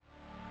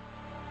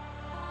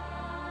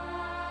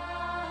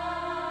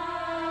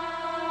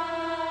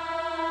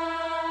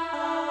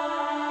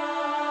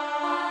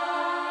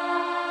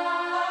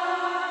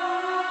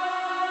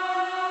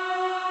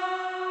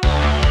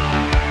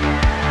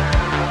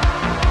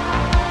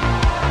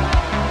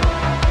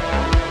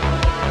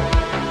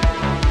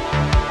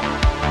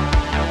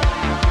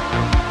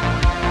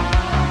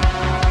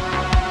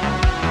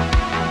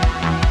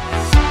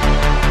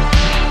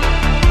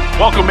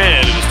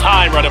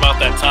getting right about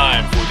that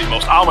time for the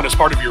most ominous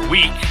part of your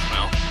week.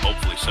 Well,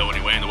 hopefully so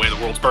anyway, in the way the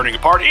world's burning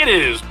apart. It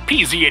is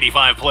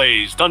PZ85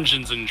 Plays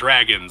Dungeons &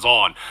 Dragons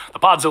on the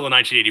Podzilla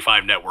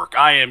 1985 network.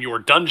 I am your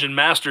Dungeon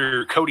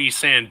Master, Cody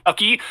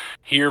Sanducky,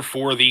 here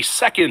for the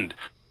second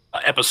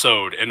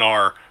episode in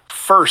our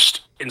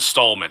first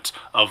installment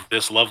of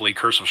this lovely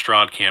Curse of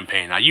Strahd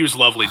campaign. I use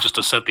lovely just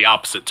to set the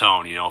opposite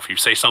tone. You know, if you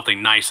say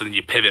something nice and then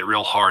you pivot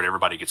real hard,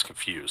 everybody gets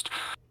confused.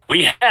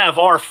 We have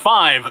our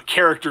 5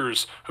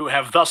 characters who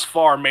have thus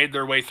far made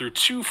their way through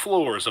 2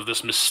 floors of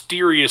this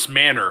mysterious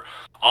manor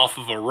off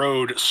of a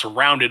road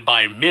surrounded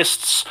by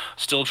mists,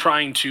 still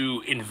trying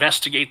to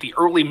investigate the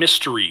early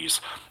mysteries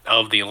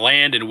of the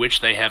land in which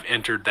they have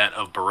entered, that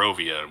of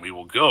Barovia. And we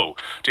will go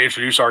to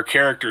introduce our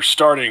characters,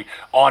 starting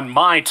on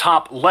my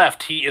top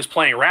left. He is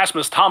playing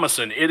Rasmus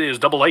Thomason. It is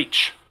Double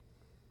H.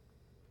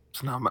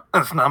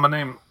 That's not my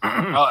name.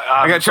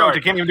 I got choked. I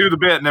can't even do the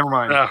bit. Never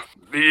mind.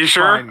 You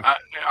sure? All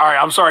right.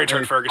 I'm sorry,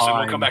 Turd Ferguson. Fine.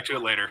 We'll come back to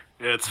it later.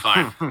 It's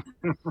fine.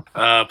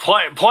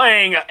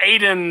 Playing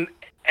Aiden.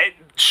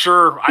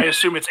 Sure, I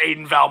assume it's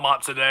Aiden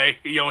Valmont today.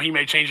 You know, he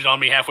may change it on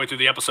me halfway through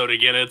the episode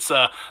again. It's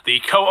the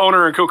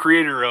co-owner and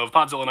co-creator of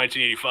Podzilla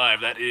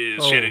 1985. That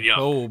is Shannon Young.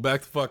 Oh,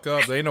 back the fuck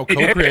up. There ain't no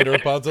co-creator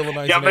of Podzilla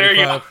 1985. Yeah, there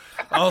you go.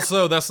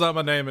 Also, that's not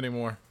my name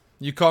anymore.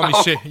 You call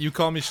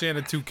me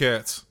Shannon Two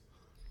Cats.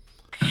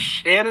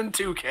 Shannon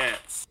Two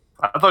Cats.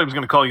 I thought he was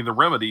going to call you the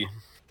Remedy.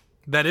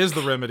 That is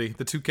the Remedy.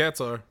 The 2 cats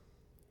are.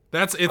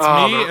 It's me,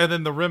 and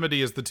then the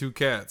Remedy is the 2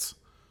 cats.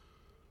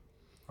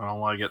 I don't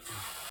like it.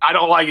 I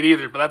don't like it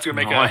either, but that's going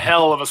to make a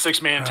hell of a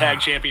 6-man tag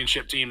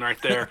championship team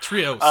right there.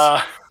 Trios.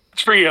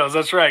 Trios,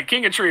 that's right.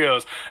 King of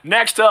Trios.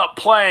 Next up,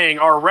 playing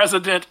our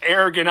resident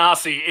Air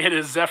Ganassi, it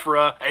is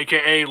Zephyra,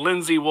 a.k.a.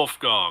 Lindsay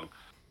Wolfgong.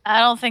 I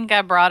don't think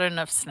I brought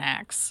enough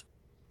snacks.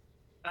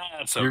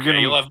 That's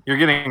okay. You're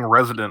getting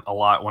resident a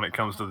lot when it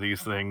comes to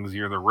these things.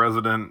 You're the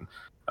resident,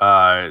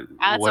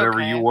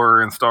 whatever you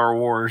were in Star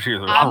Wars. You're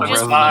the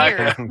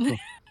resident. Here.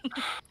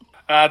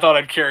 I thought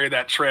I'd carry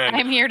that trend.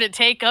 I'm here to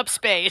take up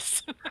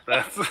space.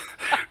 That's,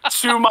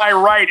 to my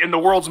right, in the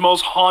world's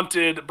most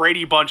haunted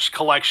Brady Bunch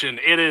collection,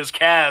 it is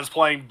Kaz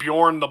playing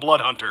Bjorn the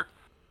Blood Hunter.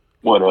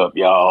 What up,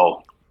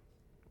 y'all?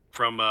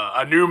 From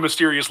a new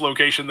mysterious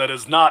location that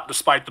is not,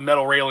 despite the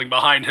metal railing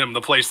behind him, the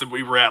place that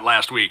we were at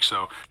last week.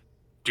 So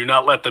do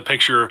not let the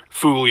picture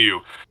fool you.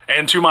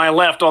 And to my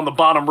left, on the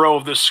bottom row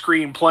of this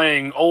screen,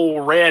 playing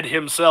Old Red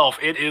himself,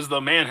 it is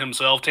the man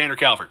himself, Tanner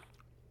Calvert.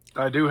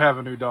 I do have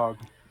a new dog.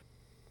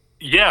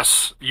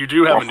 Yes, you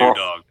do have a new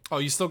dog. Oh,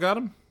 you still got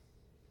him?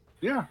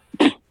 Yeah.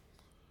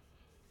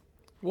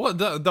 What?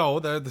 No,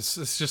 this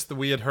is just that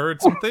we had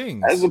heard some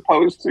things. As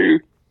opposed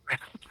to...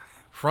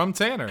 From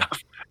Tanner.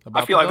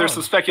 I feel like there's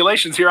some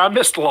speculations here I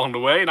missed along the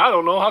way, and I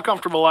don't know how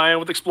comfortable I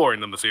am with exploring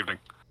them this evening.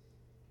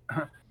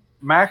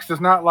 Max does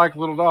not like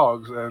little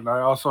dogs, and I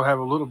also have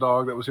a little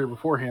dog that was here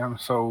before him,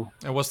 so...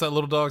 And what's that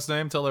little dog's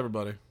name? Tell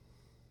everybody.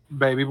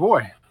 Baby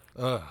Boy.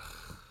 Ugh.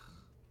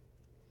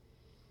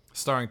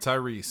 Starring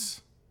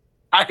Tyrese.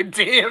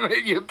 Damn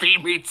it, you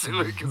beat me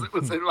to it because it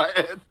was in my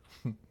head.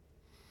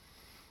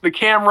 The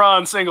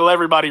Cameron single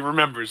everybody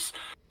remembers.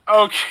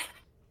 Okay.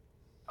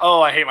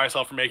 Oh, I hate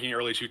myself for making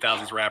early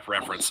 2000s rap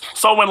reference.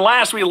 So when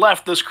last we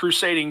left this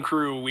crusading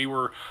crew, we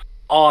were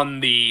on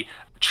the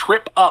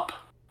trip up,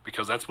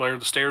 because that's where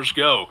the stairs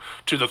go,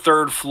 to the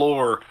 3rd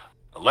floor,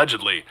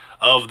 allegedly,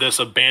 of this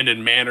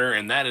abandoned manor,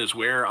 and that is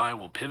where I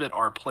will pivot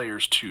our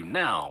players to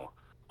now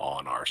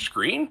on our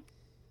screen.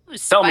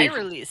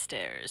 Spirally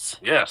stairs.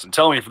 Yes, and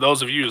tell me, for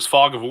those of you, is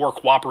Fog of War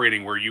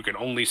cooperating where you can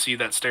only see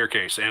that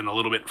staircase and a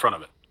little bit in front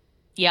of it?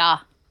 Yeah.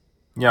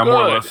 Yeah, more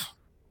or less.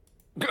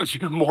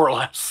 More or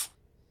less.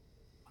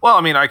 Well, I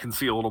mean, I can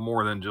see a little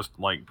more than just,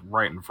 like,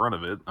 right in front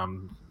of it.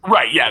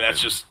 Right, yeah, that's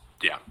just,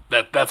 yeah.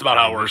 That's about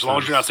how it works. As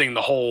long as you're not seeing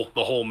the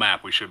whole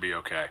map, we should be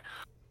okay.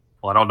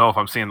 Well, I don't know if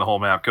I'm seeing the whole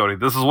map, Cody.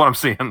 This is what I'm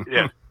seeing.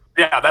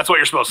 Yeah, that's what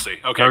you're supposed to see.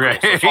 Okay.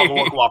 Cool. So Fog of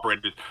War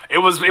cooperated. It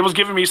was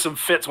giving me some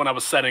fits when I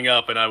was setting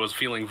up, and I was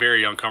feeling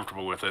very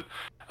uncomfortable with it.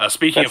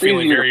 Speaking of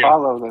feeling very... That's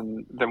easier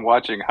to follow than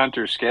watching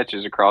Hunter's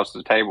sketches across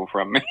the table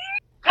from me.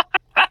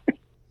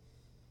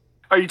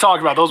 Are you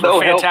talking about? Those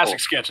were fantastic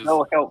sketches.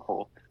 So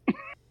helpful.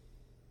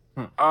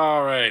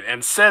 All right,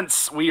 and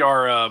since we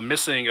are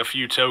missing a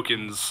few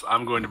tokens,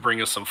 I'm going to bring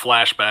us some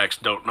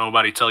flashbacks. Don't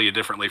nobody tell you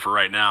differently for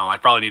right now. I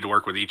probably need to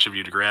work with each of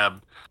you to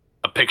grab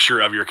a picture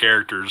of your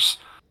characters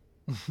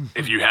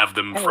if you have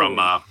them from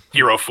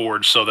Hero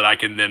Forge, so that I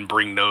can then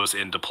bring those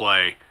into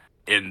play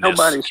in this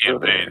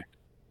campaign.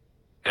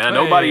 Yeah,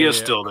 nobody is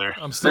still there.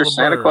 I'm still There's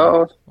Santa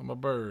Claus. I'm a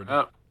bird.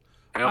 We're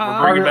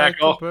bringing back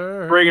all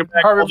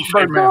the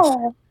favorites.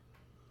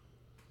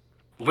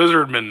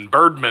 Lizardman,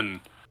 Birdman,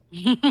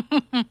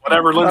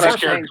 whatever Lindsay's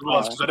character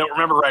was, because I don't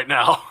remember right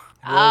now.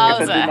 I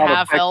was a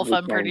half-elf,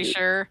 I'm pretty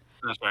sure.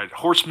 That's right.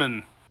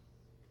 Horseman.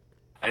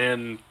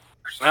 And,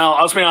 well,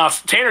 let's be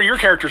honest, Tanner, your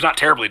character's not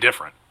terribly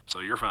different, so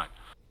you're fine.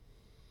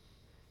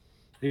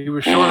 He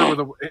was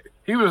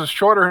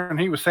shorter and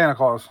he was Santa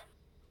Claus.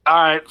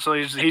 All right, so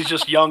he's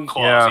just young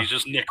Claus. Yeah, he's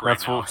just Nick right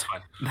now. It's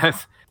fine.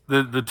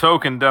 The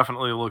token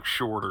definitely looks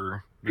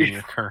shorter. than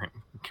your current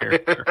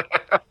character.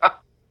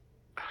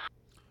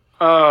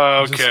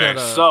 Okay,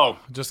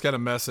 just got a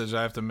message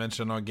I have to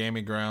mention on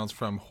Gaming Grounds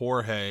from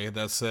Jorge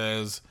that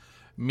says,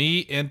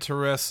 "Me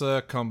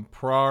interesa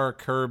comprar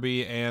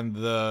Kirby," and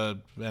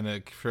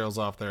it trails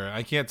off there.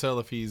 I can't tell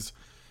if he's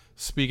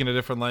speaking a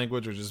different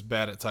language or just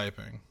bad at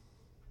typing.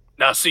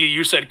 Now, see,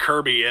 you said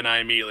Kirby, and I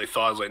immediately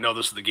thought, I was like, no,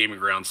 this is the Gaming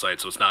Grounds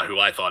site, so it's not who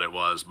I thought it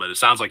was, but it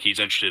sounds like he's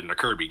interested in a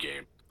Kirby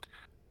game.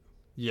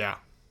 Yeah.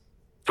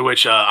 To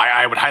which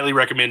I would highly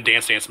recommend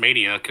Dance Dance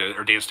Mania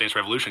or Dance Dance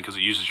Revolution because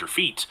it uses your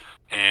feet,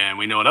 and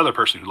we know another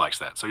person who likes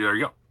that. So there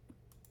you go.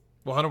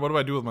 Well, Hunter, what do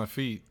I do with my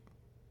feet?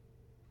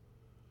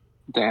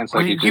 Dance.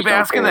 Well, you keep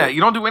asking that.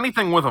 You don't do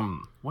anything with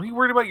them. What are you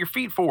worried about your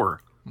feet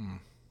for?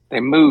 They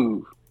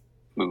move.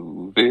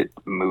 Move it.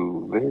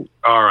 Move it.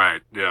 All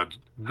right. Yeah.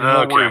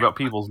 Don't worry about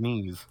people's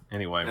knees.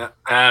 Anyway.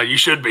 You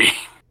should be.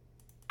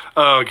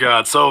 Oh,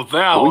 God. So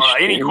now,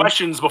 any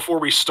questions before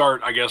we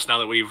start, I guess, now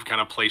that we've kind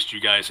of placed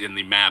you guys in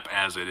the map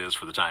as it is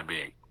for the time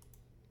being?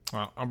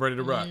 Well, I'm ready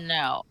to rock.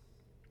 No.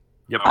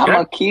 Yep. I'm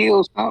going to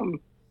kill something.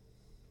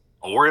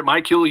 Or it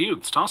might kill you.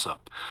 It's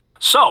toss-up.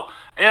 So,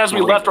 as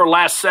we left our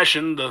last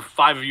session, the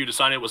 5 of you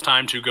decided it was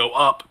time to go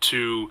up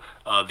to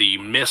the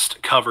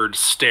mist-covered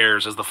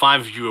stairs. As the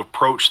 5 of you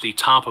approach the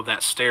top of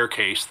that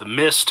staircase, the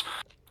mist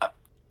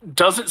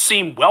doesn't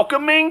seem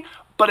welcoming,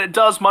 but it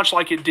does much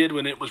like it did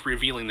when it was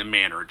revealing the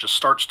manor. It just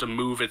starts to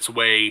move its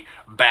way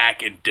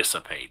back and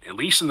dissipate. At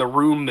least in the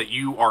room that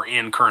you are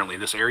in currently,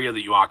 this area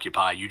that you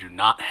occupy, you do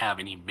not have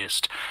any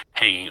mist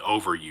hanging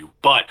over you.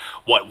 But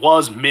what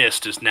was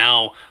mist is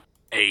now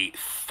a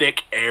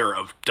thick air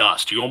of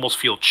dust. You almost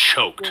feel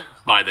choked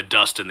by the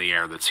dust in the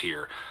air that's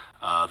here.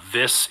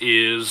 This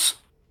is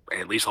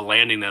at least a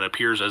landing that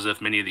appears as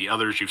if many of the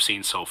others you've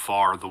seen so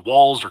far. The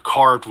walls are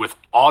carved with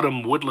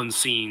autumn woodland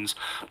scenes.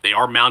 They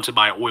are mounted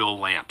by oil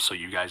lamps, so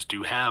you guys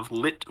do have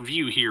lit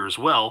view here as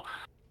well.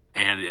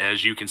 And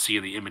as you can see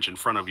in the image in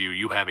front of you,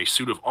 you have a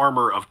suit of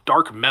armor of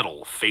dark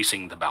metal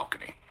facing the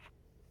balcony.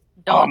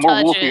 Don't more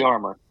touch wolfy it.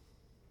 armor.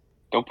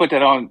 Don't put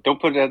that on. Don't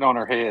put that on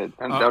her head.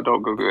 That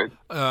don't go good.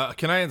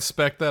 Can I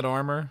inspect that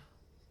armor?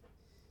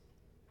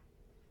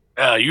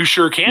 You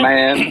sure can.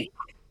 Man,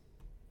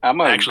 I'm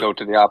going to go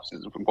to the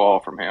opposite wall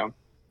from him.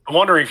 I'm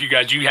wondering if you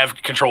guys, do you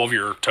have control of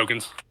your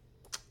tokens?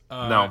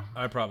 No.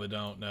 I probably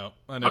don't, no.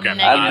 Okay.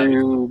 I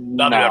do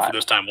I'll do that for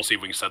this time. We'll see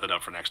if we can set that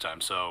up for next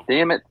time. So,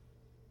 damn it.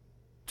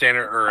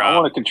 Tanner, or I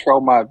want to control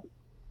my...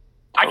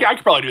 I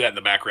could probably do that in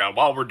the background.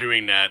 While we're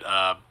doing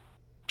that,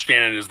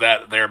 Shannon, is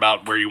that there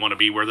about where you want to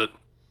be with it?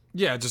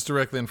 Yeah, just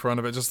directly in front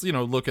of it. Just,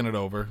 looking it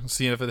over.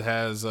 Seeing if it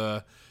has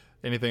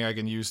anything I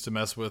can use to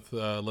mess with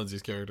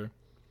Lindsay's character.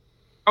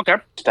 Okay.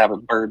 Just have a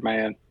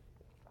Birdman.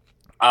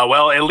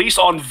 Well, at least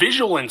on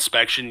visual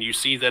inspection, you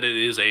see that it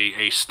is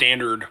a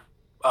standard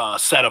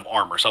set of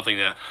armor. Something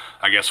that,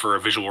 I guess, for a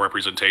visual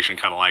representation,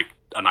 kind of like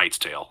a Knight's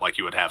Tale. Like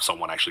you would have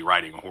someone actually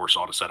riding a horse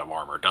on a set of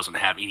armor. It doesn't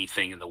have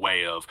anything in the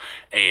way of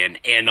an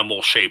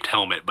animal-shaped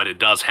helmet, but it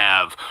does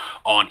have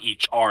on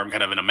each arm,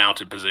 kind of in a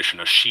mounted position,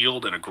 a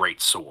shield and a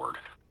great sword.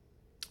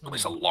 At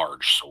least a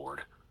large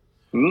sword.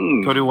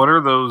 Cody, what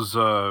are those?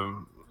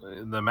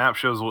 The map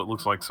shows what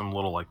looks like some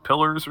little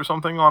pillars or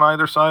something on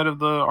either side of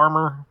the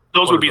armor.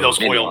 Those would be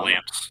those oil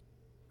lamps.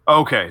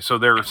 Okay, so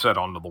they're set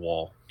onto the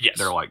wall. Yes,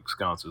 they're like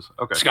sconces.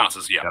 Okay,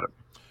 sconces. Yeah. Got it.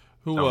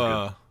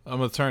 I'm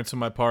gonna turn to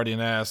my party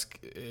and ask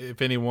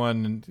if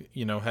anyone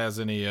has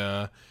any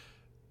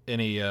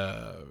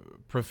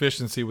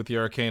proficiency with the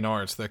arcane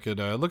arts that could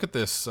look at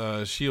this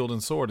shield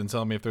and sword and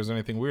tell me if there's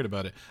anything weird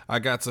about it. I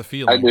got a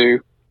feeling. I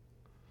do.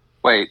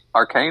 Wait,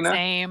 Arcana?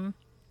 Same.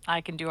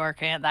 I can do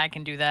Arcana. I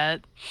can do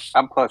that.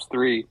 I'm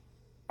 +3.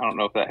 I don't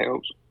know if that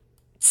helps.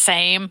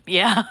 Same.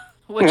 Yeah.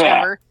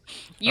 Whichever.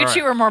 You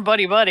two are more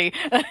buddy-buddy.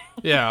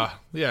 Yeah.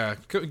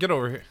 Get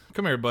over here.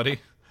 Come here,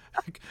 buddy.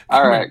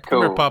 All right,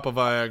 cool. Come here, Papa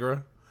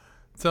Viagra.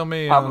 Tell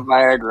me. Papa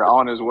Viagra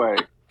on his way.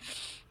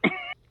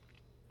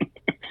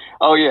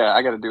 Oh, yeah,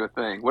 I got to do a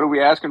thing. What are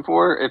we asking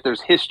for? If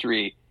there's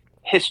history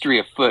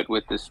afoot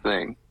with this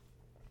thing.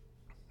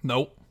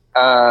 Nope.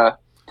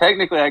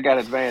 Technically, I got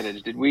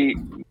advantage. Did we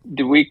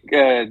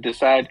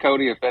decide,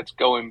 Cody, if that's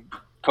going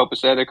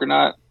copacetic or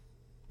not?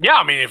 Yeah,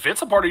 I mean, if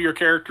it's a part of your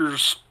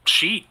character's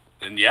sheet,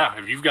 then yeah.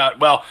 If you've got,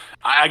 well,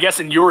 I guess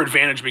in your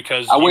advantage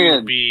because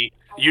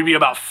you'd be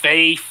about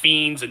Fae,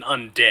 Fiends, and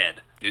Undead.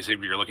 Is if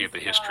you're looking at the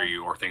history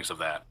or things of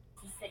that.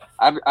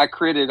 I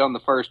critted on the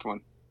first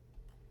one.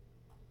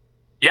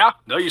 Yeah,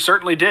 no, you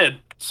certainly did.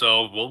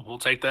 So we'll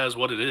take that as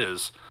what it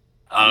is.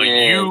 Tell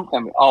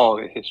me all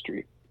the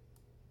history.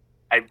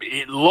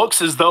 It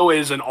looks as though it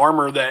is an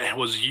armor that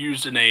was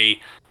used in a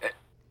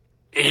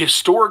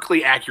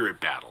historically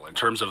accurate battle in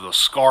terms of the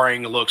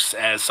scarring. Looks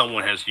as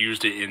someone has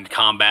used it in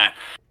combat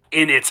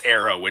in its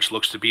era, which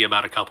looks to be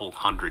about a couple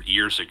hundred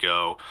years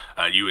ago.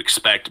 You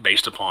expect,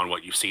 based upon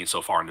what you've seen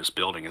so far in this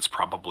building, it's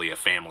probably a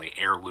family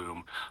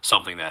heirloom,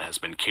 something that has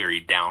been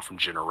carried down from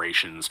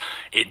generations.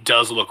 It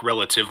does look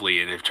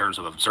relatively, in terms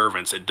of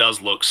observance, it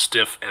does look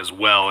stiff as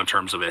well in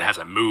terms of it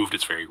hasn't moved.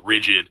 It's very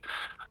rigid.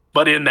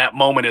 But in that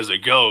moment as it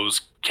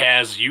goes,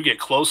 Kaz, you get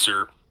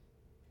closer.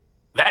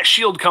 That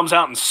shield comes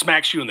out and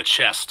smacks you in the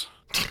chest.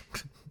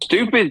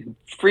 Stupid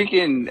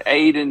freaking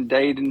Aiden.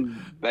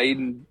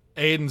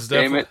 Aiden's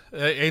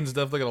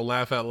definitely gonna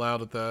laugh out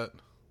loud at that.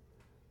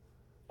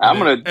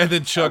 And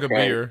then chug a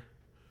beer.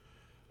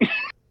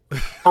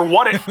 For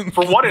what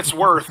it's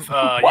worth,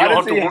 why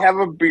does he have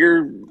a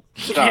beer?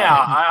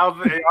 Yeah, all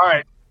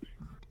right.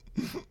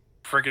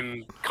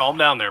 Freaking calm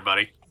down there,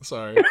 buddy.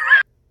 Sorry.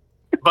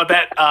 But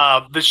that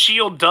the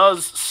shield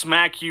does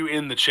smack you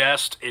in the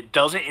chest. It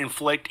doesn't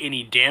inflict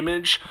any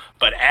damage,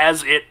 but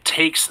as it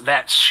takes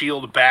that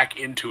shield back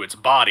into its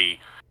body,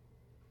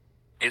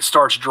 it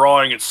starts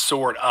drawing its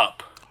sword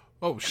up.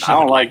 Oh shit! I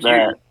don't like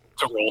that.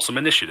 To roll some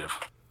initiative.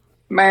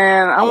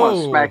 Man, I want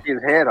to smack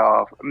his head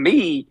off.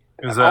 Me.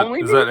 Is that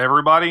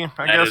everybody?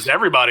 I guess that is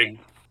everybody.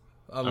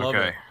 I love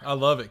it. I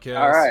love it, Kaz.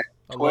 All right,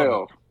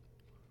 12.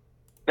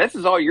 This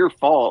is all your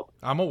fault.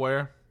 I'm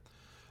aware.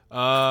 13.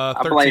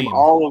 I blame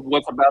all of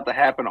what's about to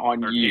happen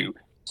on 13. You.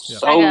 Yep.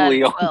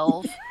 Solely on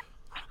 12.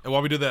 And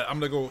while we do that, I'm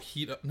gonna go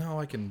heat up. No,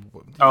 I can.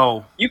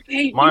 Oh, you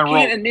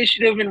can't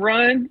initiative and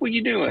run. What are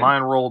you doing?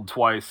 Mine rolled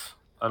twice.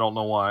 I don't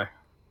know why.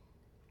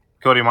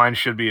 Cody, mine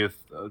should be a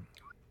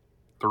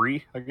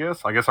 3. I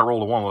guess. I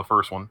rolled a 1 with the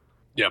first one.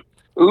 Yep.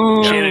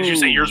 Ooh. Shannon, did you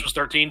say yours was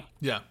 13?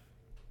 Yeah.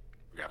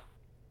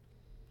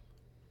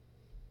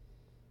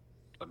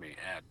 Let me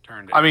add.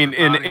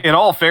 In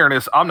all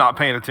fairness, I'm not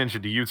paying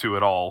attention to you two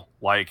at all.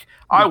 Like,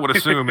 I would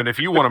assume, and if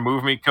you want to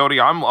move me, Cody,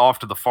 I'm off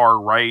to the far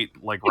right,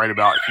 like right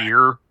about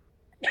here.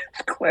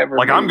 That's clever.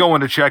 Like, I'm going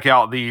to check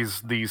out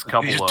these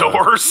couple of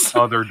doors,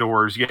 other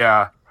doors.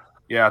 Yeah.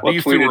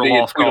 These two are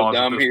lost cause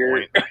at this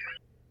point.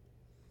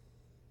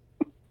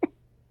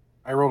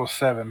 I rolled a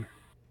 7.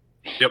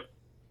 Yep.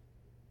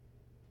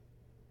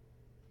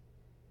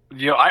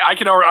 I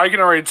can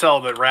already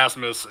tell that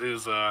Rasmus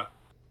is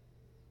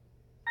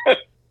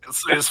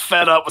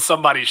fed up with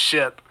somebody's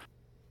shit.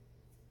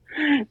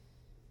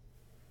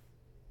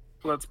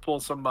 Let's pull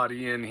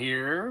somebody in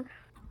here.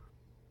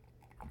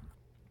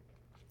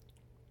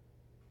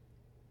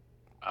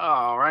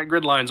 All right,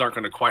 grid lines aren't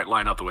going to quite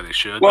line up the way they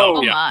should. Whoa,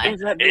 oh yeah.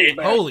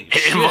 Holy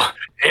shit.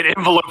 It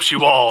envelopes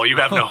you all. You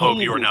have no hope.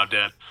 You are now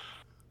dead.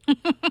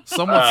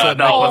 Someone said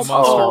make the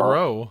monster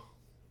grow.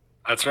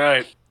 That's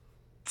right.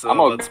 So I'm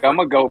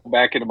gonna go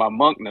back into my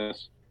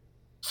monkness.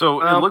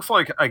 So it looks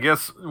like, I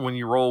guess, when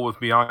you roll with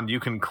Beyond, you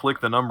can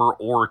click the number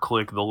or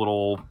click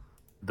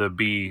the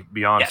B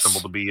Beyond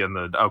symbol, the B and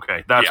the.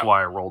 Okay, that's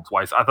why I rolled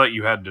twice. I thought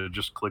you had to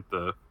just click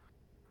the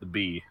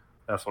B.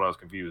 That's what I was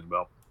confused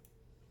about.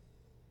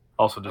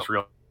 Also, just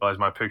realized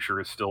my picture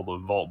is still the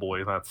Vault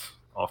Boy. That's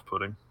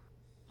off-putting.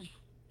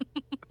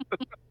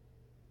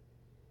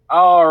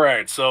 All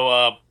right,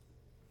 so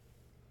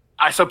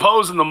I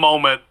suppose in the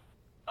moment,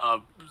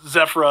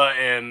 Zephyra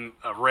and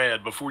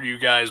Red, before you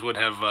guys would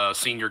have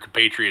seen your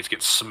compatriots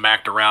get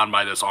smacked around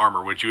by this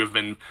armor, would you have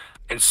been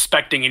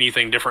inspecting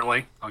anything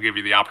differently? I'll give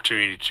you the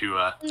opportunity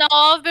to... No,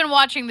 I've been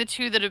watching the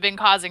two that have been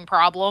causing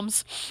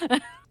problems.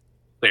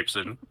 Safe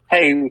decision.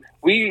 Hey,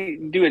 we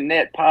do a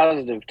net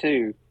positive,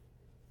 too.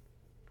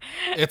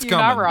 It's You're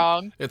coming. not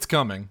wrong. It's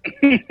coming.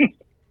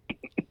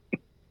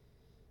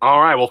 All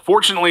right. Well,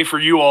 fortunately for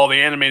you all, the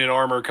animated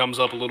armor comes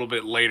up a little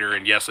bit later,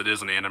 and yes, it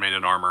is an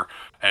animated armor,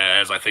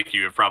 as I think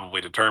you have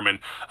probably determined.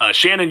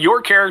 Shannon,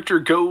 your character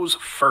goes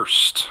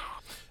first.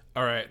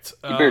 All right.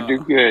 You better do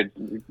good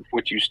with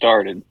what you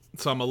started.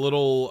 So I'm a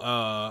little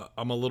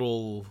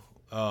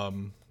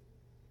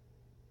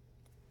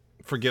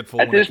forgetful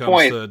when it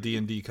comes to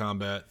D&D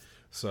combat.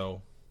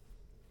 So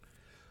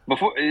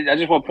before, I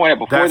just want to point out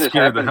before that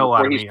scared the hell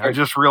out of me. I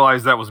just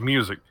realized that was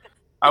music.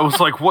 I was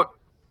like, "What?"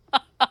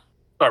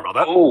 Sorry about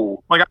that.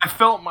 Oh, like I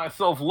felt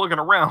myself looking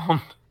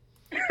around.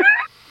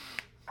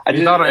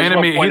 He thought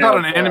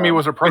an enemy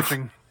was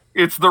approaching.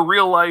 It's the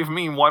real life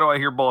meme. Why do I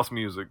hear boss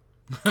music?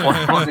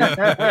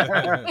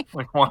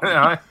 Like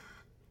why?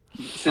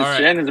 Since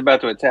Shannon's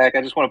about to attack,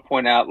 I just want to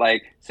point out,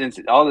 like, since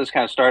all this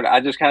kind of started, I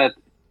just kind of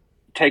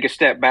take a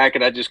step back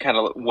and I just kind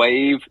of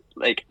wave,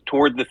 like,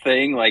 toward the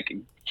thing, like,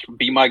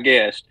 be my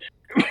guest.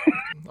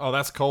 Oh,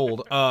 that's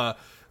cold.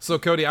 So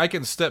Cody, I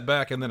can step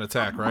back and then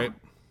attack, right?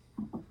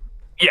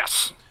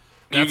 Yes.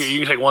 You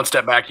can take one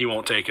step back. You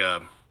won't take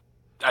a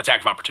attack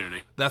of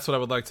opportunity. That's what I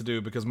would like to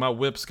do because my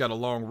whip's got a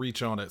long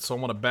reach on it. So I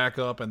want to back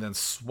up and then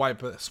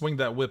swing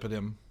that whip at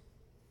him.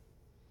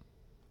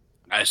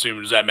 I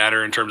assume, does that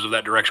matter in terms of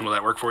that direction? Will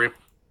that work for you?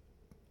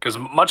 Because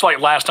much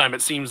like last time,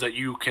 it seems that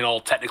you can all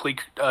technically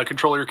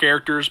control your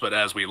characters, but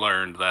as we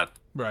learned, that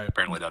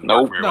apparently doesn't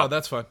work very well. No,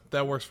 that's fine.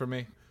 That works for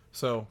me.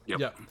 So,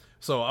 yeah.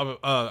 So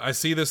I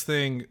see this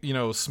thing,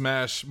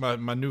 smash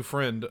my new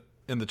friend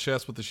in the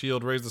chest with the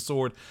shield, raise the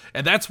sword,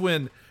 and that's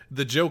when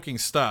the joking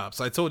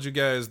stops. I told you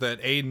guys that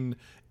Aiden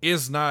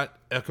is not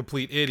a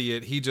complete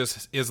idiot. He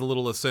just is a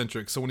little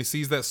eccentric. So when he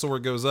sees that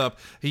sword goes up,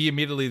 he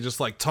immediately just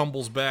like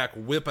tumbles back,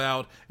 whip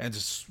out, and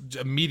just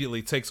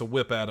immediately takes a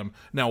whip at him.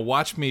 Now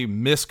watch me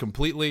miss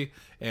completely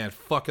and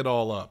fuck it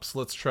all up. So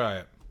let's try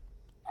it.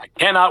 I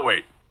cannot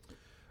wait.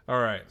 All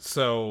right,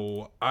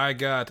 so I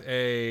got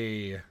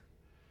a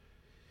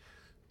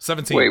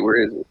 17. Wait, where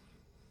is it?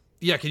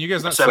 Yeah, can you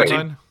guys not 17?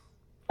 see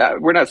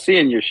mine? We're not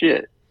seeing your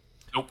shit.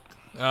 Nope.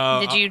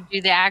 Did you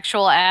do the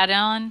actual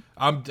add-on?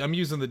 I'm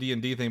using the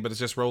D&D thing, but it's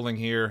just rolling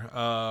here.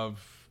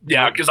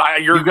 Yeah, because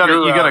You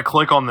gotta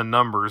click on the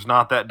numbers,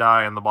 not that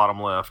die in the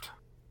bottom left.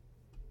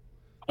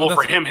 Well,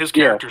 for him, his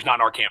character's not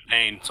in our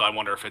campaign, so I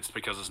wonder if it's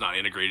because it's not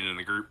integrated in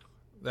the group.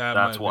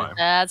 That's why.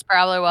 That's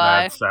probably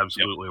why. That's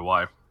absolutely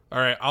why. All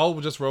right, I'll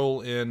just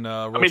roll in.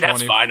 Roll I mean, that's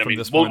 20 fine. I from mean,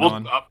 this we'll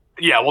point on.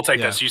 we'll take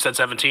Yeah. this. You said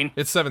 17.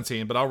 It's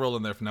 17, but I'll roll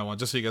in there from now on,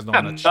 just so you guys know. Yeah,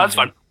 I'm not that's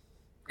cheating. fine.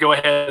 Go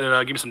ahead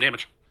and give me some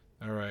damage.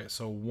 All right,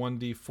 so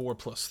 1d4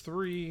 plus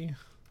 3.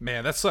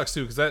 Man, that sucks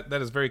too, because that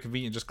is very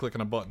convenient. Just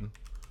clicking a button.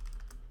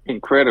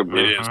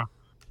 Incredibly. It is.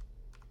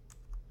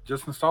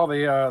 Just install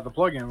the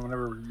plugin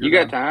whenever You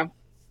got time?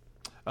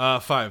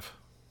 5. 5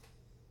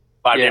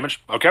 Yeah.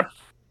 damage. Okay.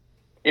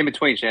 In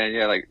between, Shannon.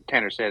 Yeah, like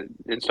Tanner said,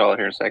 install it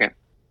here in a second.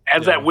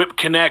 As that whip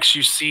connects,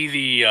 you see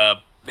the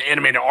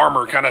animated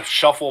armor kind of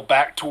shuffle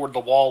back toward the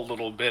wall a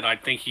little bit. I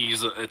think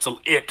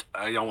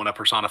I don't want to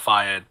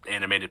personify an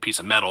animated piece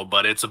of metal,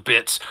 but it's a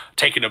bit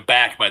taken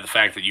aback by the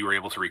fact that you were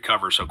able to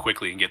recover so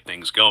quickly and get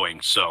things going.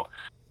 So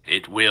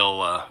it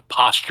will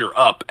posture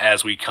up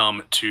as we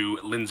come to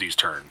Lindsay's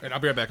turn. And I'll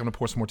be right back. I'm gonna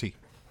pour some more tea.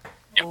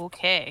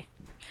 Okay.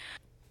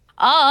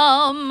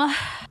 I'm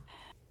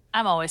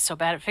always so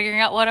bad at figuring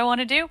out what I want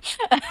to do.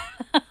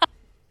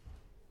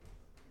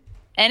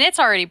 And it's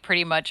already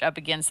pretty much up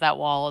against that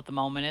wall at the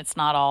moment.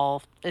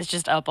 It's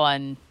just up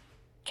on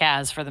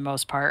Kaz for the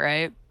most part,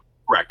 right?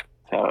 Correct.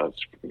 Let's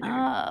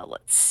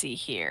see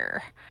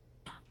here.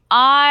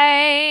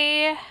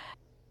 I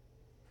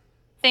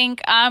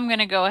think I'm going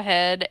to go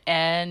ahead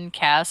and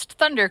cast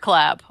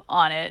Thunderclap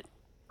on it.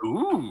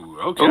 Ooh,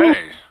 okay. Ooh.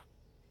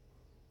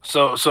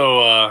 So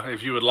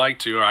if you would like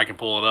to, or I can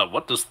pull it up.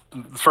 What does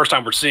the first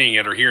time we're seeing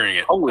it or hearing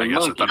it? Holy I guess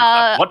monkey. it's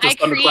Thunderclap. What does I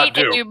Thunderclap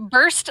create do? a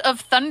burst of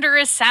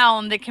thunderous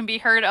sound that can be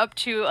heard up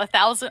to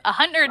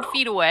 100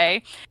 feet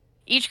away.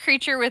 Each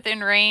creature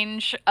within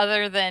range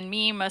other than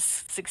me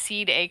must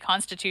succeed a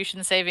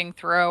Constitution saving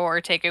throw or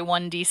take a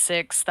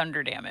 1d6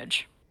 thunder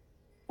damage.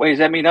 Wait, does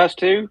that mean us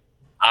too?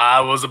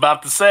 I was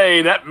about to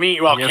say that Yes,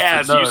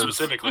 Kaz, it you does.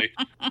 specifically.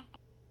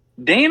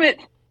 Damn it!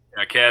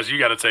 Yeah, Kaz, you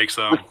got to take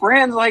some. With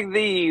friends like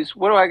these,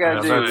 what do I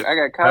got to Yeah, do? I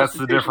got That's Constitution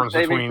the difference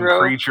saving between throw.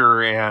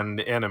 creature and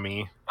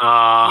enemy.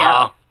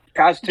 Yeah.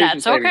 Constitution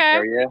That's saving okay.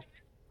 throw, yeah?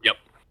 Yep.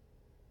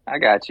 I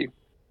got you.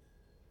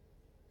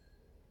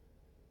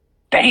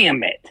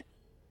 Damn it!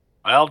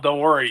 Well, don't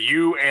worry.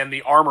 You and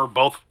the armor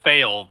both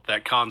failed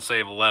that con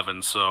save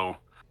 11, so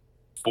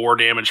 4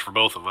 damage for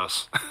both of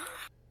us.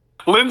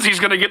 Lindsay's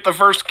going to get the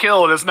first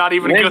kill, and it's not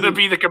even going to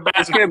Lindsay, be the It's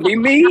combatant. gonna be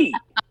me,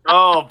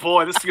 Oh,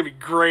 boy, this is going to be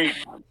great.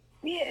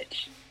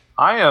 bitch.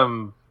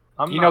 I'm You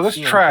not know, this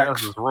seeing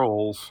tracks. Kaz's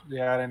rolls.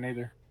 Yeah, I didn't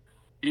either.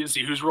 You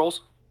see whose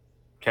rolls?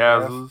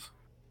 Kaz's.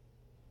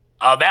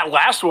 That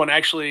last one,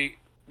 actually,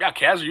 yeah,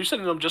 Kaz, are you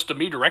sending them just to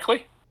me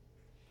directly?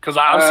 Because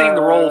I'm seeing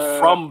the roll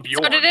from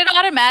Bjorn. So did it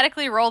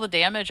automatically roll the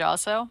damage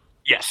also?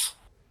 Yes.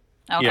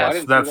 Okay. I Yes,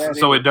 didn't see that that's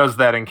so either. it does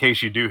that in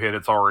case you do hit.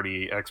 It's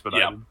already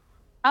expedited.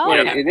 Oh, Wait,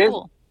 okay, it is.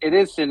 cool. It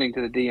is sending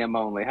to the DM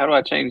only. How do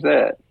I change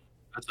that?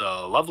 That's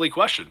a lovely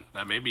question.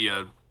 That may be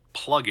a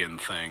plug-in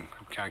thing.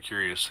 I'm kind of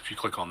curious if you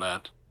click on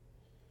that.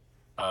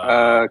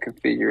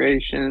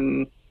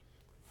 Configuration.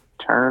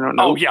 Turn on.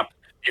 Oh, yeah.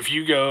 If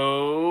you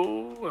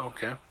go...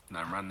 Okay.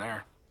 Never mind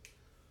there.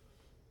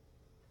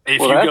 If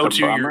Well, you that's go a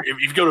to bummer. if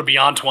you go to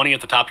Beyond 20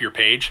 at the top of your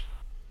page,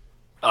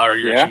 or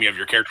your, Yeah. excuse me, of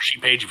your character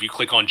sheet page, if you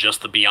click on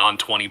just the Beyond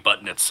 20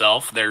 button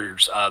itself,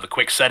 there's the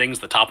quick settings.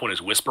 The top one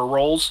is Whisper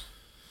Rolls.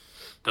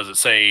 Does it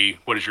say,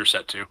 what is your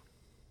set to?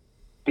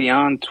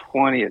 Beyond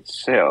 20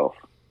 itself.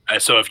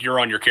 So if you're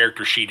on your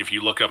character sheet, if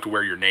you look up to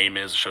where your name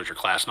is, it shows your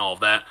class and all of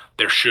that,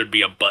 there should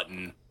be a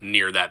button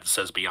near that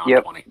says Beyond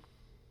Yep. 20.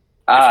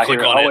 Here, click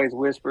on it- always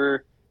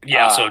whisper.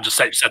 Yeah, so just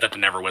set that to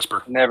Never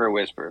Whisper. Never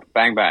whisper.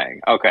 Bang,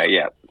 bang. Okay,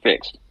 yeah,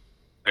 fixed.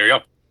 There you go.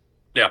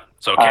 Yeah,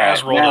 so All Kaz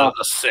right, rolled now-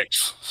 a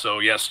 6. So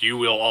yes, you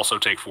will also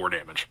take 4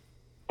 damage.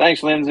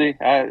 Thanks, Lindsay.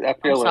 I I'm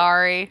feel it.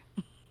 sorry.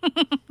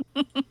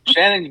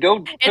 Shannon, go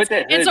put It's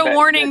that. a hood back-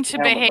 warning that to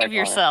helmet back behave on.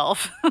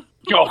 yourself.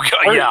 Oh,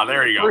 God, yeah,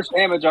 there you go. First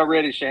damage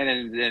already,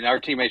 Shannon, and our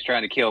teammate's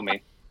trying to kill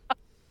me.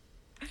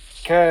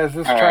 Kaz,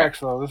 this All right. tracks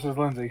though. This is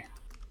Lindsay.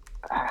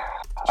 All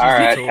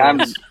right, I'm,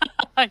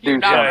 You're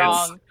Dude, not yeah,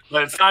 wrong.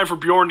 But it's time for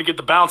Bjorn to get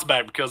the bounce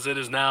back because it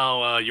is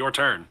now your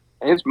turn.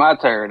 it's my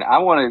turn. I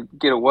want to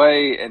get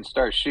away and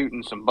start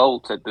shooting some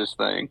bolts at this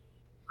thing.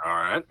 All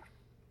right.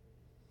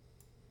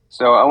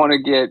 So I want to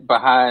get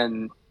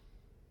behind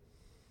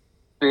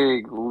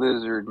Big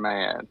Lizard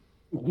Man.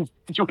 You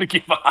want to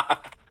keep on?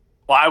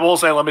 Well, I will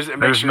say, let me make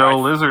There's sure. no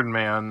lizard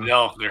man.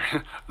 No,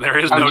 there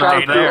is I'm no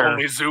trying Dana, to- there.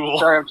 only Zool.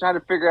 Sorry, I'm trying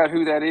to figure out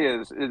who that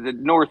is. Is it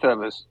north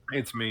of us?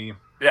 It's me.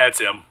 Yeah, it's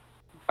him.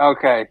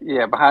 Okay,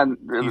 yeah, behind.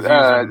 He's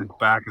using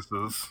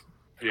Bacchus's.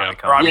 Yeah,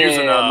 Icon. or I'm Yeah,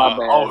 using. my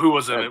bad. Oh, who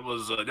was it? It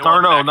was.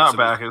 Or no, not Bacchus.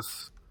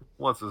 Bacchus.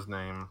 What's his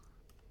name?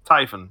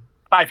 Typhon.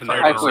 Typhon,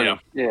 there it is, Typhon,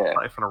 yeah.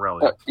 Typhon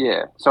Aurelia.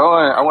 Yeah. So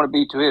I want to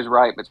be to his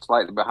right, but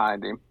slightly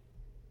behind him.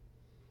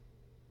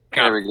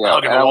 There we go.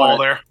 Hugging the wall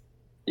there.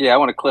 Yeah, I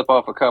want to clip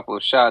off a couple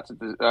of shots at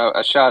this,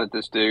 a shot at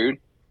this dude.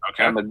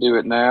 Okay. I'm gonna do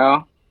it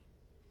now.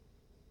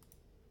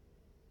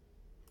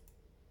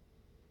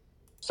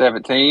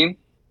 17.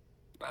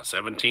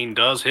 17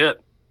 does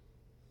hit.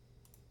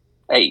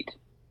 8.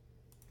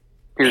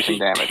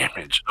 Piercing 8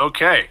 damage.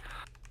 Okay.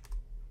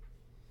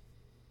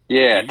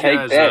 Yeah, You take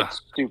guys, that,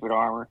 stupid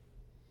armor.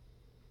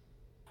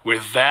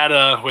 With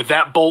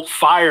that bolt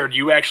fired,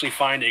 you actually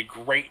find a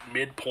great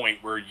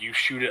midpoint where you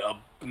shoot it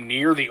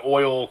near the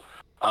oil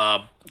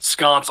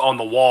sconce on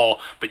the wall,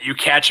 but you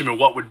catch him in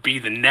what would be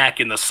the neck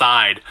and the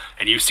side,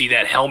 and you see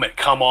that helmet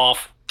come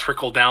off,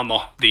 trickle down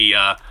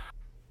the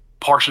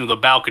portion of the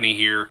balcony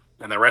here,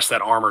 and the rest of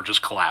that armor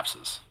just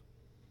collapses.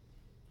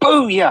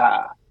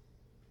 Booyah!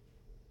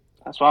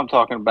 That's what I'm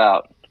talking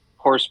about.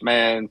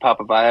 Horseman,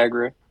 Papa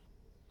Viagra.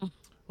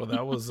 Well,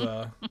 that was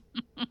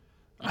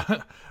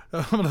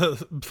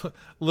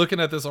looking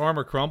at this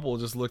armor crumple,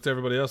 just looked at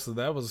everybody else, and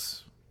that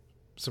was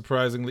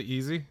surprisingly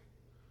easy.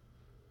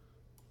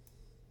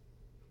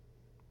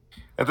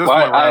 At this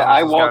point,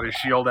 Rasmus has got his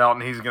shield out,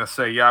 and he's going to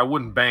say, "Yeah, I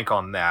wouldn't bank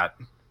on that."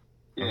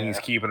 Yeah. And he's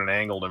keeping it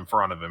angled in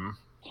front of him.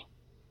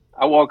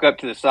 I walk up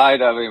to the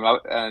side of him,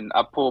 and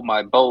I pull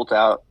my bolt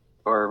out,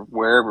 or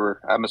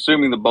wherever. I'm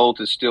assuming the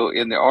bolt is still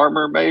in the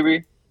armor,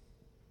 maybe.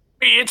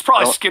 It's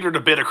probably skittered a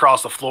bit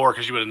across the floor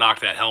because you would have knocked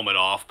that helmet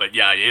off. But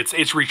yeah, it's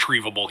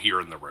retrievable here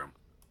in the room.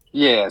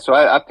 Yeah, so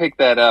I pick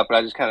that up, and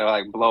I just kind of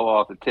like blow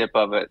off the tip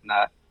of it, and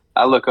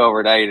I look over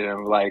at 8, and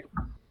I'm like,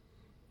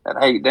 "That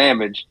 8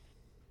 damage,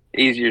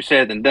 easier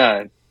said than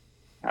done."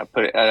 I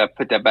put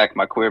that back in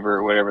my quiver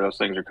or whatever those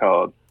things are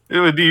called.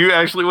 Do you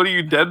actually? What are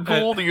you,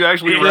 Deadpool? Do you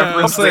actually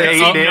reference the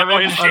 8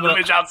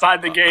 damage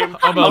outside the game?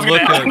 I was going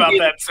to ask about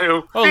that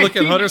too. Oh, look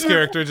at Hunter's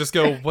character. Just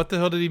go. What the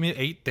hell did he mean?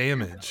 8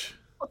 damage.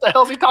 What the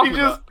hell is he talking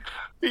about?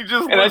 He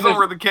just looks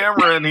over the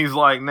camera and he's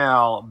like,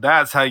 "Now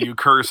that's how you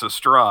curse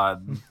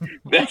Strahd."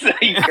 That's how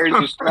you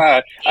curse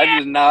Strahd. I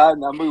just nod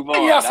and I move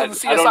on. Yeah, so the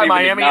CSI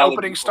Miami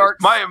opening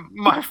starts.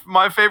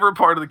 My favorite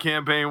part of the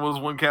campaign was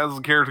when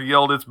Kaz's character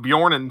yelled, "It's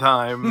Bjornin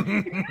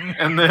time,"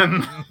 and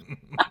then.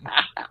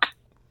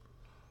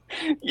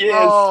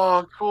 Yes.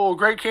 Oh, cool.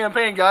 Great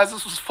campaign, guys.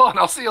 This was fun.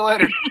 I'll see you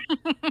later.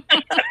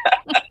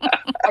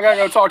 I gotta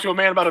go talk to a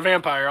man about a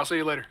vampire. I'll see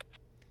you later.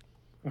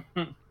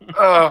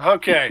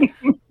 Okay.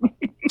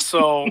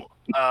 So,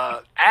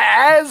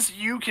 as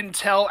you can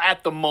tell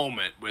at the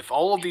moment, with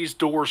all of these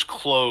doors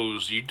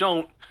closed, you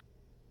don't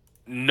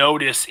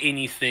notice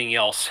anything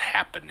else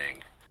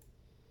happening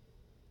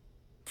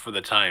for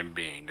the time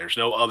being. There's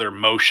no other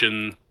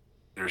motion.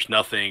 There's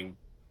nothing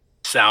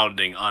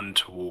sounding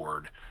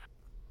untoward.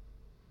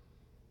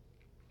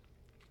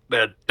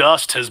 The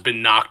dust has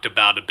been knocked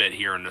about a bit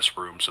here in this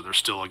room, so there's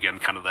still, again,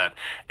 kind of that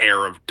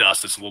air of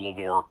dust that's a little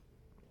more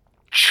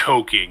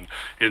choking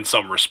in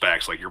some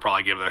respects. Like you're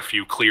probably giving a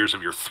few clears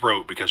of your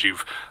throat because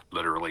you've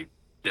literally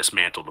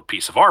dismantled a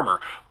piece of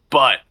armor,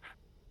 but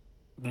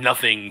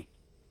nothing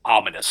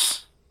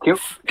ominous.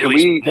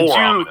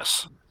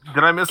 Ominous.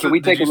 Did I miss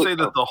it? Did you say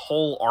that the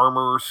whole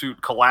armor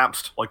suit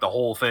collapsed? Like the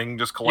whole thing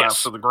just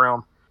collapsed to the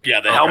ground? Yeah,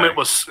 the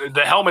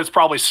helmet's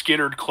probably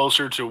skittered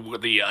closer to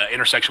the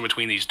intersection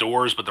between these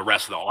doors, but the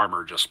rest of the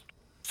armor just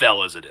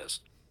fell as it is.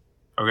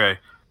 Okay.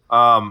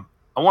 I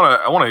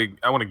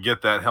want to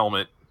get that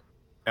helmet,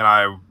 and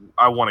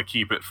I want to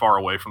keep it far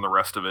away from the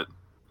rest of it.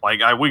 Like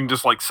we can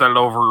just like set it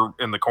over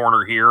in the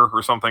corner here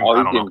or something. Oh,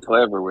 I don't know.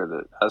 Clever with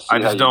it.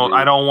 I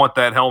don't want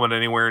that helmet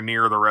anywhere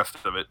near the rest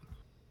of it.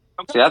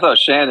 See, I thought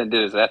Shannon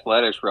did his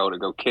athletics roll to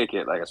go kick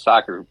it like a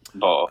soccer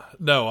ball.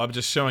 No, I'm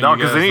just showing you. No,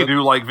 because then he'd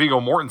do like Viggo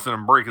Mortensen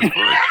and break his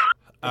foot.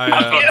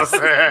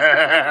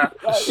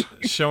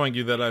 Showing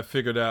you that I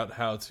figured out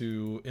how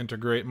to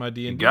integrate my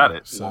D&D. You got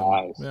it. So,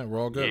 nice. Yeah, we're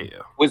all good.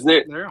 Yeah. Was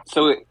there?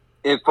 So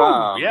if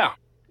yeah,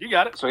 you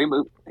got it. So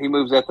he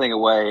moves that thing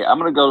away. I'm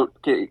gonna go.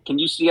 Can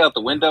you see out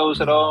the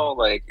windows at all?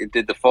 Like, is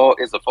the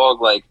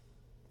fog like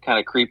kind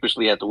of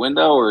creepishly at the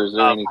window, or is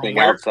there anything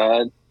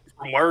outside?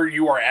 From where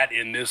you are at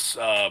in this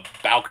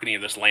balcony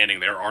of this landing,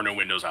 there are no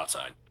windows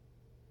outside.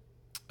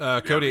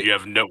 Cody, you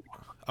have no.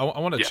 I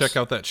want to check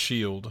out that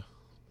shield.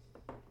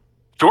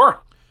 Sure.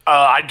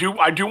 I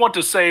do want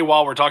to say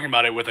while we're talking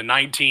about it, with a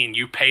 19,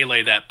 you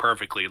Pele that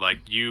perfectly.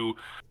 Like you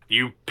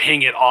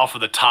ping it off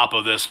of the top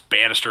of this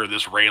banister,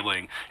 this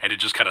railing, and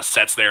it just kind of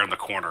sets there in the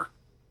corner.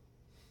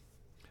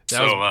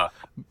 That was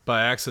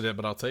by accident,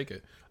 but I'll take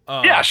it.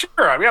 Yeah, sure.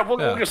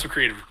 We'll get some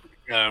creative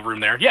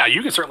room there. Yeah,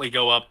 you can certainly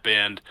go up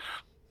and.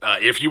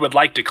 If you would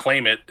like to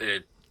claim it,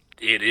 it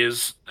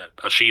is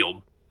a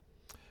shield.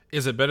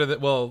 Is it better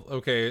than? Well,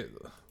 okay.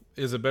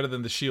 Is it better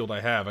than the shield I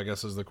have? I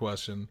guess is the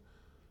question.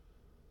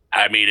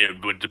 I mean,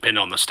 it would depend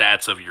on the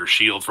stats of your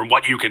shield. From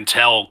what you can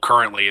tell,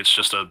 currently, it's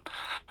just a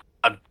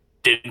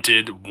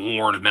dented,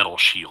 worn metal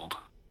shield.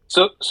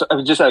 So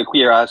just out of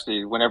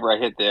curiosity, whenever I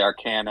hit the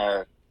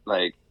Arcana,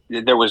 like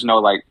there was no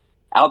like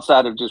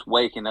outside of just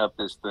waking up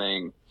this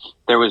thing,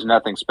 there was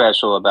nothing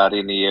special about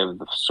any of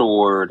the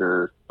sword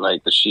or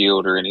like the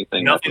shield or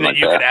anything. Nothing that like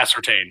you that. could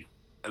ascertain.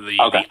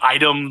 The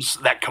items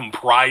that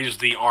comprise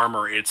the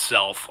armor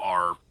itself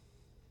are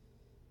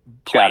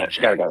got it.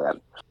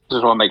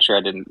 Just want to make sure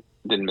I didn't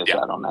miss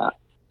out on that.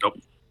 Nope.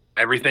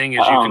 Everything,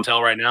 as you can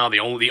tell right now, the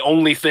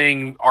only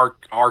thing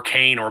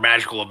arcane or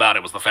magical about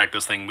it was the fact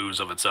this thing moves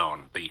of its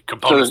own. The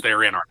components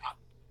therein are not.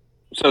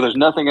 So there's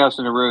nothing else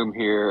in the room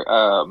here.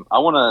 I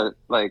want to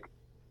like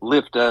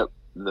lift up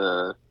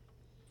the.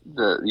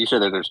 You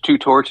said that there's 2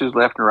 torches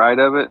left and right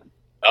of it.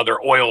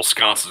 They're oil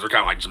sconces. They're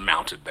kind of like just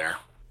mounted there.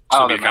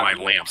 So they're kind of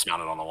like lamps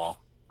mounted on the wall.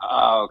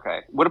 Oh,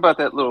 okay. What about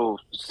that little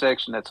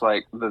section that's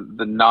like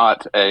the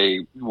not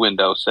a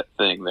window set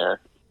thing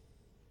there?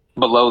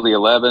 Below the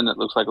 11, it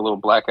looks like a little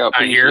blackout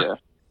piece. Here?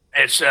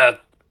 Yeah.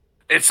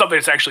 It's something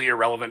that's actually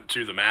irrelevant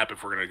to the map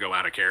if we're going to go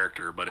out of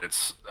character, but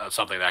it's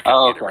something that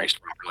can get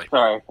erased properly.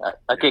 Sorry,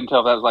 I couldn't tell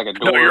if that was like a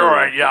door. No, you're all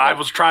right. Yeah, I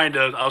was trying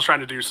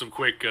to do some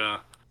quick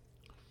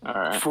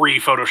free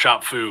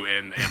Photoshop foo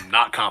and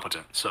not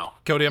competent. So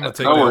Cody, I'm going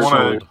to take that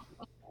hold.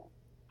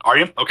 Are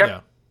you? Okay.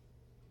 Yeah.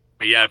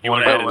 But yeah, if you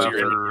want to add it to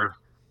your...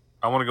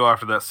 I want to go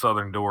after that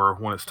southern door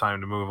when it's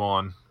time to move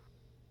on.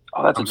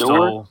 Oh, that's a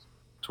door?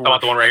 How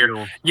about the one right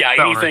here? Yeah,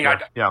 anything.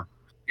 Right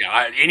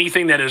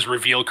anything that is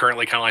revealed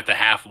currently, kind of like the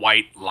half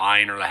white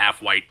line or the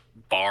half white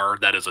bar,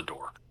 that is a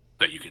door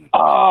that you can.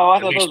 Oh, I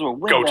thought those were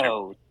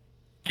windows.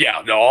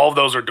 Yeah, no, all of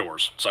those are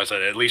doors. So I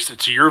said, at least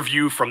to your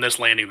view from this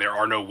landing, there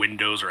are no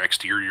windows or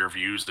exterior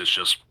views. There's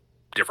just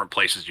different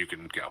places you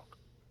can go.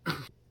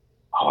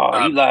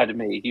 Oh, you lied to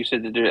me. You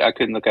said that I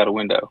couldn't look out a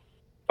window.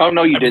 Oh,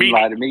 no, you didn't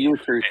lie to me. You were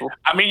truthful.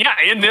 I mean, yeah,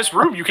 in this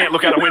room, you can't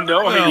look out a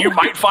window. I mean, you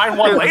might find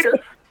one later.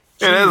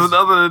 It has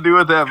nothing to do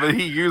with that, but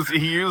he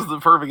used the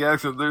perfect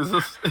accent. There's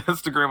this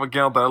Instagram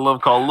account that I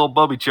love called Little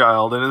Bubby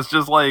Child, and it's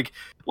just like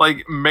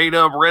made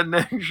up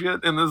redneck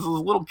shit. And this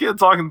little kid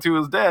talking to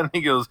his dad, and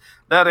he goes,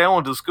 "Daddy, I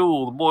went to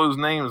school. The boy's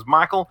name is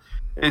Michael.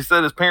 He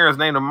said his parents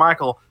named him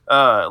Michael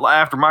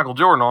after Michael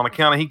Jordan on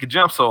account of he could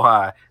jump so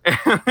high."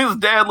 And his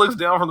dad looks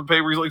down from the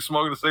paper. He's like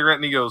smoking a cigarette,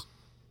 and he goes,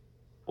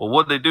 "Well,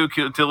 what'd they do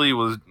until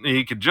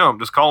he could jump?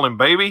 Just call him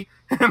baby?"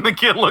 And the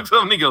kid looks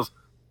up and he goes,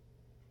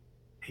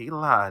 "He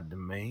lied to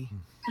me."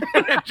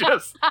 It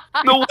just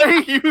the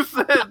way you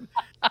said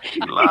he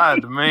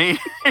lied to me.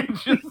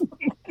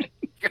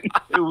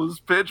 It was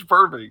pitch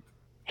perfect.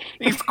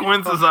 He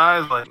squints his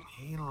eyes like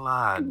he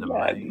lied to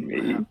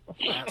me.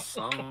 That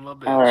son of a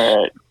bitch.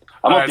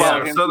 All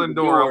right. Southern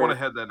door. I want to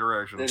head that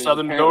direction.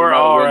 Southern door.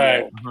 All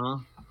right.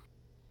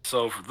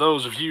 So for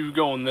those of you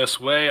going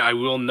this way, I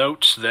will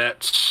note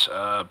that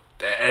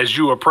as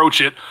you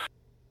approach it,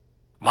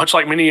 much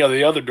like many of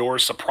the other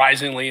doors,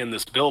 surprisingly in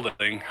this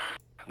building,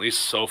 at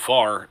least so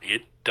far,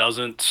 it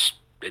doesn't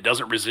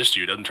resist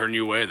you. It doesn't turn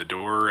you away. The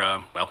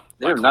door,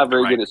 they're not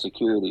very good at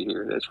security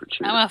here. That's for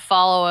sure. I'm gonna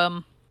follow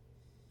him.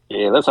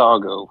 Yeah, let's all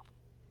go.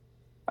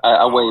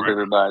 I wave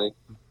everybody.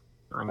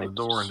 Turn the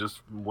door and just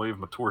wave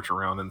my torch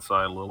around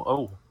inside a little.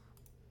 Oh.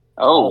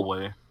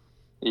 Hallway.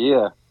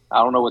 Yeah.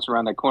 I don't know what's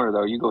around that corner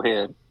though. You go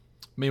ahead.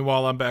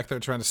 Meanwhile, I'm back there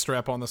trying to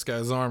strap on this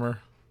guy's armor.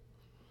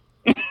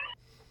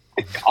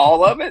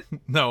 All of it?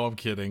 No, I'm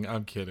kidding.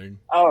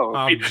 Oh,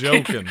 I'm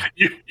joking.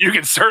 You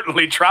can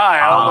certainly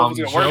try. I don't know if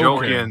it's gonna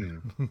work.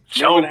 You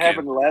know what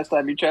happened the last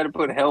time you tried to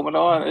put a helmet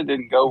on? It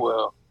didn't go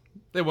well.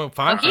 It went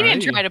fine. He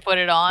didn't try to put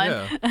it on.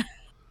 Yeah.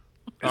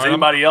 Is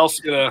anybody else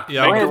gonna make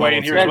their way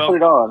in here as well? Put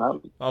it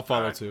on. I'll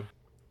follow too.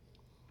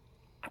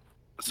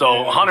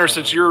 So, Hunter,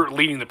 since you're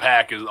leading the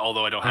pack,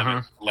 although I don't have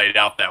it laid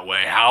out that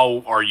way,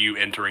 how are you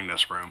entering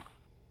this room?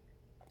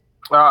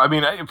 I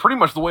mean, pretty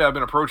much the way I've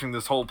been approaching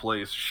this whole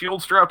place.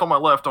 Shield strapped on my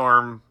left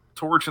arm,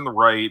 torch in the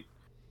right,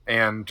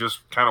 and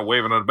just kind of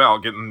waving it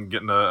about, getting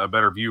a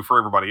better view for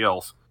everybody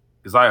else.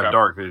 Because I have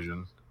dark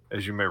vision,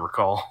 as you may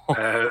recall.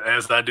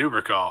 As I do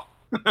recall.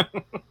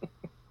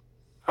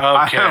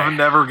 I have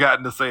never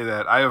gotten to say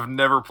that. I have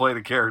never played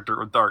a character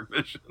with dark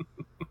vision.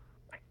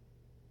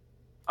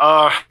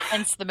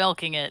 Hence the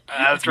milking it.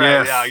 That's right.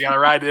 Yes. Yeah, I got to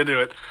ride into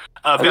it.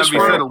 This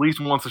room, said at least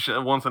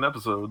once an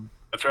episode.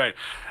 That's right.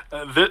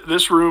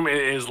 This room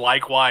is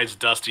likewise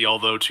dusty,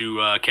 although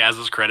to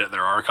Kaz's credit,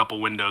 there are a couple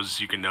windows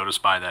you can notice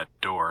by that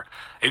door.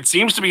 It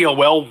seems to be a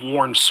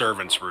well-worn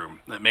servant's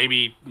room. That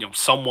maybe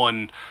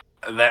someone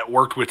that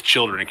worked with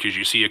children, because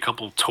you see a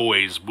couple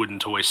wooden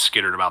toys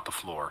skittered about the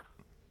floor.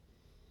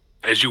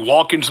 As you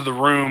walk into the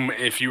room,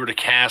 if you were to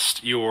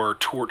cast your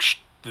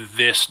torch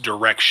this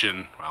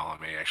direction, well, let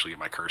me actually get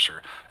my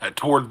cursor,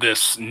 toward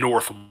this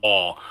north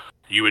wall,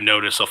 you would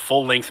notice a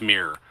full-length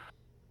mirror.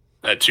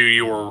 To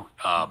your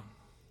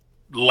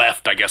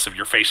left, I guess, if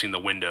you're facing the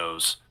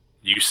windows,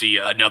 you see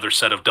another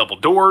set of double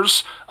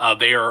doors.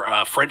 They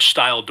are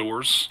French-style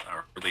doors,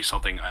 or at least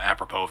something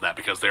apropos of that,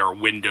 because there are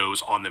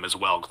windows on them as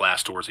well,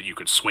 glass doors that you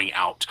could swing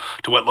out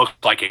to what looks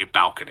like a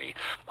balcony.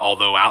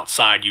 Although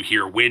outside you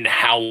hear wind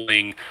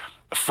howling.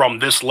 From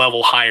this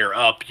level higher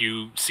up,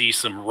 you see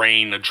some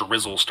rain, a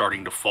drizzle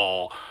starting to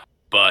fall,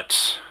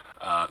 but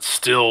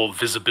still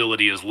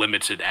visibility is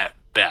limited at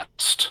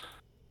best.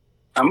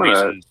 for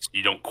reasons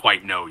you don't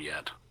quite know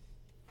yet.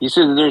 You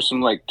said that there's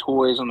some like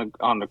toys on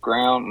the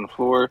ground on the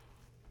floor.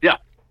 Yeah.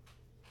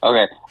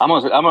 Okay.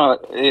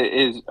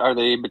 Are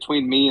they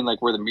between me and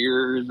like where the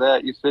mirror is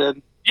at? You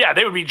said. Yeah,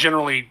 they would be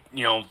generally,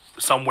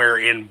 somewhere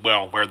in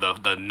where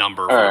the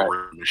number for the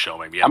room is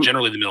showing. Yeah,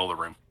 generally the middle of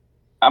the room.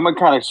 I'm gonna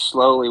kind of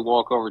slowly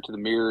walk over to the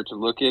mirror to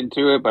look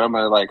into it, but I'm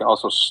gonna like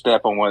also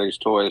step on one of these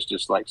toys,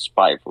 just like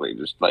spitefully,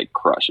 just like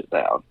crush it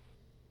down.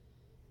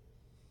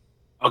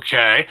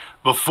 Okay.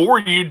 Before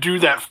you do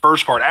that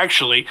first part,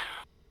 actually,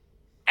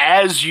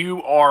 as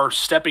you are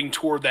stepping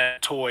toward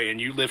that toy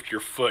and you lift your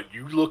foot,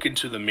 you look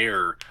into the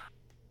mirror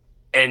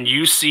and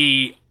you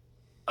see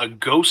a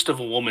ghost of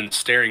a woman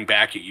staring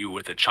back at you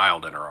with a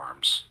child in her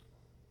arms.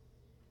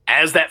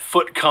 As that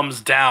foot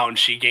comes down,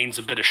 she gains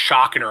a bit of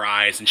shock in her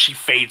eyes and she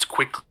fades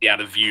quickly out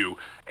of view,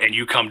 and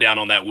you come down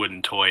on that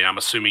wooden toy. I'm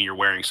assuming you're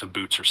wearing some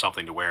boots or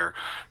something to wear.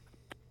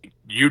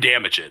 You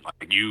damage it.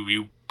 Like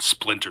you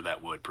splinter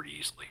that wood pretty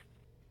easily.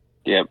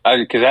 Yeah,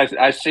 because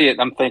I see it.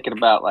 I'm thinking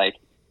about like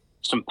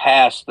some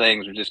past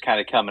things are just kind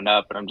of coming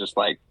up, and I'm just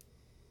like,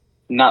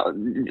 not.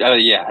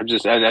 I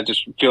just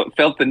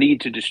felt the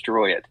need to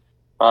destroy it.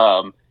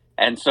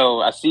 And so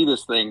I see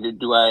this thing.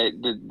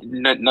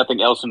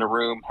 Nothing else in the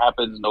room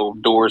happens? No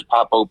doors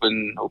pop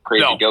open? No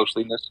crazy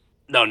ghostliness?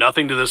 No,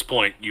 nothing to this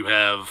point. You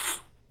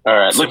have. All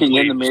right. Looking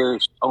in the mirror,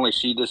 only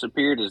she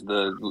disappeared. Is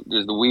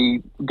the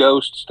wee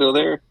ghost still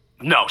there?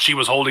 No, she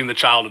was holding the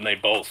child, and they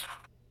both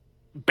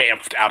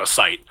bamfed out of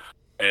sight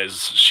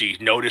as she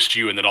noticed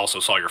you and then also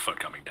saw your foot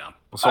coming down.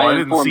 So I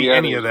didn't see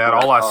any of that.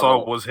 All I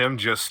saw was him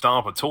just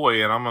stomp a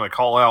toy, and I'm going to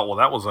call out, well,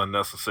 that was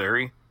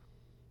unnecessary.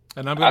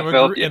 And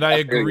I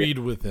agreed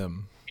with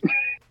him.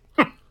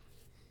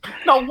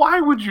 No, why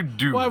would you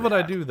do that? Why would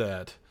I do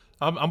that?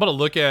 I'm going to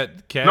look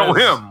at Kaz. No,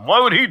 him. Why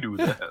would he do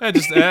that? I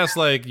just asked,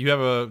 like, do you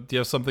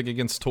have something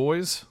against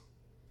toys?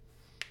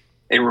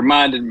 It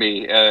reminded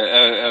me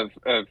of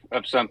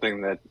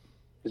something that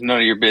is none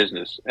of your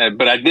business.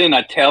 But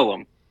I tell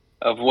him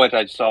of what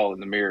I saw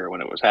in the mirror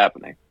when it was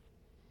happening.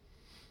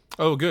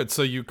 Oh, good.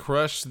 So you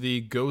crushed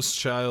the ghost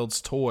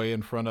child's toy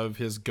in front of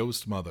his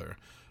ghost mother.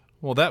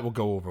 Well, that will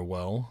go over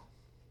well.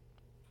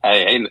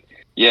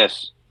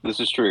 Yes, this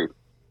is true.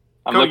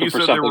 I'm looking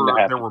for something to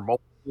happen. There were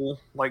multiple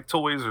like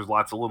toys. There's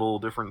lots of little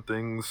different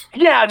things.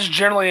 Yeah, just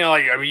generally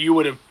you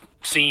would have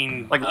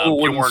seen like little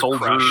wooden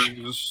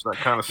soldiers, that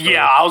kind of stuff.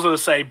 Yeah, I was going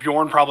to say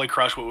Bjorn probably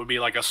crushed what would be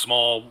like a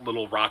small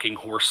little rocking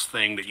horse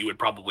thing that you would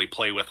probably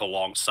play with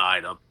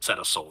alongside a set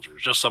of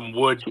soldiers. Just some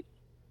wood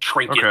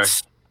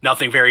trinkets. Okay.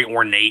 Nothing very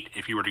ornate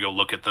if you were to go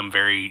look at them.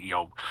 Very,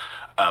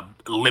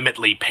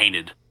 limitly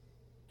painted.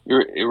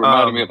 It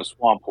reminded me of a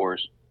swamp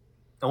horse.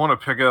 I want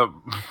to pick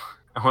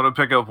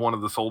up one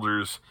of the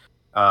soldiers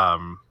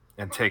and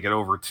take it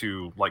over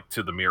to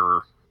the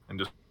mirror and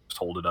just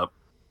hold it up.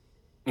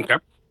 Okay.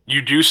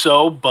 You do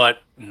so,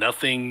 but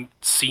nothing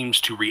seems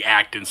to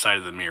react inside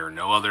of the mirror.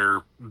 No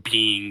other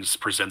beings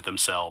present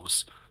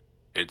themselves.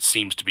 It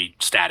seems to be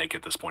static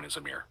at this point as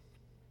a mirror.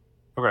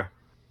 Okay.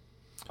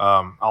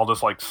 I'll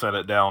just set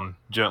it down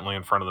gently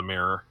in front of the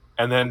mirror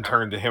and then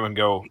turn to him and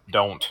go,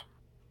 "Don't.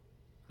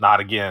 Not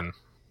again."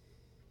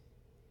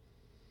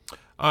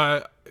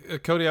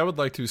 Cody, I would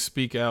like to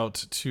speak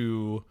out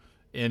to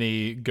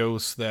any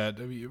ghosts that,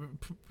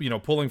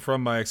 pulling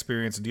from my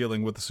experience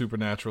dealing with the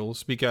supernatural,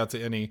 speak out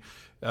to any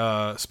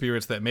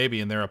spirits that may be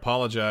in there,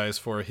 apologize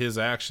for his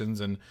actions,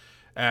 and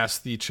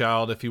ask the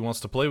child if he wants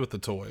to play with the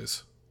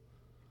toys.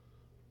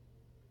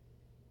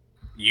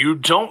 You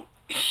don't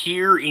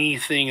hear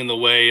anything in the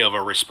way of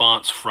a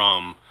response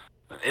from,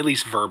 at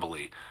least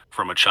verbally,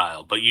 from a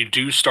child, but you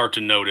do start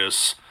to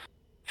notice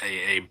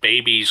a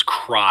baby's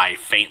cry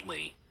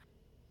faintly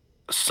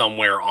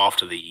somewhere off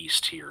to the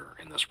east here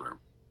in this room.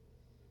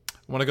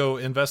 I want to go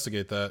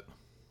investigate that,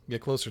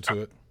 get closer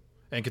to it,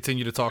 and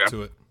continue to talk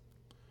to it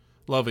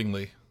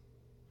lovingly.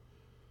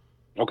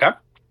 Okay.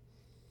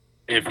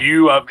 If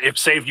you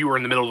were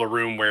in the middle of the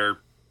room where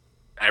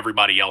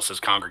everybody else has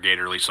congregated,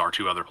 or at least our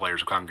two other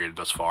players have congregated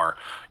thus far,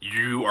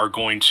 you are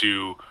going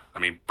to,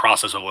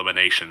 process of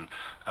elimination.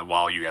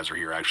 While you guys are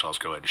here, actually, let's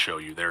go ahead and show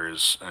you. There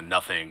is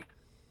nothing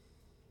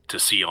to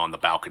see on the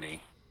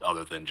balcony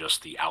other than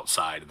just the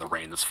outside and the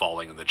rain that's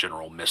falling and the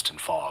general mist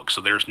and fog. So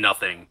there's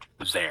nothing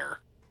there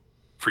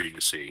for you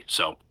to see.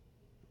 So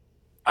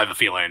I have a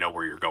feeling I know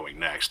where you're going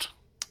next.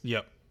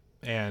 Yep.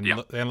 And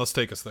let's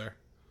take us there.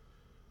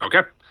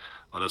 Okay.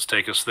 Let us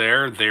take us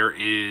there. There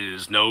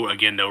is no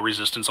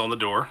resistance on the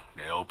door.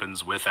 It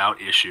opens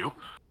without issue.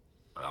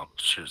 Well,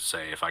 should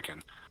say if I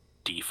can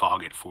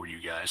defog it for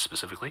you guys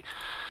specifically.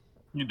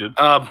 You did.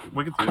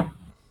 We can see it.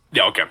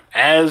 Yeah, okay.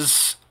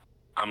 As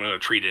I'm going to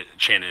treat it,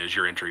 Shannon, as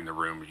you're entering the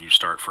room, you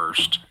start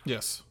first.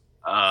 Yes.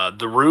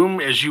 The room,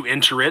 as you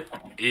enter it,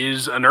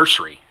 is a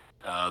nursery.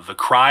 The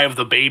cry of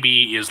the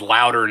baby is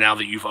louder now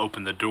that you've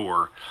opened the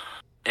door.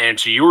 And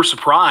to your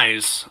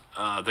surprise,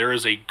 there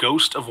is a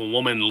ghost of a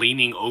woman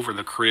leaning over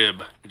the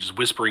crib, just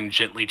whispering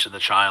gently to the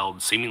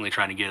child, seemingly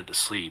trying to get it to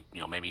sleep.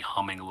 Maybe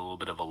humming a little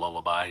bit of a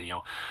lullaby.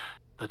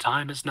 The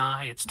time is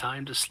nigh, it's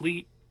time to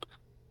sleep.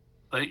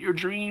 let your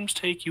dreams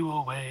take you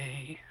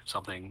away.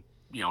 Something,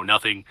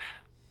 nothing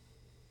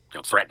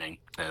threatening,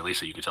 at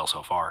least that you can tell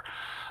so far.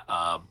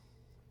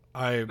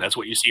 That's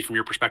what you see from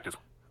your perspective.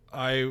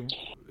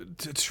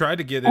 To try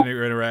to get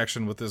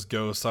interaction with this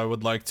ghost, I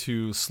would like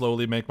to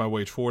slowly make my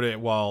way toward it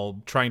while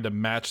trying to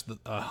match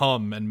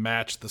hum and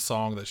match the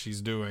song that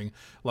she's doing,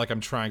 like I'm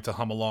trying to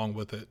hum along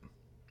with it.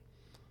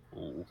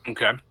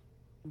 Okay.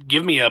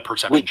 Give me a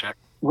perception check.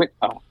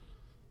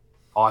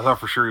 I thought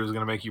for sure he was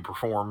going to make you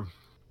perform.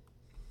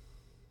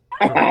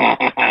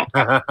 I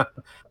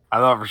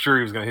thought for sure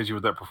he was going to hit you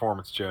with that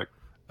performance check.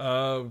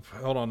 Hold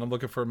on, I'm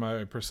looking for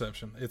my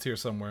perception. It's here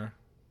somewhere.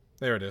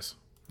 There it is.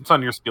 It's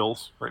on your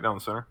skills, right down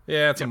the center.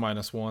 Yeah, it's a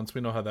 -1. So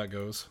we know how that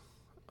goes.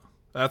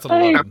 That's an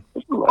 11.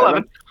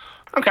 11.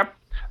 Okay.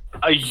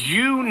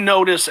 You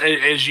notice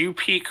as you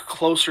peek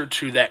closer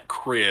to that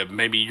crib,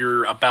 maybe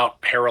you're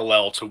about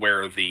parallel to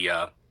where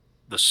the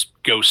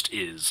ghost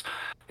is.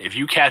 If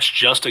you catch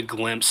just a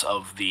glimpse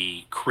of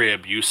the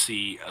crib, you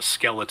see a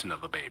skeleton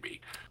of a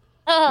baby.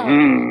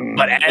 Oh.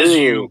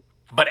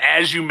 But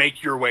as you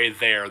make your way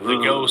there, the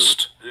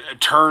ghost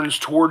turns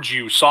towards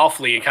you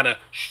softly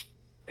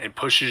and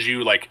pushes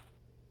you, like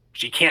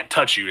she can't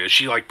touch you. As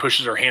she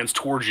pushes her hands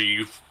towards you,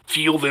 you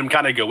feel them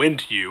kind of go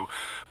into you,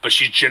 but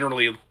she's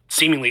generally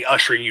seemingly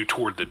ushering you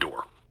toward the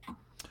door.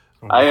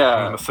 I'm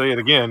gonna say it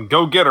again.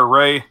 Go get her,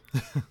 Ray.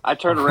 I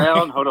turn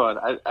around. Hold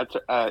on.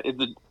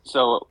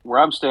 So where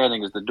I'm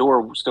standing, is the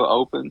door still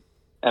open?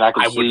 And I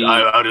can see.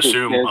 I would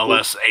assume,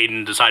 unless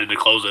Aiden decided to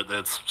close it,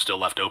 that's still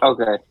left open.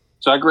 Okay.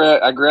 So I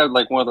grabbed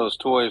like one of those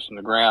toys from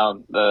the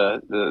ground,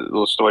 the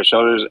little toy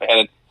shoulders,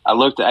 and I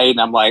looked at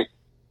Aiden. I'm like,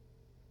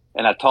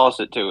 and I tossed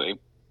it to him.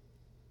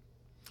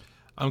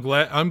 I'm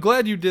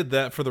glad you did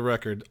that for the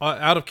record.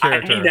 Out of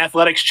character. I need an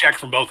athletics check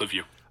from both of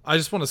you. I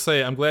just want to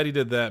say I'm glad he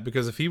did that,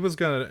 because if he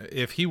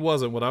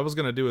wasn't, what I was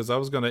gonna do is I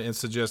was gonna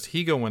suggest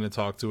he go in and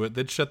talk to it,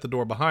 then shut the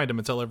door behind him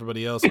and tell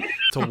everybody else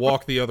to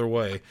walk the other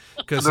way,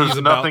 because he's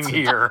about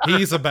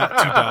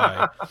to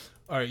die.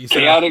 All right, you said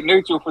chaotic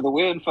neutral for the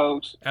win,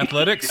 folks.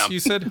 Athletics, you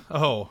said?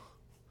 Oh,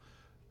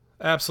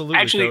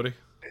 absolutely, Cody.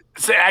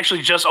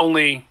 Actually, just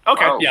only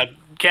yeah.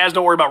 Kaz,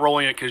 don't worry about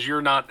rolling it because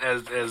you're not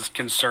as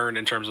concerned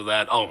in terms of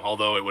that. Oh,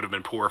 although it would have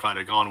been poor if I'd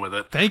have gone with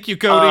it. Thank you,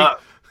 Cody.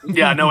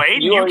 Yeah, no,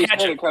 Aiden, you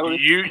catch it.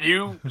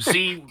 You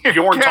see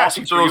Bjorn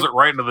tossing, throws it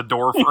right into the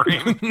door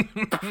frame.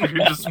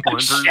 You just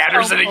splinters,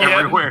 shatters it again.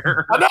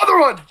 Everywhere.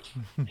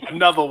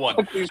 Another one.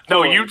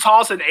 No, you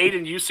toss it,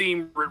 Aiden. You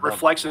seem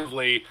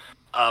reflexively.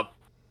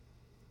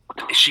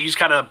 She's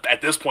kind of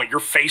at this point.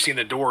 You're facing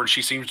the door, and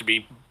she seems to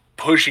be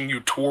pushing you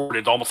toward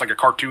it, almost like a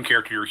cartoon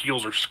character. Your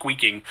heels are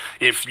squeaking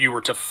if you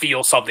were to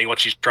feel something what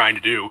she's trying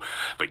to do,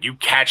 but you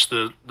catch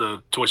the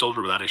toy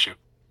soldier without issue.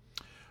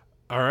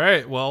 All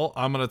right, well,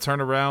 I'm going to turn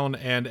around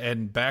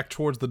and back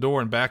towards the door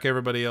and back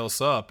everybody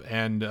else up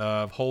and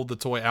hold the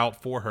toy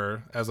out for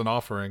her as an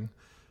offering,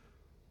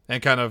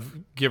 and kind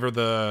of give her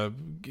the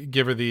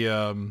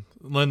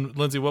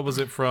Lindsay, what was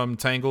it from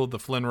Tangled, the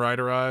Flynn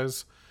Rider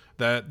eyes?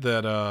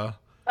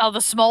 Oh,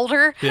 the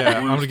smolder? Yeah,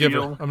 I'm gonna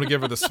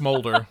give her the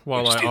smolder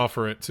while I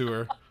offer it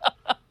to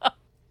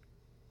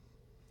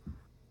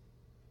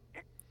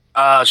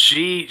her.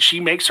 She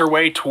makes her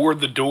way toward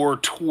the door,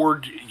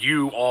 toward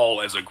you all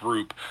as a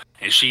group,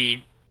 and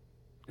she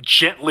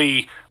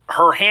gently,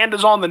 her hand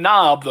is on the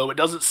knob, though it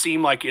doesn't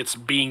seem like it's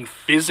being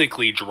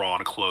physically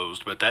drawn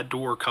closed, but that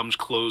door comes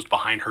closed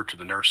behind her to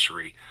the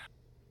nursery.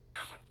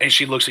 And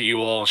she looks at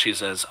you all and she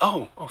says,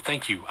 oh,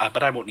 thank you,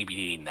 but I won't be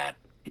needing that.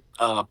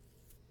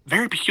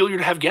 Very peculiar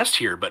to have guests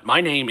here, but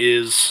my name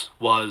is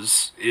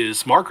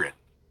Margaret.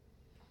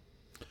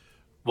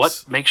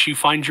 What makes you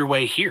find your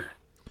way here?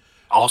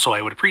 Also,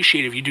 I would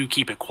appreciate if you do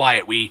keep it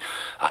quiet. We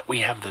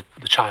have the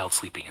child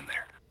sleeping in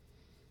there.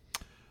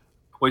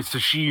 Wait, so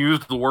she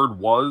used the word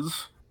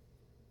was?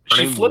 Her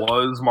name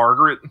was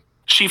Margaret?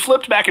 She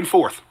flipped back and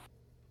forth.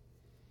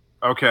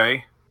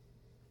 Okay.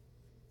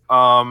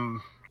 Well,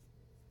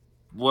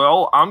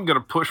 I'm going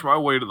to push my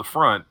way to the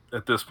front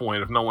at this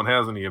point if no one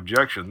has any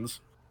objections.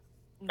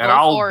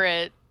 Go for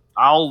it.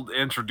 I'll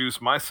introduce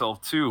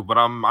myself too, but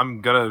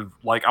I'm gonna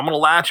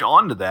latch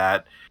onto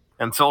that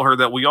and tell her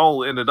that we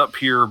all ended up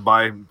here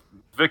by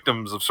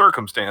victims of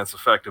circumstance,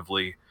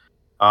 effectively.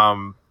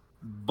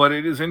 But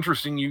it is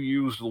interesting you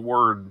used the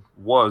word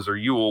was. Are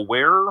you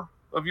aware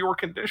of your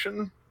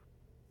condition?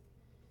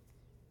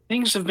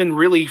 Things have been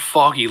really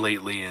foggy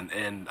lately,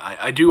 and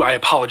I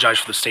apologize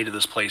for the state of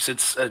this place.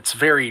 It's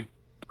very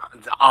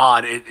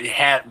odd.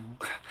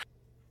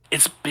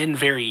 It's been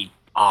very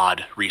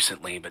odd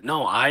recently, but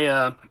no,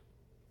 I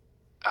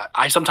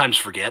sometimes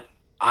forget.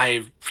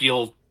 I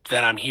feel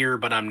that I'm here,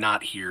 but I'm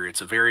not here.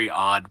 It's a very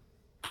odd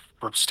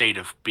state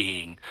of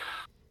being.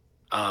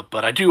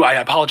 But I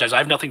apologize. I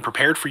have nothing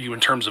prepared for you in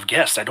terms of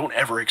guests. I don't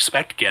ever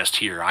expect guests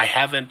here. I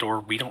haven't, or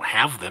we don't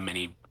have them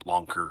any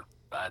longer.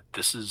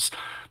 This is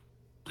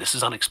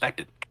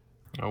unexpected.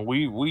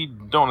 We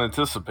don't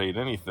anticipate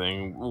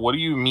anything. What do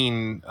you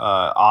mean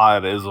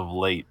odd as of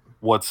late?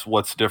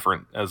 What's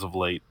different as of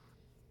late?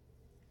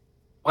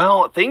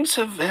 Well, things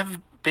have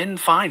been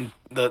fine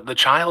the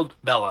child,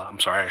 Bella, I'm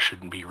sorry, I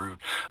shouldn't be rude.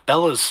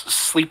 Bella's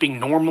sleeping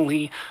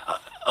normally.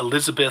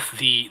 Elizabeth,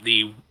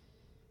 the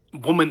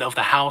woman of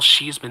the house,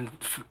 she's been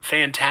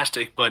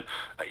fantastic, but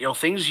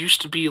things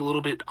used to be a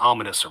little bit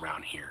ominous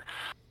around here.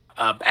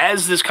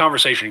 As this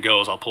conversation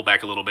goes, I'll pull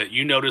back a little bit.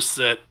 You notice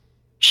that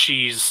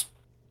she's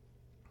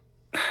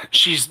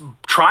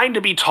trying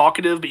to be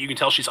talkative, but you can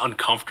tell she's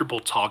uncomfortable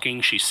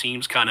talking. She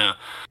seems kind of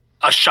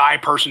a shy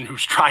person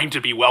who's trying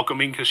to be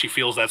welcoming because she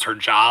feels that's her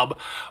job,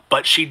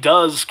 but she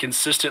does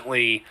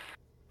consistently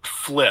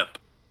flip.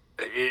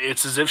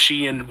 It's as if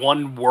she in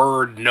one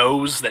word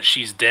knows that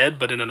she's dead,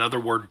 but in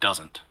another word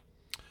doesn't.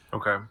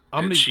 Okay.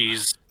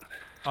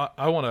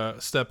 I want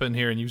to step in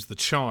here and use the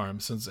charm,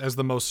 since as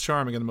the most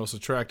charming and the most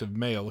attractive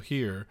male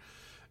here,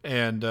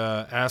 and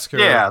ask her.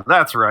 Yeah,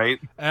 that's right.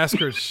 Ask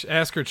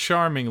her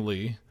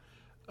charmingly.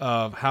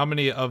 How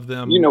many of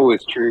them?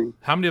 It's true.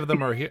 How many of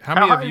them are here? How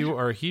many of you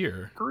are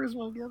here?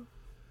 Charisma again?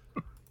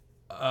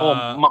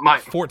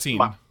 14.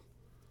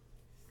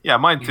 Yeah,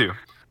 mine too.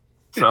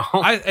 So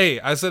I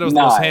said I was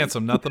the most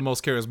handsome, not the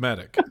most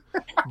charismatic.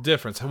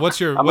 Difference. What's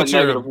your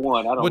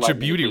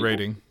beauty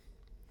rating?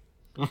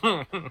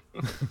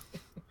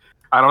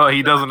 I don't know.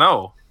 He doesn't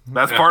know.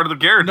 That's part of the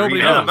character.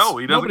 Nobody he doesn't know.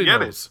 He doesn't get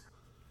knows.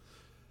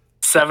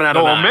 it. 7 out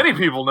of 9. Many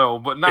people know,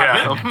 but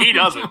not him. He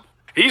doesn't.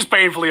 He's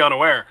painfully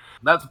unaware.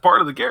 That's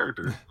part of the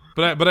character.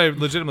 But I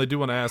legitimately do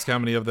want to ask how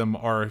many of them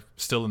are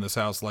still in this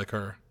house like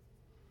her.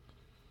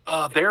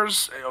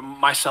 There's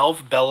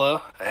myself,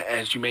 Bella,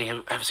 as you may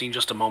have seen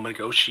just a moment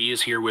ago. She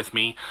is here with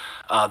me.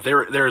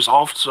 There's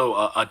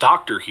also a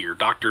doctor here.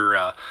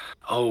 Doctor,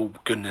 oh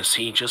goodness,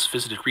 he just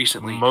visited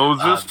recently.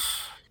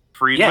 Moses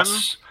Friedman?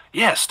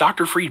 Yes,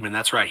 Dr. Friedman,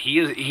 that's right. He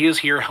is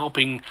here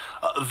helping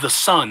the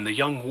son, the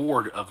young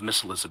ward of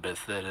Miss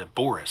Elizabeth,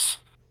 Boris.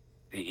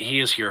 He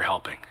is here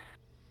helping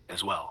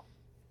as well.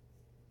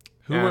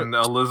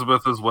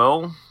 Elizabeth as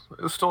well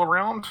is still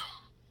around?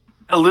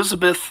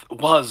 Elizabeth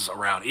was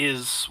around.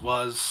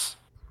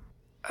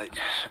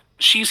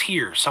 She's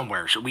here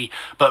somewhere.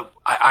 But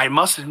I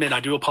must admit, I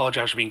do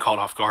apologize for being caught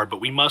off guard.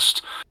 But we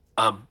must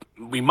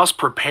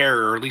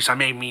prepare, or at least I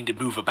may mean to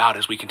move about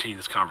as we continue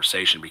this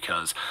conversation,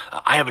 because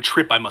I have a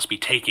trip I must be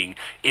taking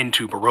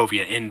into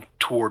Barovia, in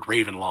toward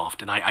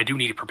Ravenloft, and I do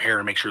need to prepare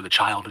and make sure the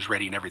child is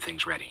ready and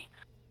everything's ready.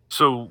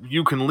 So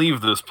you can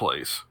leave this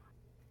place.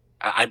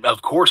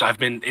 Of course, I've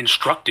been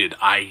instructed.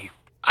 I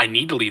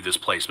need to leave this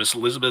place. Miss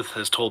Elizabeth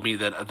has told me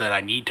that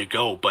I need to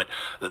go, but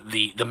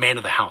the man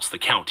of the house, the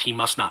Count, he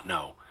must not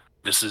know.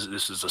 This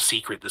is a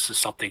secret. This is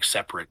something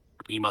separate.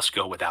 We must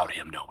go without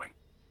him knowing.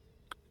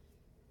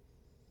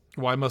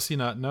 Why must he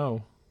not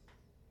know?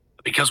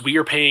 Because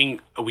we're paying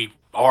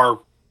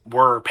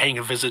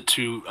a visit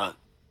to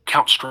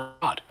Count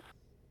Strahd.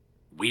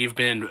 We've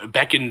been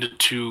beckoned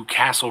to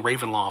Castle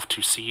Ravenloft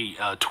to see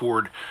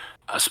toward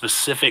a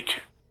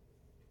specific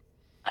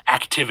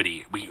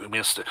activity.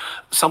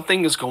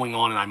 Something is going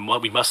on,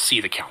 and we must see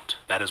the Count.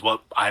 That is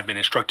what I've been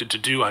instructed to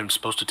do. I'm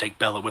supposed to take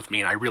Bella with me,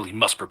 and I really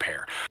must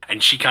prepare.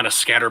 And she kind of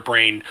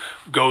scatterbrained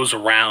goes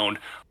around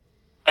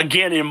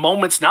again in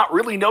moments, not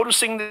really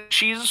noticing that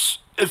she's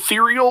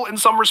ethereal in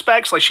some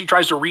respects. Like, she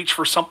tries to reach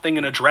for something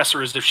in a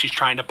dresser as if she's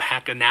trying to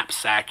pack a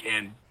knapsack,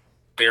 and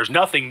there's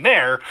nothing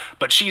there,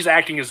 but she's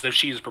acting as if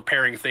she's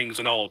preparing things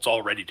and it's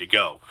all ready to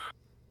go.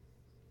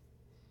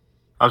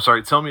 I'm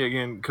sorry, tell me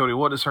again, Cody,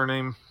 what is her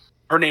name?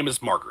 Her name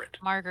is Margaret.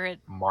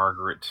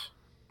 Margaret.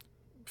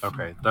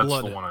 Okay, that's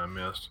the one I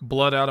missed.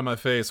 Blood out of my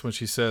face when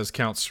she says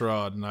Count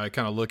Strahd, and I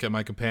kind of look at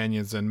my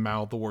companions and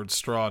mouth the word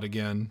Strahd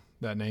again.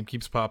 That name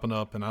keeps popping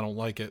up, and I don't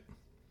like it.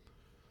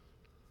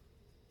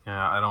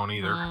 Yeah, I don't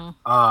either.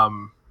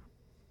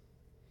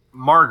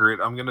 Margaret,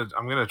 I'm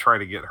gonna try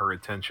to get her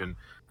attention.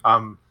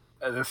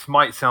 This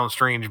might sound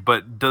strange,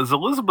 but does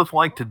Elizabeth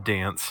like to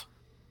dance?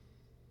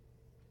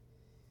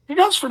 She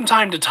does from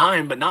time to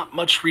time, but not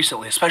much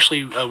recently,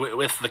 especially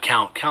with the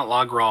Count. Count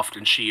Logroft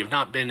and she have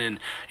not been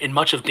in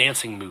much of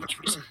dancing moods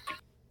recently.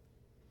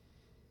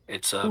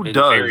 It's Who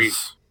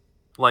does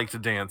like to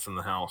dance in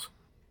the house?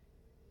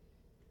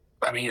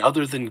 I mean,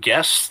 other than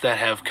guests that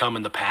have come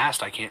in the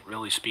past, I can't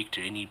really speak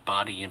to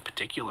anybody in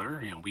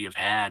particular. We have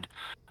had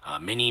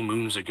many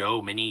moons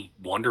ago, many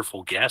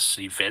wonderful guests,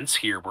 events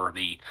here where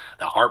the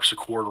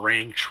harpsichord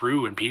rang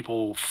true and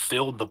people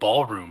filled the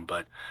ballroom,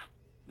 but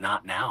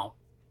not now.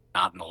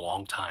 Not in a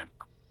long time.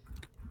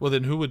 Well,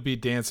 then who would be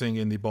dancing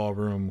in the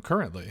ballroom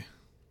currently?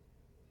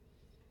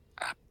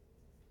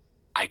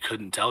 I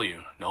couldn't tell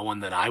you. No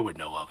one that I would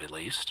know of, at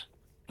least.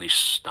 At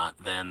least not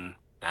then,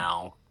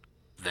 now,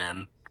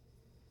 then.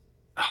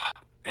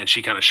 And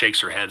she kind of shakes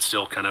her head,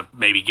 still kind of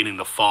maybe getting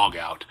the fog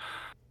out.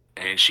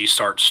 And she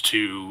starts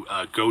to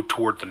go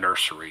toward the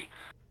nursery.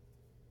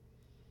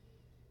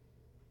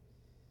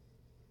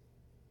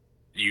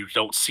 You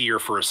don't see her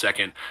for a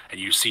second, and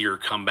you see her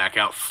come back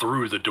out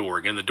through the door.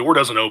 Again, the door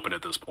doesn't open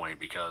at this point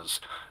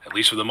because, at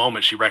least for the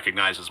moment, she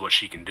recognizes what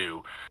she can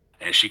do.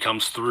 And she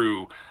comes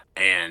through,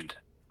 and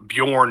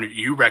Bjorn,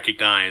 you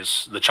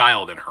recognize the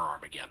child in her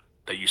arm again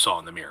that you saw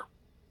in the mirror.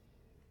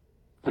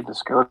 The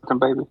skeleton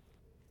baby?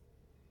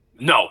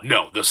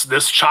 No.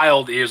 This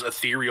child is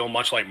ethereal,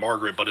 much like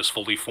Margaret, but is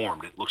fully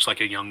formed. It looks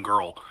like a young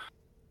girl,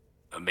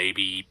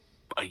 maybe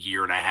a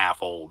year and a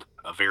half old,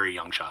 a very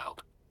young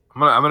child.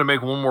 I'm gonna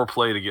make one more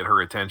play to get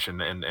her attention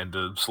and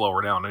to slow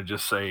her down and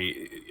just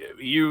say,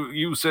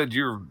 you said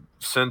you're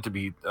sent to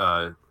be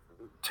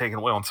taken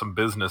away on some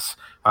business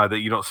that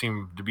you don't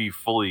seem to be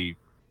fully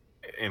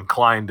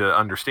inclined to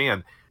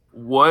understand.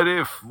 What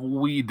if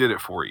we did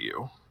it for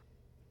you?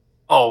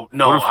 Oh,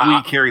 no. What if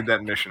we carried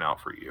that mission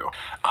out for you?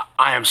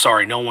 I am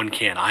sorry, no one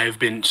can. I have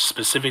been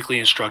specifically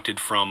instructed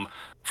from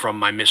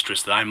my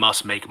mistress that I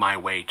must make my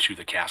way to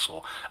the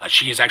castle.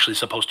 She is actually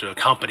supposed to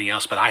accompany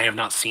us, but I have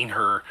not seen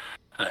her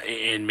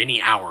in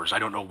many hours. I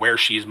don't know where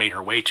she has made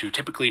her way to.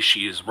 Typically,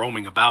 she is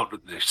roaming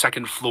about the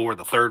second floor,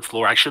 the third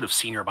floor. I should have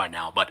seen her by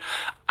now, but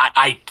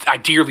I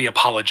dearly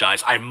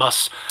apologize. I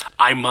must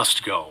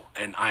go,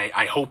 and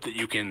I hope that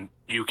you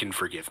can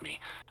forgive me.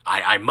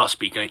 I must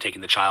be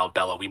taking the child,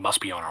 Bella. We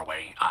must be on our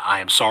way. I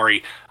am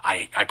sorry.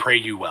 I pray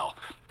you well.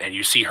 And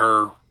you see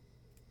her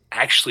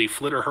actually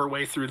flitter her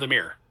way through the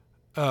mirror.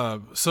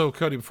 So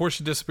Cody, before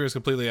she disappears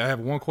completely, I have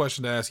one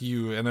question to ask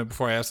you, and then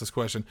before I ask this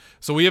question,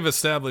 so we have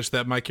established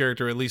that my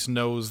character at least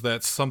knows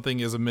that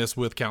something is amiss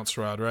with Count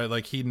Strahd, right?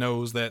 Like he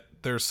knows that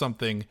there's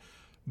something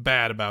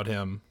bad about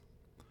him.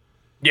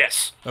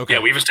 Yes. Okay. Yeah,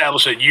 we've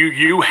established that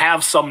you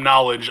have some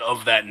knowledge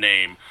of that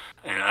name,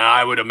 and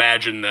I would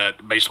imagine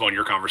that based upon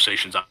your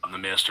conversations out in the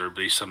mist, or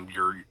based on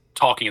your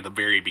talking at the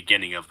very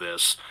beginning of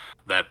this,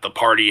 that the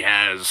party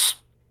has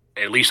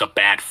at least a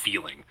bad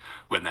feeling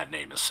when that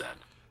name is said.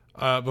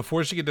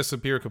 Before she can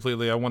disappear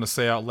completely, I want to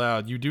say out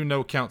loud, you do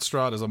know Count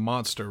Strahd is a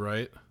monster,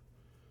 right?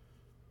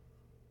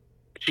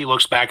 She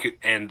looks back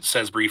and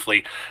says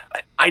briefly,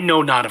 I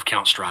know not of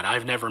Count Strahd.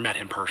 I've never met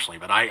him personally,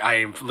 but I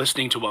am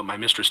listening to what my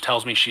mistress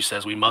tells me. She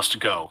says we must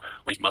go.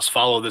 We must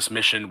follow this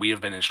mission. We have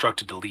been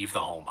instructed to leave the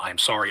home. I'm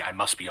sorry, I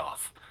must be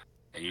off.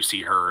 And you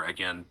see her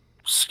again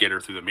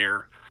skitter through the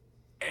mirror,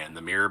 and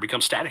the mirror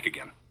becomes static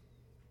again.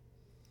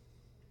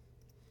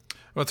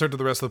 I'll turn to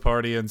the rest of the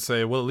party and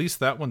say, well, at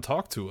least that one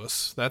talked to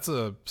us. That's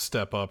a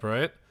step up,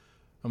 right?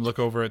 I'm look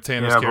over at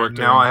Tanner's character.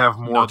 But now I have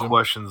more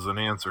questions than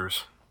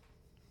answers.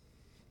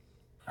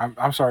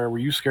 I'm sorry, were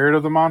you scared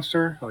of the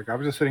monster? Like, I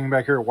was just sitting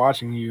back here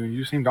watching you, and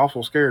you seemed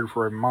awful scared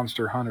for a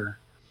monster hunter.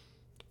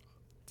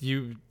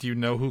 Do you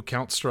know who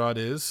Count Strahd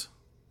is?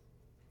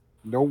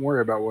 Don't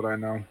worry about what I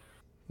know.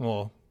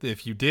 Well,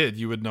 if you did,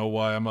 you would know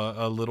why I'm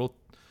a little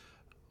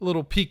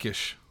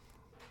peakish.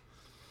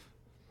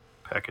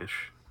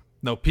 Peckish.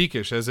 No,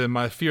 peakish, as in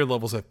my fear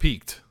levels have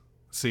peaked.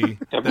 See?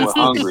 Everyone's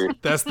hungry.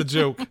 That's the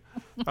joke.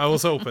 I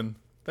was hoping.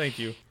 Thank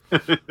you.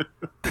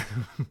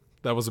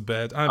 That was a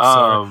bad. I'm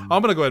sorry. I'm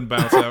going to go ahead and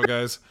bounce out,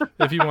 guys.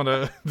 If you want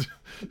to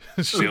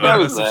shoot a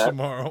message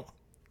tomorrow.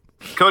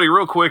 Cody,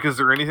 real quick, is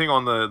there anything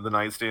on the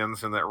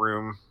nightstands in that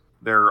room?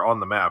 They're on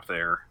the map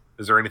there.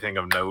 Is there anything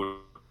of note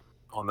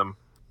on them?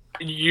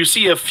 You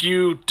see a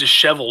few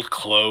disheveled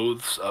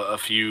clothes, a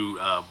few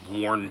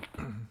worn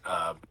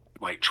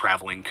like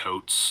traveling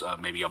coats,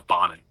 maybe a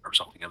bonnet or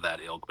something of that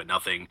ilk, but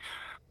nothing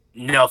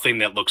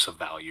that looks of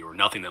value, or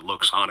nothing that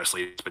looks,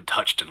 honestly, it's been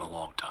touched in a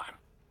long time.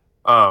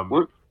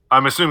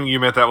 I'm assuming you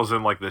meant that was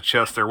in like the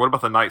chest there. What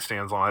about the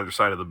nightstands on either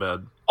side of the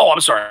bed? Oh, I'm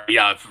sorry.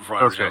 Yeah, for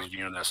okay.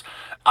 Doing this.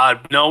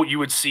 No, you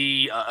would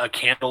see a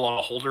candle on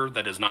a holder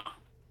that is not,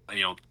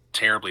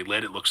 terribly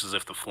lit. It looks as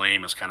if the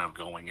flame is kind of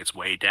going its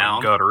way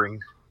down, guttering.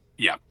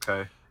 Yeah.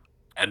 Okay.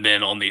 And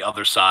then on the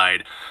other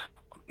side,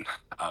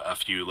 a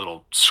few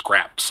little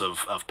scraps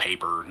of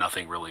paper.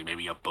 Nothing really.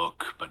 Maybe a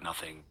book, but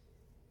nothing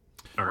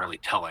really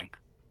telling.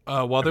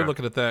 While they're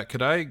looking at that,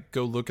 could I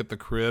go look at the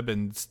crib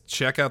and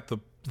check out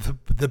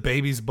the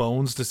baby's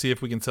bones to see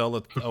if we can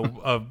tell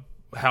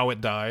how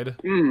it died?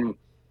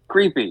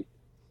 Creepy.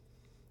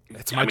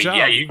 It's my job.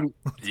 Yeah,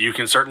 you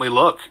can certainly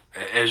look.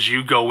 As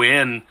you go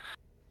in,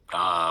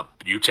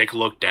 you take a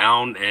look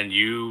down, and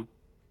you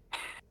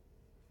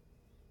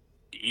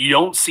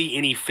don't see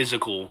any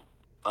physical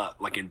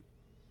like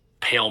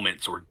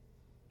impalements or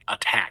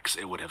attacks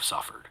it would have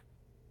suffered.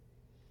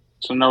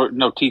 So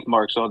no teeth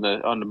marks on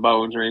the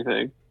bones or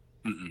anything.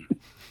 Mm-mm.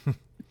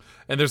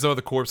 And there's no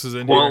other corpses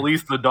in here. Well, at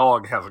least the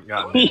dog hasn't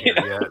gotten in here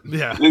yet.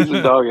 Yeah. At least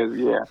the dog is.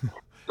 Yeah.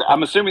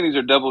 I'm assuming these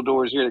are double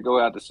doors here to go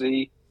out to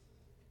sea.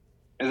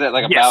 Is that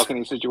like a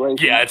balcony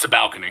situation? Yeah, it's a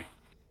balcony.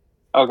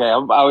 Okay,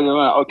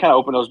 I'll kind of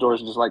open those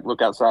doors and just like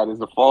look outside. Is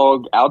the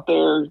fog out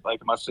there?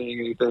 Like, am I seeing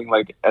anything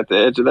like at the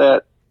edge of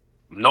that?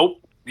 Nope.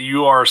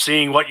 You are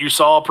seeing what you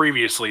saw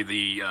previously,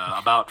 the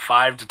about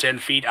 5 to 10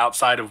 feet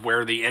outside of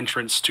where the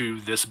entrance to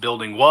this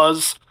building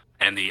was,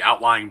 and the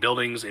outlying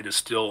buildings. It is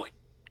still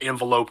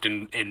enveloped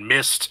in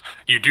mist.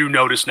 You do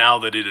notice now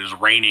that it is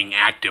raining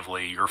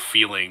actively. You're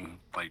feeling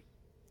like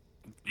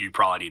you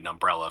probably need an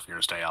umbrella if you're going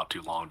to stay out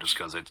too long, just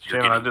because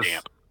you're getting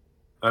damp.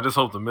 I just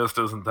hope the mist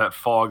isn't that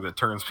fog that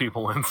turns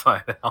people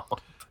inside out.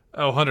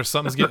 Oh, Hunter,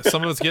 some of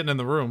it's getting in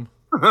the room.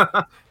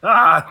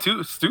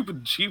 Too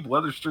stupid, cheap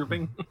weather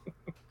stripping.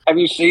 Have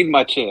you seen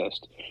my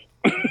chest?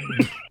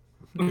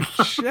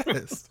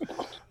 Chest.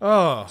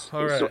 Oh,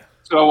 all right.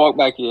 So I walk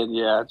back in.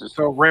 Yeah, just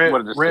so Red.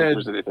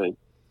 Anything.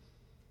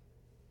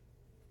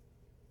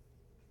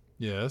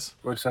 Yes.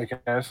 What'd you say,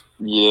 Kaz?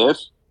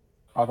 Yes.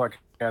 I thought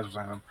Kaz was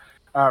saying them.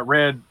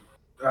 Red,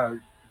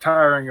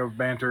 tiring of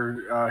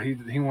banter,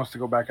 he wants to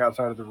go back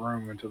outside of the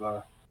room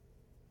into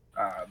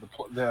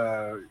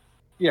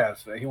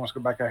yes, he wants to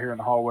go back out here in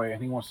the hallway,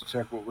 and he wants to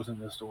check what was in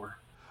this door.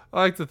 I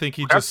like to think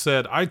he just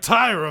said, "I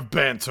tire of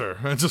banter,"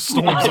 and just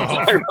storms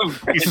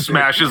off. He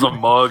smashes a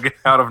mug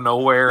out of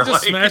nowhere. He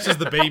just smashes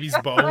the baby's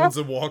bones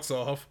and walks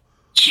off.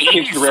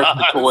 Keeps the rest of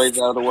the toys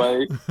out of the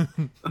way.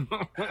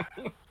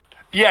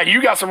 Yeah,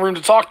 you got some room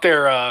to talk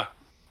there,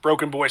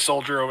 Broken Boy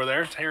Soldier over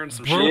there. Tearing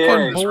some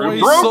shit. Broken Boy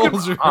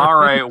Soldier. All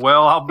right,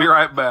 well, I'll be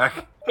right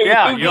back.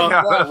 Yeah, you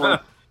know.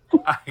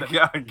 I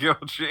gotta go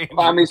change.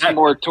 Find me some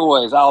more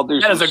toys. I'll do.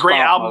 That is a great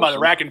album by the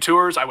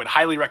Raconteurs. I would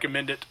highly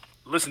recommend it.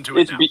 Listen to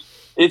it now.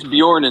 It's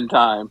Bjorn in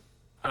time.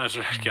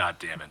 God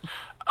damn it.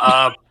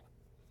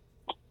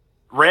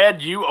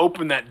 Red, you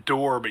open that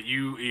door, but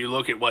you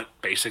look at what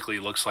basically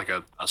looks like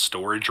a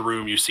storage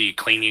room. You see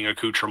cleaning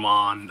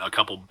accoutrement, a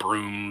couple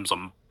brooms,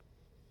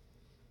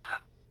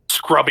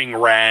 scrubbing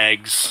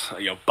rags,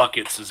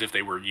 buckets as if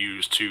they were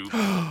used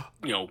to,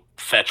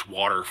 fetch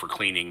water for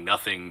cleaning.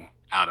 Nothing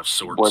out of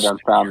sorts. Boy, done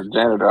found the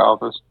janitor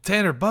office.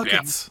 Tanner,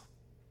 buckets.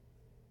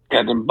 Yeah.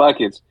 Got them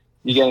buckets.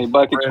 You got any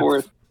buckets for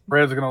us?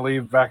 Red's going to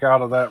leave back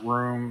out of that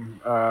room,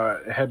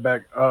 head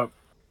back up,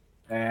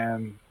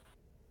 and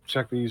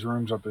check these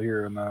rooms up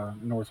here in the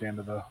north end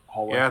of the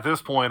hallway. Yeah, at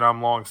this point,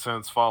 I'm long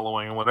since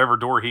following. Whatever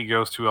door he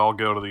goes to, I'll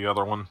go to the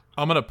other one.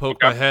 I'm going to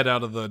poke my head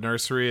out of the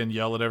nursery and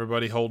yell at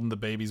everybody holding the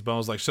baby's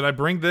bones, like, should I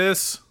bring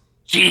this?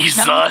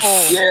 Jesus! No.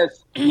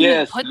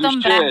 Yes. Put you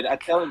them should. back. I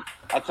tell him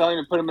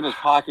to put them in his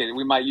pocket.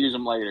 We might use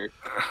them later.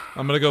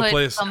 I'm gonna go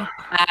place. Them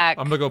back.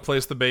 I'm gonna go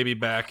place the baby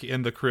back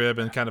in the crib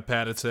and kind of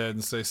pat its head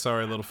and say,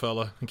 "Sorry, little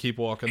fella," and keep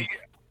walking.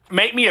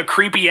 Make me a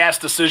creepy ass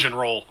decision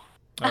roll.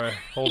 All right,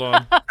 hold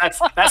on.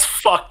 That's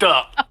fucked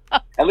up.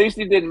 At least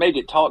he didn't make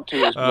it talk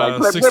to us.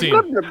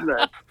 16.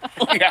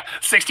 Yeah,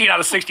 16 out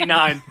of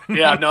 69.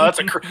 Yeah, no, that's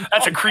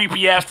a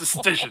creepy ass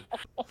decision.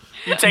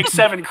 You take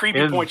 7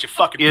 creepy points, you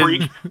fucking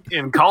freak.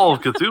 In Call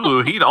of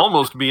Cthulhu, he'd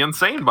almost be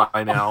insane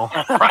by now.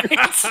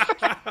 Right?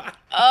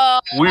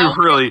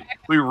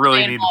 We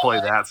really need to play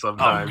that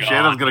sometime. Oh,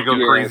 Shannon's gonna go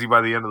crazy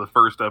by the end of the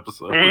first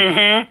episode.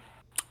 Mm-hmm.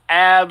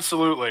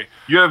 Absolutely.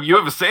 You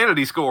have a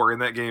sanity score in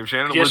that game,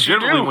 Shannon. Yes,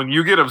 Legitimately, you do. when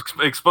you get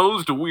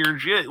exposed to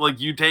weird shit, like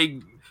you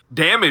take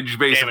damage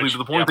basically to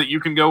the point that you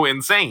can go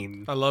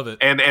insane. I love it.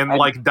 And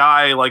like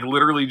die like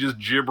literally just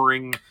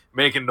gibbering,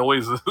 making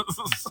noises.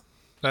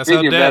 That's how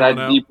Speaking of Dad that, went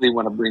I out. deeply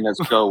want to bring that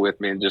skull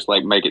with me and just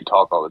like make it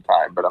talk all the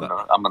time, but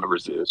I'm gonna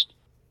resist.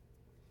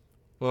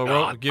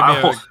 Well, give me a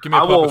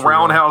I will puppetry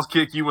roundhouse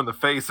kick you in the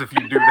face if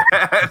you do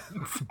that.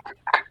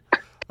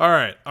 All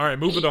right,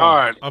 moving on. All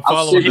right. I'm I'll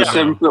following stick you. a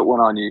 7-foot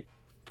one on you.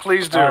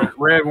 Please do.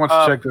 Red wants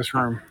to check this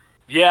room.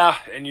 Yeah,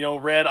 and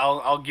Red,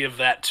 I'll give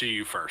that to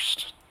you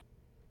first.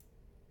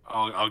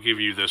 I'll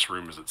give you this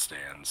room as it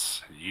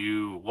stands.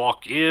 You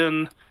walk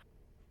in.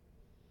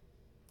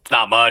 It's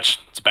not much.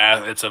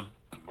 It's a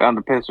Found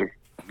a pisser.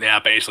 Yeah,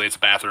 basically it's a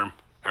bathroom,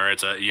 or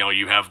it's a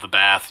you have the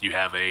bath, you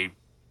have a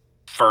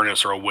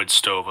furnace or a wood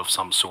stove of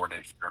some sort in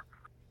here.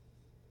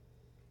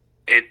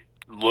 It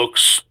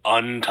looks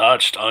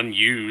untouched,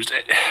 unused,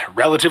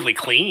 relatively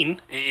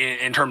clean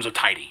in terms of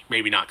tidy.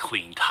 Maybe not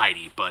clean,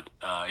 tidy, but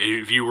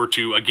if you were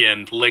to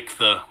again lick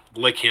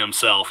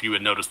himself, you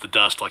would notice the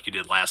dust like you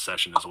did last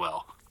session as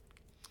well.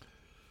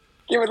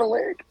 Give it a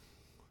lick.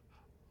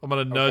 I'm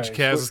gonna nudge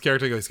Kaz's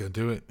character. He's gonna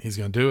do it. He's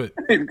gonna do it.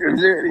 He's gonna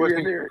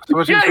do it. So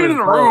what's Get he in the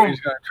doing? room. He's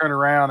gonna turn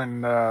around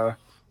and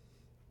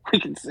We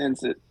can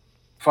sense it.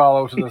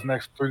 follow to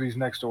through these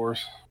next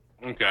doors.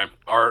 Okay.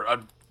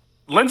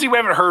 Lindsay, we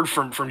haven't heard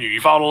from you.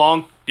 You followed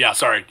along? Yeah,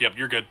 sorry. Yep,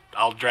 you're good.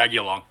 I'll drag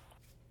you along.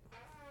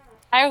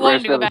 I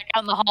wanted to go back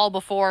out in the hall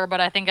before, but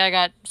I think I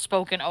got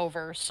spoken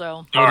over,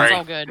 so it's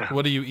all good.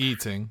 What are you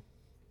eating?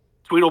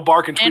 Tweedle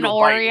bark and Tweedle bite.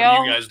 What Oreo.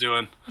 are you guys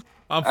doing?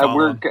 I'm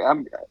following.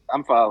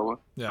 I'm following.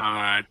 Yeah. All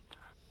right.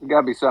 There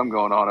gotta be something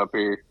going on up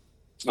here.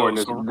 So- More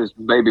than this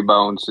baby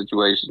bone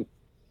situation.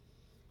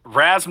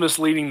 Rasmus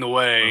leading the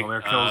way. Well,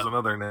 there goes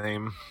another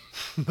name.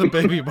 The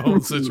baby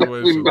bone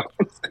situation.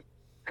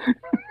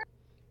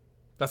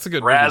 That's a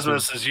good movie,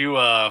 Rasmus, too. as you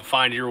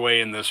find your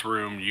way in this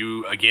room,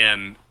 you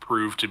again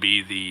prove to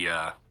be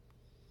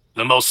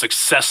the most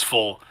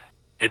successful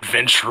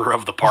adventurer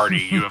of the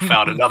party. You have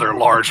found another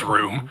large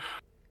room.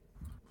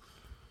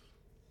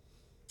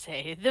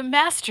 Say the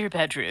master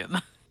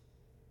bedroom.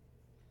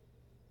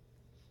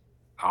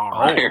 All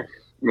right. Here,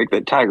 make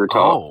that tiger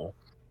talk.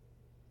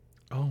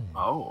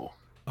 Oh.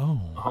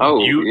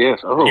 Yes.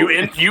 Oh. You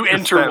It's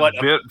enter that what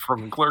bit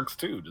from Clerks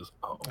 2. Just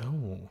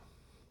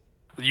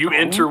you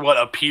enter what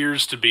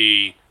appears to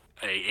be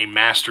a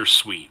master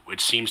suite,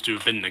 which seems to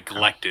have been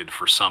neglected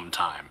for some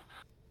time.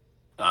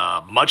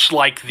 Much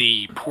like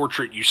the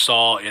portrait you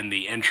saw in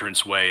the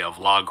entranceway of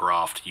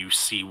Logroft, you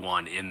see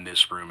one in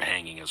this room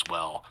hanging as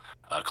well,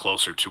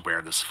 closer to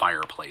where this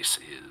fireplace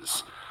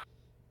is.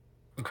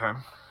 okay.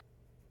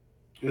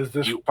 Is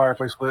this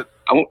fireplace lit?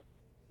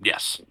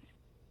 Yes.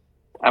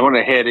 I want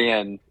to head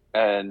in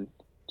and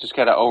just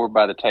kind of over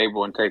by the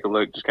table and take a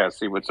look, just kind of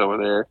see what's over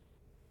there.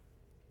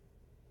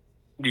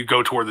 You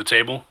go toward the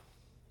table?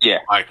 Yeah.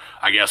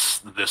 I guess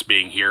this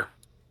being here.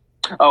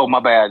 Oh, my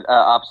bad.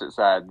 Opposite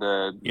side.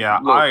 The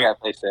little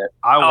cafe set.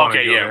 I want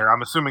to go there.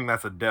 I'm assuming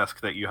that's a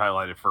desk that you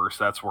highlighted first.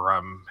 That's where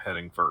I'm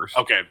heading first.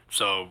 Okay,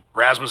 so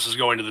Rasmus is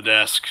going to the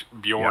desk.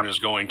 Bjorn is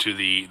going to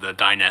the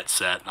dinette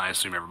set. I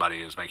assume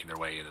everybody is making their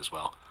way in as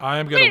well. I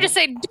am going to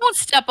say, don't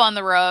step on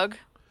the rug.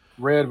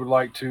 Red would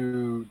like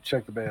to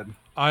check the bed.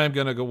 I am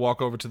going to go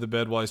walk over to the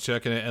bed while he's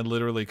checking it and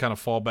literally kind of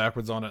fall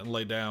backwards on it and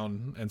lay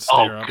down and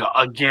stare up. God,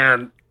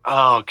 again.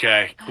 Oh,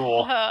 okay,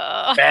 cool.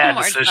 Bad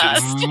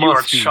decisions. You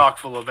are chock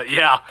full of it.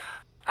 Yeah.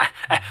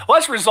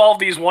 Let's resolve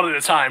these one at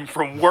a time,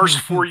 from worst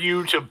for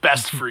you to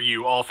best for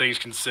you, all things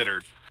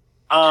considered.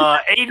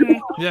 Aiden.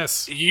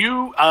 Yes.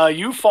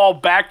 You fall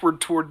backward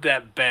toward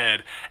that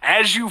bed.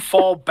 As you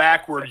fall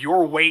backward,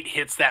 your weight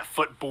hits that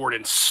footboard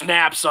and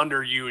snaps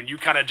under you, and you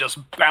kind of just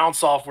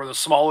bounce off where the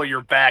small of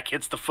your back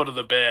hits the foot of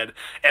the bed,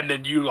 and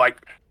then you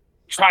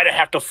try to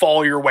have to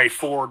fall your way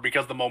forward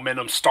because the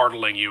momentum's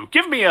startling you.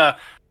 Give me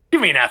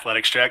an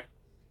athletics check.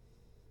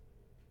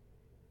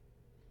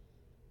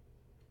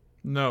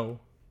 No.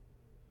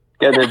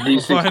 Got the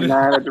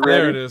D69 at the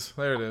ready.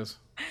 There it is.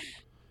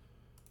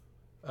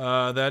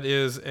 That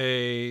is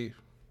a...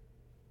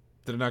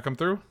 Did it not come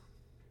through?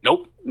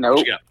 Nope.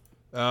 Nope.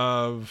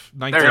 19.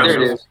 There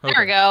it is. Okay. There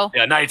we go.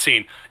 Yeah,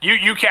 19.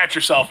 You catch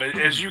yourself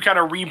as you kind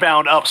of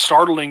rebound up,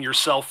 startling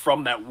yourself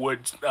from that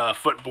wood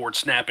footboard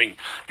snapping.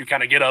 You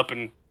kind of get up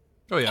and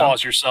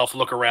pause yourself,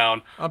 look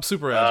around. I'm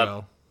super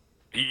agile.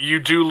 You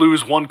do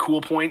lose one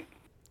cool point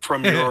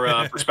from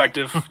your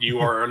perspective. You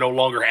are no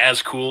longer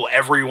as cool.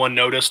 Everyone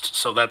noticed,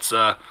 so that's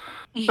something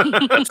you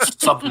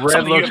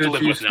have to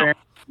live with now.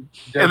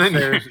 And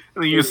then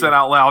you said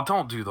out loud,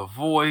 "Don't do the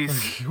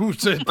voice." Who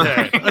said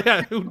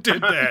that? Who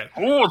did that?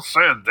 Who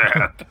said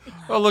that?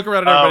 I'll look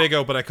around at everybody and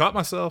go, but I caught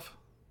myself.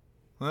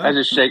 Huh? I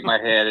just shake my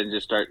head and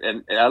just start,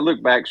 and I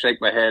look back, shake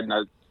my head, and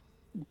I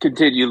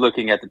continue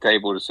looking at the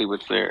table to see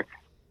what's there.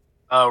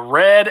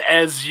 Red,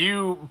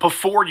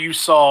 before you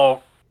saw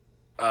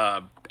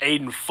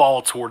Aiden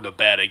fall toward the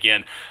bed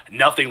again,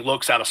 nothing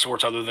looks out of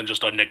sorts other than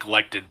just a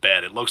neglected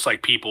bed. It looks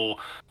like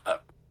people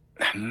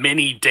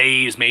many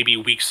days, maybe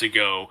weeks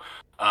ago,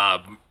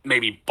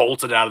 maybe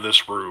bolted out of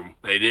this room.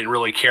 They didn't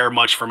really care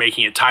much for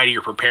making it tidy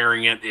or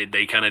preparing it.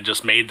 They kind of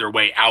just made their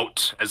way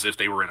out as if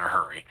they were in a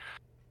hurry.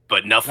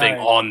 But nothing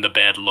on the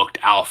bed looked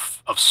out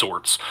of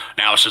sorts.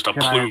 Now it's just a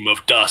plume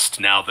of dust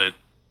now that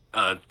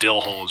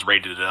Dillhole has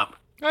raided it up.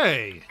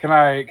 Hey, can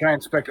I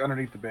inspect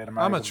underneath the bed?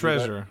 I'm a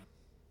treasure.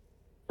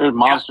 There's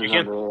monsters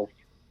under there.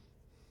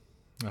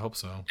 I hope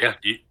so. Yeah,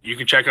 you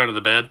can check under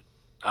the bed.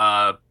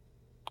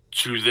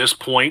 To this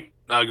point,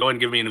 go ahead and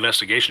give me an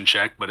investigation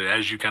check. But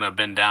as you kind of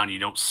bend down, you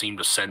don't seem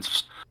to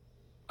sense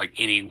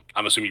any.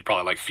 I'm assuming you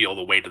probably feel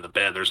the weight of the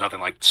bed. There's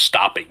nothing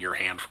stopping your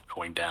hand from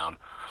going down.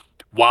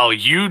 While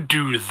you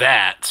do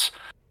that,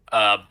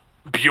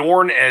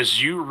 Bjorn,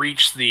 as you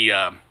reach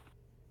the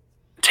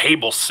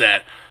table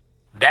set,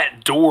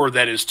 that door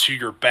that is to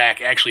your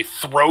back actually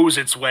throws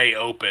its way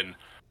open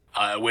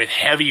with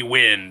heavy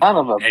wind,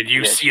 and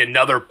you see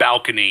another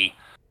balcony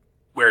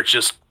where it's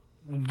just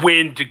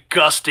wind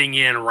gusting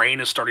in. Rain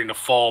is starting to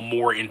fall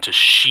more into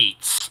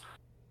sheets.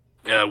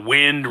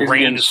 Rain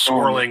is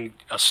swirling.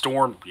 A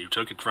storm. You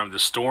took it from the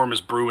storm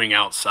is brewing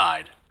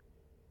outside.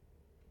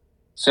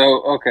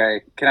 So,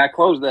 okay, can I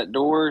close that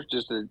door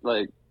just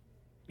to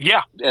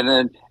Yeah. And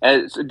then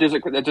does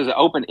it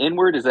open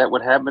inward? Is that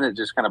what happened? It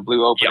just kind of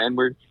blew open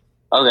inward?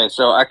 Okay,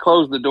 so I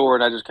closed the door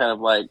and I just kind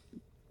of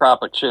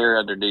prop a chair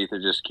underneath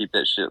and just keep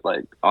that shit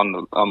on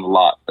the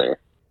lot there.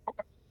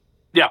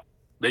 Yeah.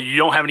 You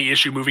don't have any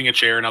issue moving a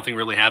chair. Nothing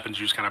really happens.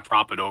 You just kind of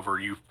prop it over.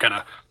 You kind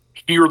of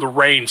hear the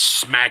rain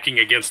smacking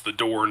against the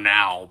door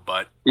now,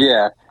 but...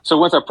 Yeah. So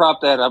once I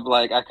prop that, I'm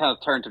I kind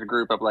of turn to the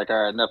group. I'm all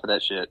right, enough of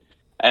that shit.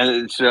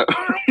 And so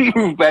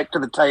move back to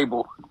the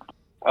table.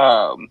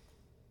 And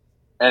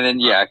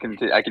then,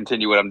 I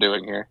continue what I'm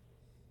doing here.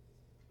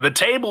 The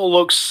table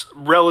looks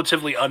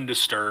relatively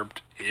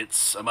undisturbed.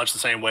 It's much the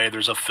same way.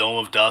 There's a film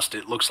of dust.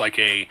 It looks like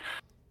a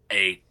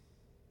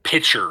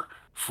pitcher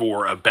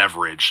for a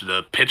beverage.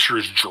 The pitcher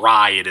is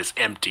dry. It is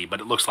empty, but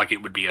it looks like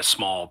it would be a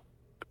small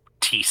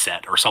tea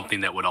set or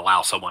something that would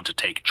allow someone to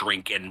take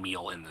drink and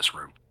meal in this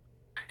room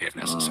if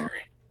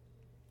necessary.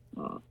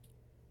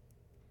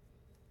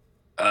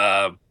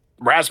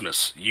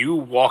 Rasmus, you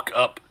walk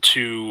up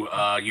to,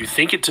 you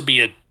think it to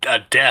be a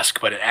desk,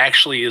 but it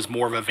actually is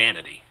more of a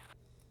vanity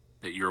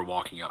that you're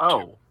walking up to.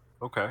 Oh,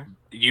 okay.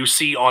 You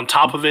see on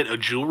top of it a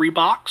jewelry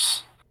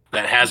box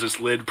that has its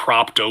lid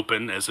propped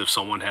open as if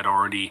someone had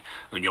already,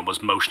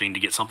 was motioning to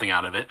get something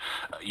out of it.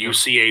 You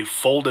see a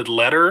folded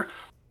letter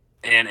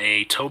and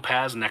a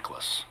topaz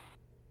necklace.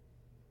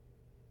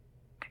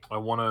 I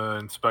want to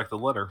inspect the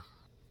letter.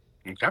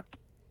 Okay.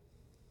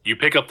 You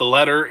pick up the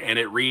letter and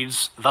it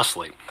reads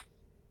thusly.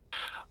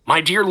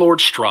 My dear Lord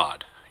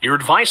Strahd, Your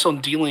advice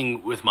on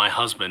dealing with my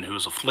husband, who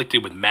is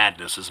afflicted with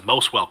madness, is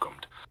most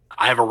welcomed.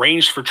 I have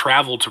arranged for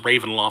travel to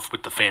Ravenloft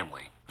with the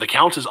family. The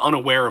Count is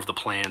unaware of the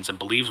plans and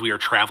believes we are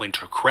traveling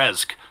to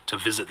Krezk to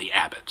visit the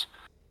abbot.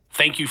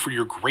 Thank you for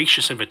your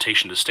gracious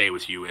invitation to stay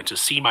with you and to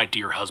see my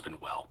dear husband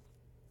well.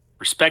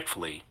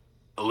 Respectfully,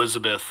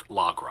 Elizabeth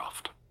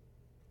Lawgroft.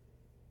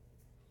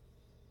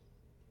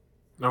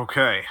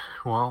 Okay,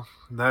 well,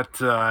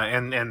 that,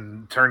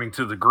 and turning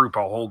to the group,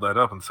 I'll hold that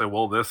up and say,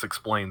 well, this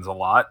explains a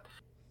lot,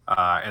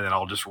 and then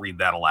I'll just read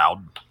that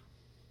aloud.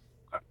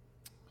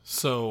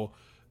 So,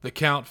 the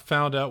Count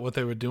found out what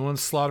they were doing,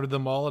 slaughtered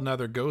them all, and now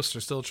their ghosts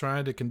are still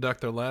trying to conduct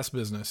their last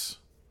business.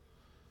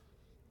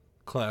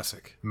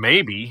 Classic.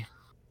 Maybe.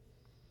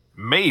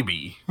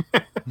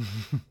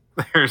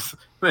 there's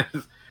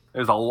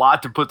a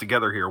lot to put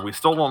together here. We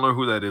still don't know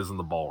who that is in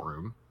the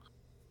ballroom.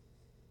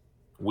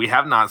 We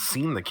have not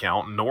seen the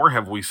Count, nor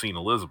have we seen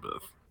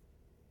Elizabeth.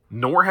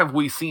 Nor have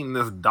we seen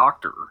this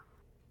doctor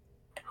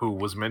who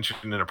was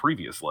mentioned in a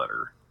previous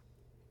letter.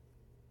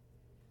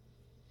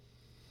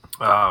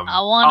 I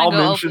want to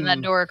go open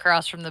that door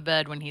across from the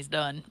bed when he's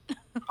done.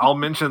 I'll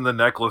mention the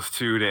necklace,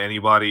 too, to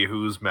anybody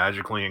who's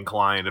magically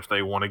inclined if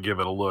they want to give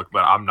it a look,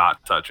 but I'm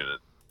not touching it.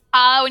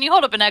 When you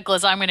hold up a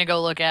necklace, I'm going to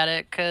go look at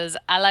it, because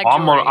I like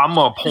I'm going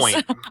to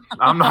point.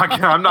 I'm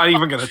not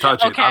even going to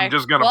touch it. I'm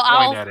just going to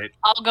point at it.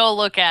 I'll go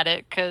look at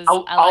it, because I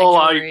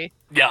like jewelry.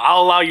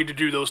 I'll allow you to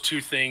do those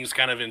two things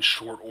kind of in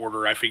short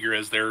order. I figure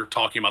as they're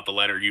talking about the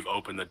letter, you've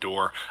opened the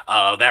door.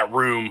 That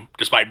room,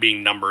 despite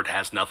being numbered,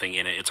 has nothing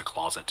in it. It's a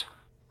closet.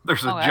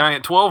 There's a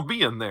giant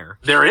 12B in there.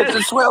 There is.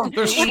 There's 12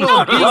 There's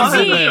 12 bees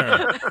in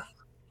there.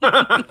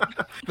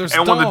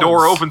 And when the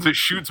door opens, it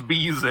shoots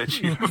bees at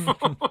you.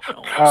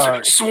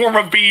 Swarm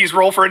of bees,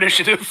 roll for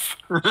initiative.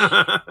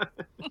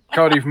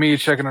 Cody, for me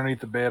checking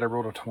underneath the bed, I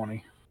rolled a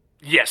 20.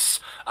 Yes.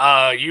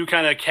 You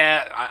kind of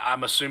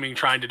I'm assuming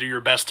trying to do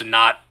your best to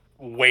not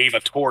wave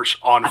a torch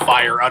on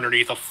fire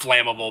underneath a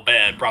flammable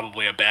bed.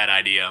 Probably a bad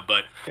idea,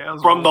 but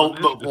from the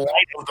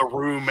light of the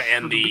room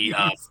and the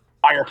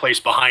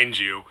fireplace behind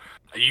you,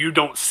 you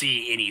don't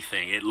see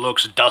anything. It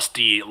looks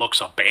dusty. It looks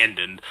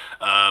abandoned.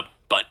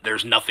 But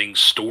there's nothing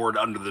stored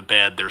under the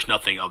bed. There's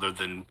nothing other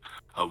than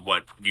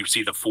what you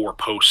see, the 4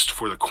 posts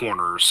for the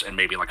corners and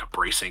maybe like a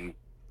bracing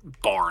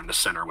bar in the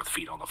center with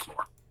feet on the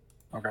floor.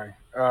 Okay.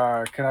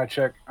 Can I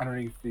check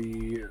underneath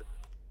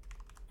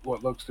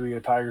what looks to be a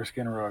tiger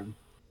skin rug?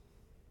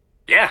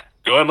 Yeah.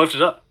 Go ahead and lift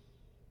it up.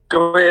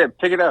 Go ahead.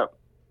 Pick it up.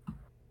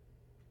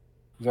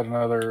 Is that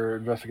another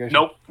investigation?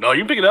 Nope. No,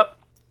 you can pick it up.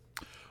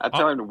 I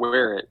tell him to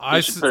wear it. I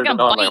should put it on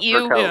like a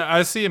fur coat. Yeah,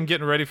 I see him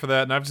getting ready for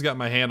that, and I've just got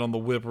my hand on the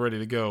whip ready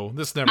to go.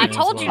 This never. I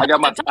told you. I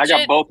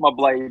got both my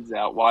blades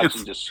out,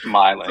 watching, just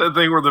smiling. That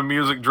thing where the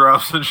music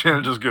drops and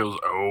Shannon just goes,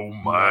 "Oh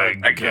my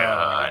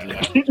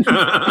god!"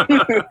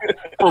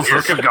 Pulls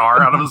a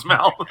cigar out of his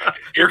mouth.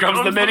 Here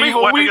comes the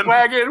medieval wheat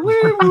wagon.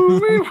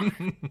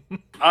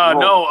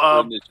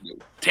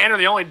 Tanner,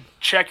 the only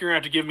check you're gonna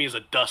have to give me is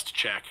a dust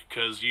check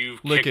because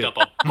you've kicked up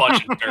a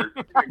bunch of dirt.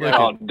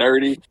 All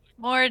dirty.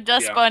 More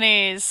dust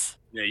bunnies.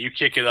 Yeah, you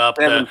kick it up.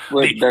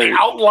 The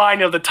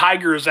outline of the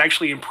tiger is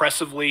actually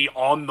impressively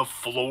on the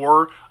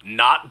floor,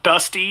 not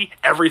dusty.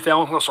 Everything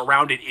else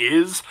around it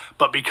is,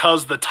 but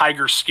because the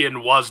tiger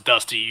skin was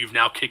dusty, you've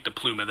now kicked a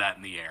plume of that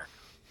in the air.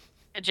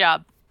 Good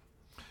job.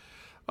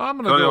 I'm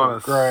going to go on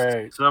a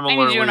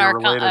similarly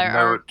related note.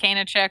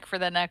 Arcana check for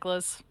the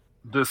necklace.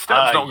 The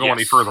steps don't go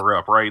any further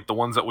up, right? The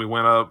ones that we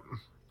went up,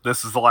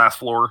 this is the last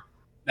floor?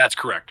 That's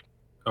correct.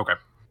 Okay.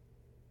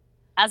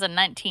 As a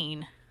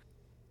 19.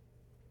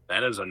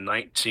 That is a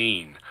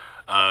 19.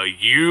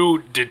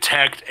 You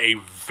detect a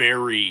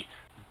very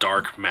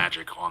dark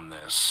magic on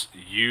this.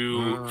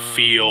 You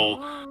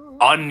feel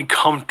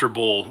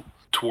uncomfortable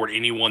toward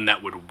anyone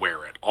that would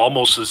wear it,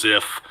 almost as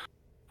if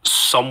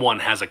someone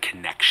has a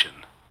connection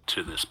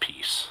to this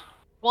piece.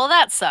 Well,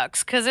 that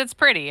sucks, because it's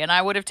pretty, and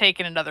I would have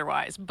taken it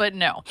otherwise, but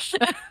no.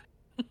 If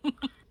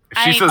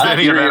she says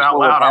any of that out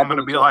loud, I'm going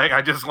to be like,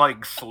 I just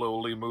like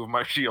slowly move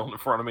my shield in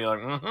front of me, like,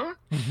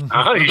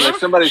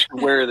 somebody should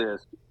wear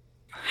this.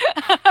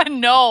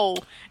 No,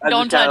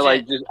 don't touch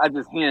it. I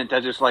just hint. I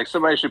just like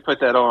somebody should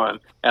put that on,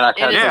 and I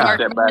kind of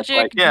step back.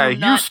 Like,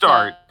 you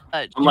start.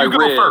 I'm like, you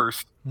go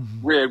first.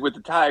 Red with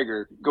the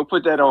tiger. Go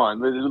put that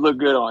on. It'll look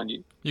good on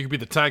you. You could be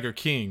the Tiger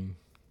King.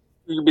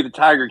 You can be the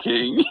Tiger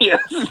King.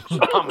 Yes.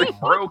 I'm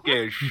broke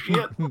as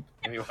shit.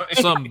 Anyway.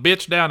 Some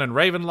bitch down in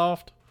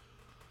Ravenloft.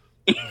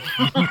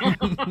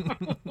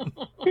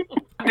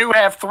 I do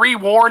have 3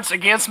 warrants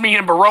against me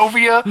in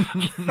Barovia.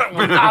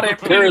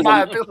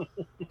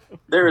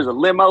 There is a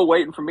limo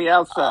waiting for me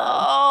outside.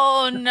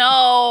 Oh no!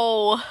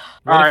 All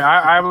right,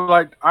 I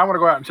want to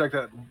go out and check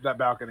that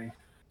balcony.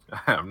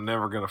 I'm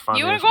never gonna find.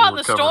 You want to go out in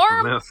the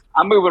storm?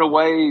 I'm moving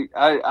away.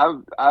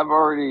 I've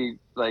already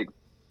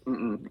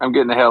I'm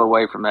getting the hell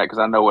away from that because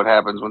I know what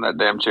happens when that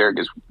damn chair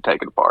gets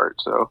taken apart.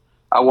 So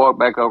I walk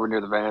back over near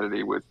the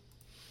vanity with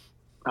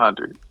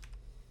Hunter.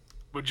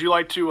 Would you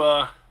like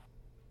to?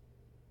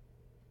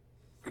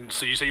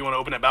 So you say you want to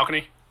open that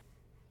balcony?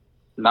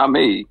 Not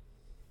me.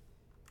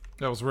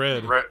 That was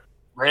Red.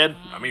 Red.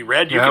 I mean,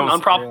 Red. You can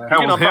unprop. Yeah,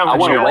 You can unprop I the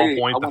want chair.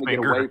 to get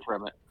away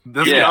from it.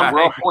 This You guy.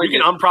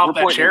 can unprop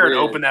that chair and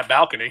open that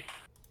balcony.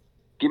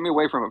 Get me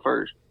away from it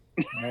first.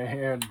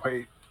 Man,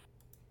 wait.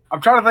 I'm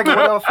trying to think of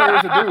what else there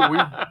is to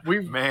do.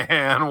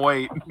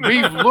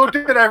 We've looked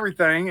at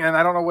everything, and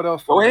I don't know what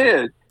else. Go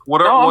ahead.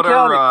 What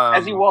are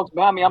as he walks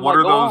by me, I'm what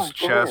like, are those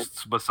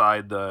chests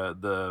beside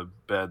the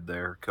bed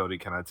there, Cody?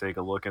 Can I take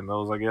a look in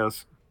those? I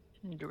guess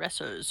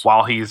Dressers.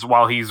 while he's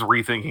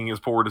rethinking his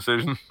poor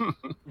decision.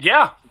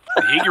 Yeah,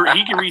 he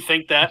can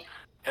rethink that.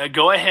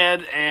 Go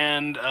ahead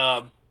and.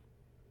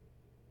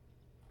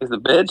 Is the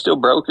bed still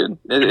broken?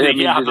 The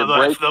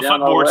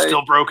footboard's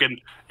still broken.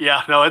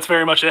 Yeah, no, it's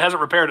very much. It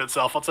hasn't repaired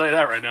itself. I'll tell you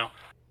that right now.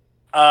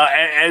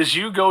 As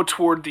you go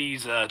toward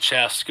these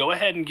chests, go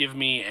ahead and give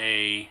me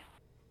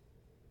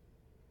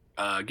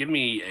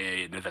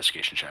an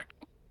investigation check.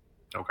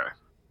 Okay,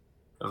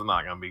 that's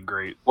not gonna be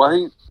great.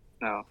 While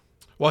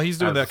he's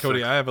doing that, Cody,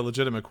 6. I have a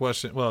legitimate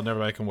question. Well, never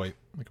mind. I can wait.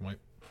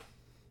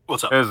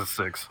 What's up? There's a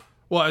 6.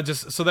 Well,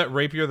 so that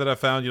rapier that I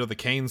found, the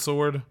cane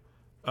sword.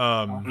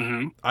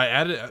 I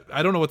added.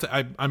 I don't know what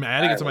I'm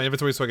adding it to my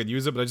inventory so I could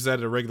use it, but I just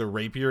added a regular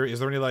rapier. Is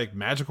there any like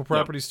magical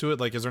properties to it?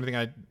 Like, is there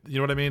anything you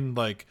know what I mean?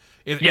 Like,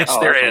 yes,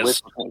 there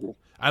is.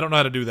 I don't know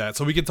how to do that,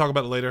 so we can talk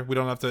about it later. We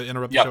don't have to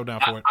interrupt the show now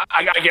for it.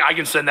 I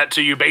can send that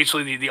to you.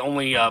 Basically, the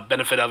only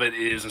benefit of it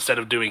is instead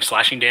of doing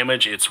slashing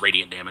damage, it's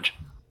radiant damage.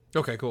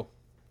 Okay, cool.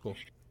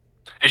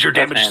 Is your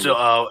damage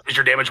still? Is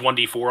your damage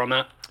 1d4 on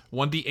that?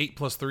 1d8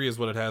 plus 3 is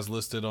what it has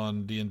listed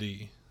on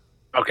D&D.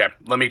 Okay,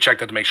 let me check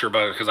that to make sure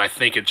about it because I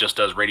think it just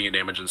does radiant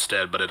damage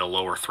instead, but at a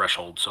lower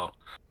threshold. So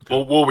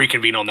we'll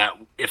reconvene on that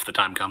if the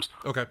time comes.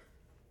 Okay.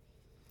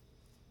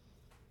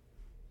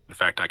 In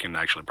fact, I can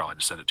actually probably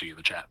just send it to you in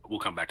the chat. But we'll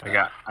come back to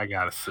that. I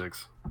got a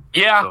 6.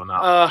 Yeah. So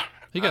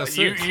he got a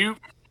 6.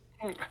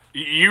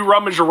 You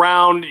rummage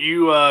around.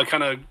 You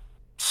kind of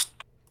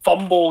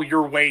fumble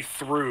your way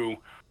through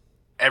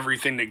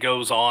everything that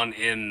goes on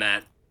in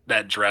that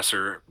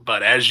dresser,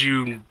 but as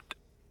you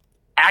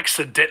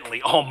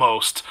accidentally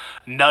almost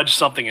nudge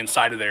something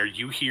inside of there,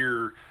 you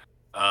hear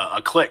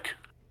a click,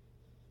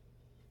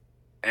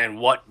 and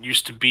what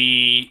used to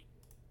be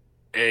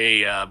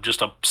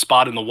just a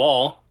spot in the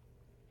wall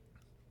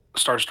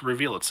starts to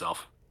reveal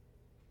itself.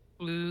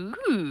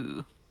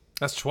 Ooh,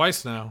 that's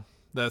twice now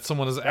that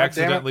someone has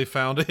accidentally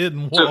found a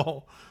hidden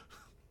wall.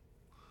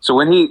 So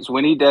when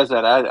he does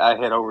that, I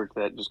head over to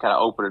that, just kind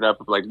of open it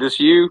up, like, this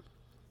you?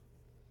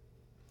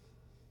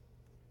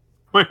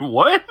 Wait,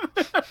 what?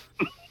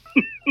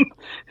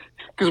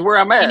 Because where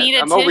I'm at, you need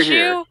a I'm tissue? over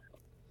here.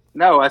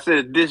 No, I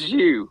said this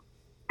you.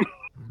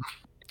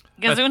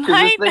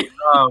 Gesundheit?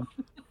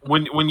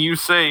 When you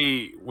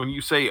say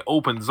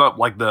opens up,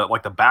 like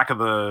the back of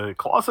the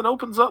closet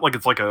opens up, like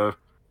it's like a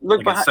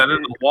set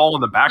in the wall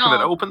in the back of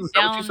it opens. Is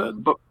that what you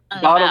said? But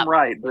bottom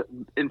right, but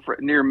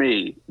near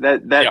me,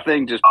 that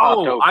thing just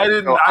popped open. I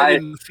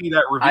didn't see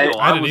that reveal.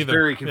 I was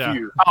very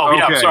confused. Yeah. Oh,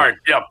 yeah, sorry.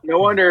 Yeah. No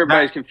wonder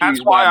everybody's confused.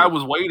 That's why I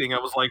was waiting. I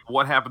was like,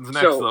 what happens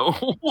next, though?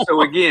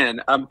 So again,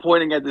 I'm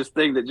pointing at this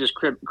thing that just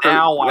cracked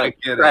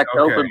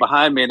open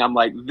behind me, and I'm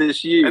like,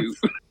 this you.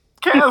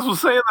 Kaz was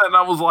saying that, and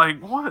I was like,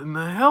 what in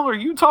the hell are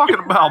you talking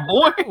about,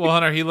 boy? Well,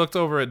 Hunter, he looked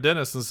over at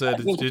Dennis and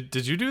said,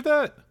 did you do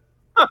that?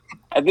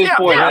 At this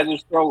point, I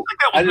just throw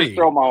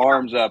my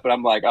arms up, and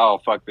I'm like,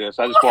 "Oh, fuck this!"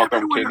 I just walk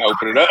over to it and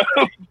open it up.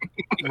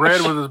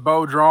 Red, with his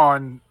bow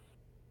drawn,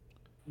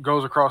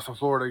 goes across the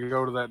floor to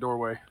go to that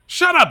doorway.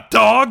 Shut up,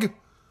 dog!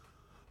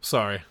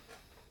 Sorry.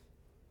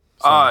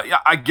 Yeah,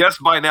 I guess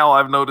by now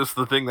I've noticed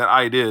the thing that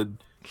I did.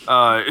 So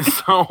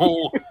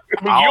you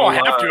don't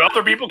have to.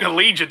 Other people can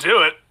lead you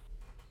to it.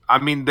 I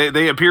mean,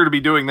 they appear to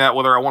be doing that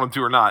whether I want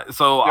them to or not.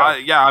 So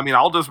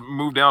I'll just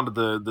move down to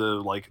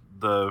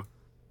the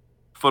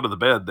foot of the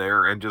bed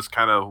there and just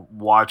kind of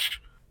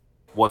watch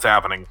what's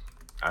happening.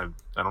 I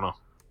don't know.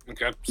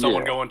 Okay,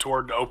 someone going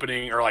toward the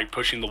opening or like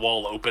pushing the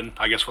wall open,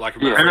 I guess, for lack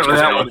of a better apparently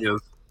that one is.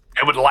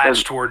 It would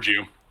latch towards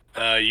you.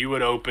 You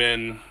would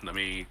open. Let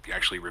me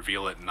actually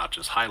reveal it and not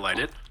just highlight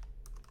it.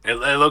 It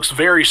looks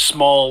very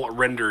small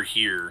render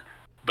here,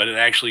 but it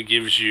actually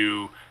gives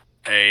you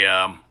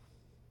a.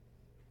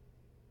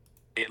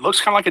 It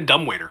looks kind of like a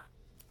dumbwaiter.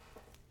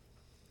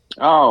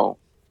 Oh.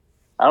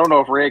 I don't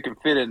know if Red can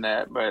fit in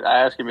that, but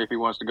I asked him if he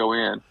wants to go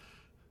in.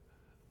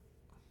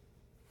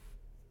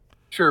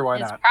 Sure, why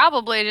it's not?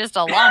 Probably just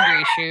a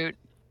laundry chute.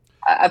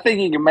 I think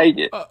he can make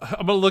it.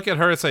 I'm gonna look at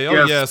her and say,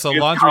 "Oh yes, a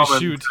laundry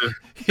chute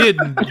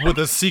hidden with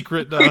a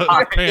secret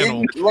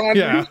panel."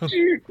 Yeah.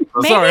 Maybe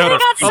they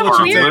got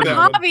some weird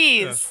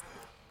hobbies.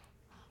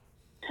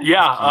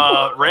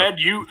 Yeah, Red,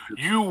 you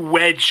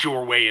wedge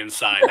your way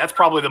inside. That's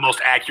probably the most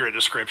accurate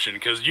description,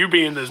 because you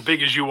being as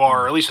big as you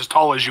are, or at least as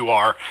tall as you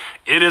are,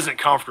 it isn't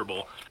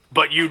comfortable.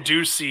 But you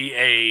do see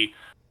a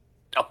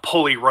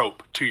pulley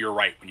rope to your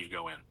right when you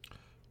go in.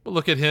 Well,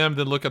 look at him,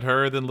 then look at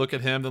her, then look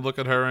at him, then look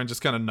at her, and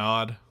just kind of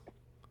nod.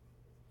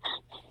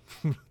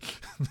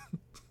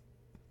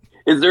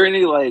 Is there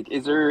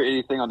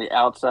anything on the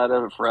outside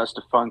of it for us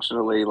to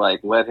functionally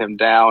let him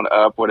down,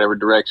 up, whatever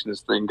direction this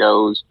thing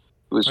goes?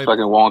 was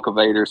fucking Wonka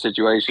Vader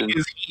situation.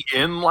 Is he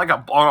in like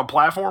on a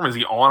platform? Is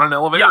he on an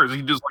elevator? Or is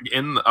he just like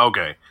in?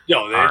 Okay.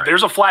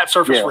 There's a flat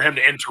surface for him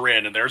to enter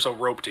in, and there's a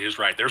rope to his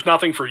right. There's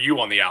nothing for you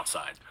on the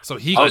outside. So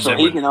he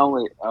can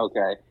only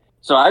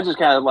So I just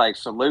kind of like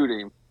salute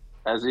him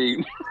as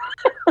he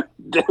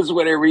does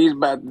whatever he's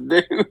about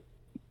to do.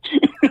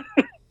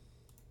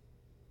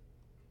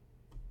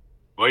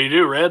 What do you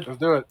do, Red? Let's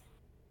do it.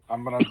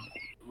 I'm gonna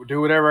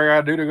do whatever I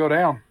gotta do to go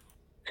down.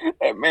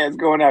 That man's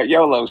going out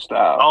YOLO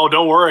style. Oh,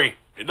 don't worry.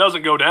 It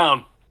doesn't go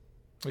down.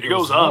 It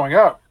goes up. Going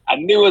up. I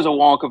knew it was a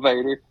Wonka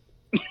Vader.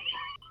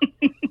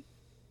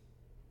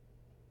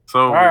 So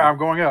all right, I'm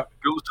going up.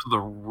 Goes to the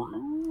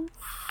roof.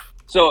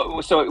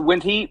 So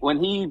when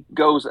he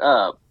goes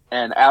up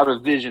and out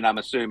of vision, I'm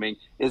assuming,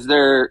 is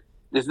there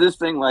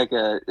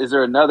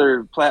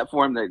another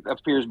platform that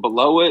appears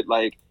below it?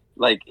 Like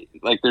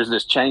there's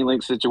this chain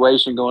link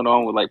situation going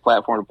on with like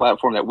platform to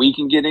platform that we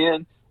can get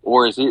in,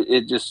 or is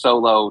it just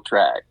solo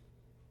track?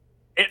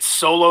 It's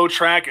solo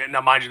track. Now,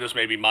 mind you, this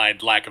may be my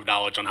lack of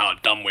knowledge on how a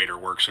dumbwaiter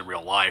works in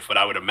real life, but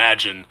I would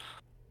imagine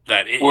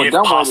that if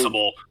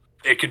possible,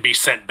 it could be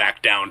sent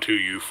back down to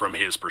you from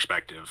his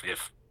perspective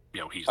if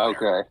he's there.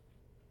 Okay.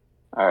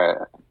 All right.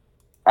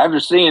 After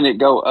seeing it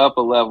go up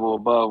a level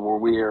above where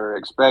we are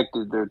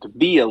expected there to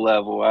be a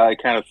level, I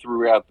kind of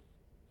threw out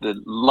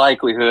the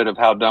likelihood of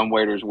how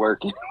dumbwaiter's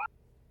working.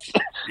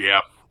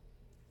 Yeah.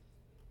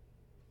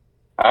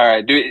 All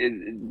right. Do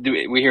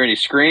we hear any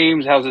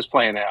screams? How's this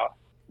playing out?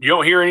 You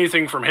don't hear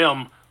anything from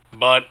him,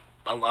 but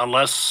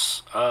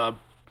unless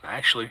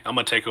actually, I'm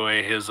gonna take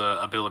away his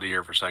ability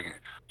here for a second.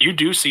 You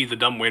do see the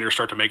dumbwaiter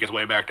start to make his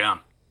way back down.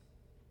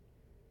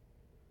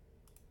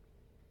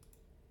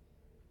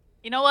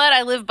 You know what?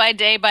 I live by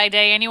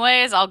day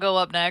anyways. I'll go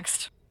up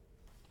next.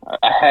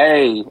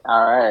 Hey,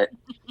 all right.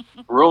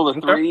 Rule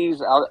of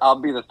threes.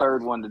 I'll be the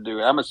third one to do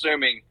it. I'm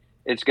assuming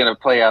it's going to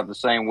play out the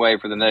same way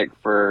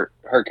for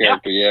her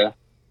character. Yeah.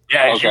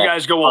 Yeah. As you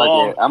guys go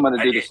along, I'm going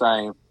to do the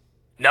same.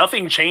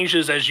 Nothing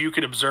changes as you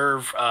can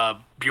observe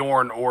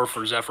Bjorn or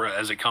for Zephyr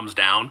as it comes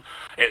down.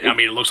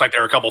 It looks like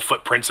there are a couple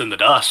footprints in the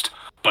dust,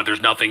 but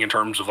there's nothing in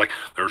terms of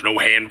there's no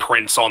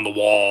handprints on the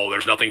wall.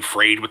 There's nothing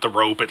frayed with the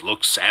rope. It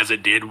looks as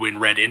it did when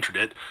Red entered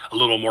it. A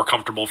little more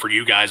comfortable for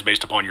you guys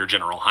based upon your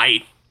general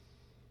height.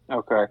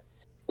 Okay.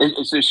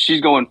 So she's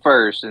going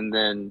first and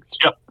then,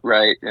 yep.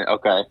 Right.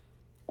 Okay.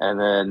 And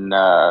then,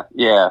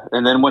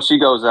 And then when she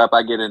goes up,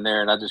 I get in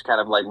there and I just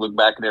kind of look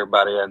back at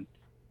everybody and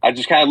I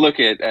just kind of look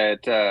at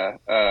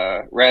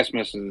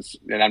Rasmussen's,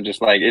 and I'm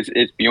just like,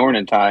 it's Bjorn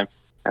in time,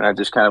 and I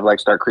just kind of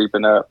start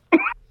creeping up.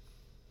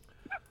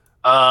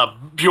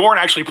 Bjorn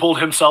actually pulled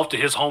himself to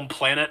his home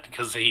planet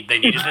because they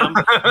needed him.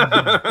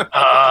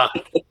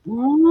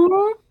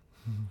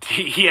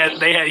 He had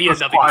nothing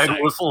to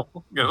say.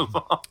 Whistle goes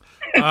off.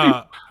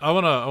 I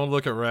wanna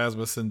look at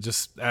Rasmus and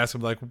just ask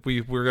him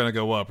we're gonna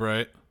go up,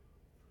 right?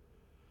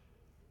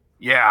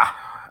 Yeah,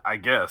 I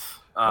guess.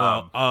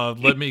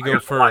 Let me go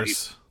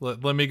first.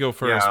 Let me go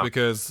first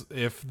because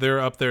if they're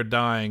up there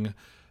dying,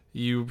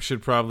 you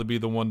should probably be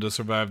the one to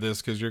survive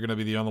this because you're going to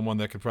be the only one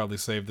that could probably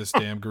save this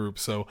damn group.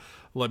 So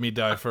let me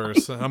die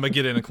first. I'm going to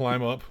get in and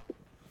climb up.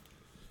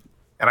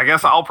 And I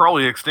guess I'll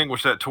probably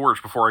extinguish that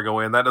torch before I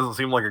go in. That doesn't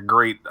seem like a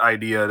great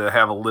idea to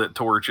have a lit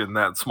torch in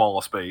that small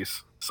a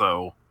space.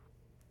 So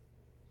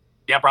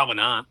yeah, probably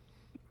not.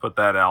 Put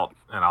that out,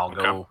 and I'll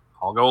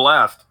go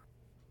last.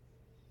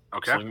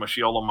 Okay. Sling my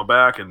shield on my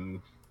back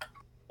and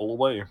pull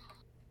away.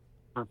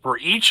 For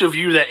each of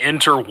you that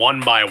enter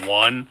one by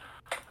one,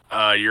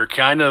 you're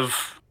kind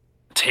of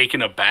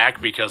taken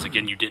aback because,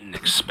 again, you didn't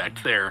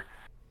expect there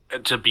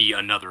to be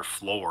another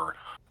floor.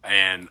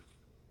 And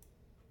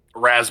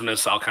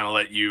Rasmus, I'll kind of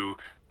let you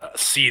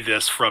see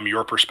this from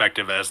your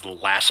perspective as the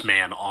last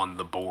man on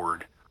the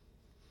board.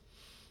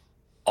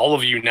 All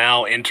of you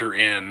now enter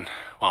in,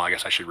 well, I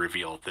guess I should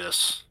reveal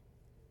this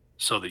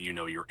so that you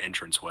know your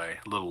entranceway,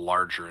 a little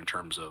larger in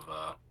terms of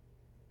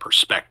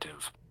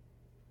perspective.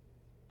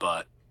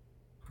 But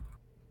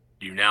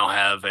you now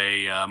have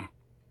a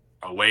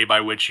way by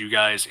which you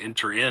guys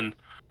enter in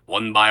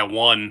one by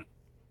one.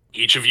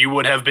 Each of you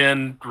would have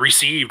been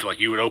received.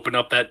 You would open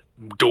up that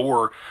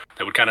door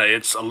that would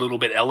it's a little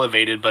bit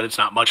elevated, but it's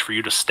not much for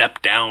you to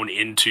step down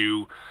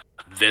into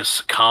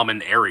this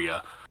common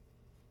area.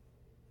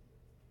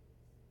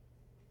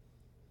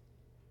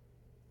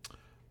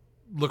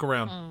 Look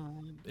around.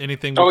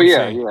 Anything?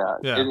 Yeah.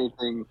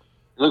 Anything?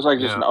 It looks like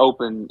just an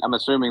open. I'm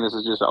assuming this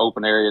is just an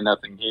open area.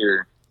 Nothing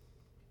here.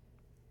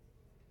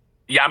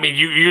 Yeah,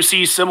 you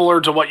see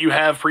similar to what you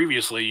have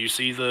previously. You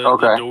see the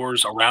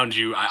doors around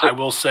you. I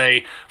will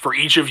say, for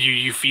each of you,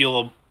 you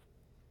feel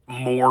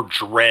more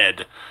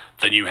dread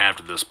than you have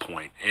to this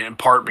point. In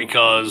part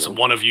because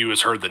one of you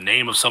has heard the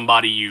name of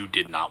somebody you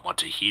did not want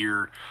to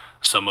hear.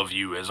 Some of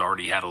you has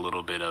already had a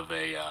little bit of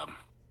a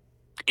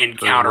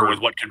encounter with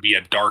what could be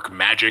a dark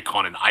magic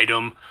on an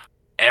item.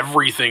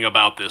 Everything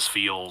about this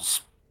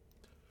feels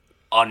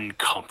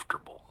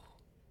uncomfortable.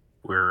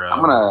 We're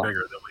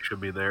bigger than we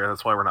should be there.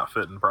 That's why we're not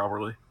fitting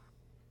properly.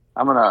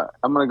 I'm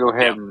gonna go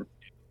ahead and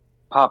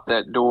pop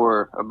that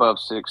door above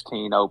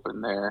 16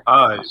 open there.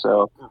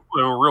 So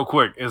real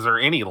quick, is there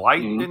any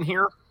light in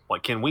here?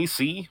 Like, can we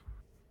see?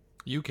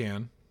 You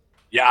can.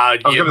 Yeah, I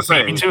was gonna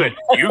say me to it.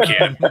 You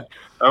can.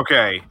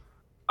 Okay.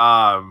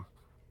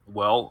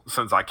 Well,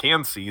 since I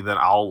can see, then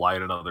I'll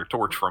light another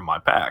torch from my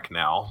pack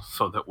now,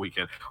 so that we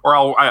can. Or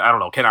I don't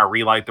know. Can I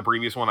relight the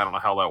previous one? I don't know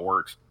how that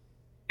works.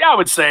 Yeah,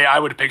 I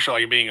would picture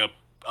like being a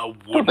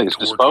wooden torch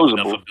with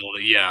enough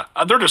ability. Yeah,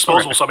 they're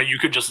disposable. So I mean, you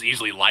could just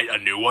easily light a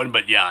new one.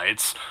 But yeah,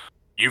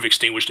 you've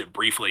extinguished it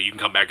briefly. You can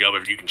come back up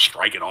if you can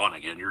strike it on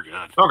again. You're good.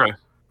 Okay,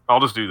 I'll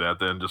just do that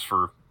then, just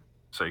for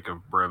sake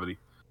of brevity.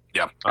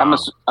 Yeah, I'm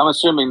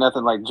assuming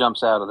nothing like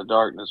jumps out of the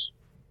darkness.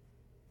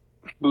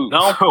 Ooh.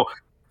 No.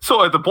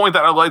 So at the point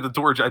that I light the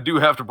torch, I do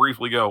have to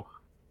briefly go.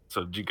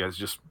 So did you guys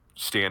just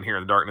stand here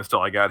in the darkness till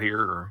I got here,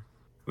 or?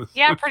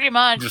 Yeah, pretty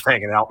much. Just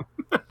hanging out.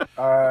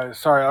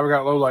 Sorry, I've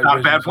got low light. Not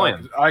a bad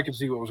plan. So I can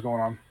see what was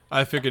going on.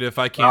 I figured if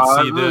I can't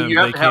see them, you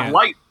have to have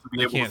light to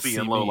be able to see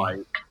in low light.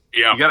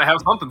 Yeah, you got to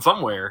have something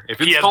somewhere. If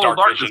it's total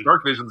darkness,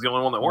 dark vision's the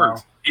only one that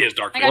works. He has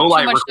dark vision. I got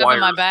too much stuff in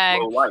my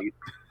bag. Low light.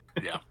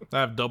 Yeah, I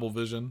have double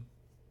vision.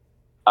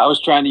 I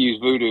was trying to use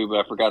voodoo,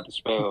 but I forgot the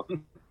spell.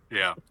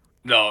 Yeah.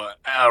 No,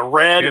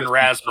 Red and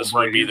Rasmus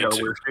would be the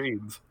two.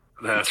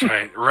 That's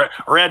right.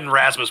 Red and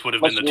Rasmus would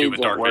have been the two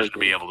with dark vision to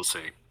be able to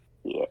see.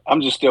 Yeah,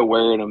 I'm just still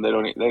wearing them. They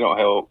don't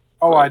help.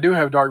 Oh, I do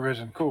have dark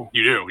vision. Cool.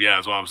 You do, yeah.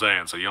 That's what I'm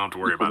saying. So you don't have to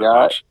worry about it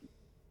much.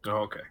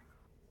 Oh, okay.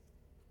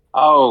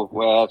 Oh,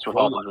 well, that's what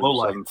happens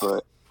with 7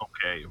 foot.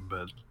 Okay,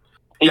 but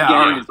he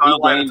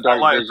gained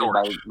dark vision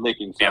by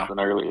licking something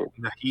earlier.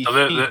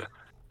 So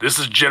this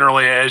is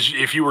generally, as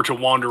if you were to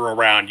wander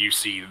around, you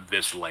see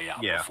this layout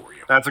before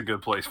you. That's a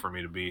good place for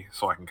me to be,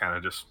 so I can kind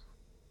of just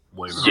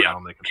wave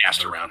around. Yeah,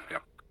 cast around.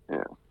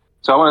 Yeah.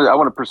 So I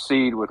want to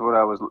proceed with what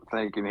I was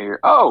thinking here.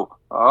 Oh,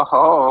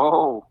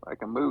 I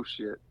can move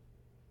shit.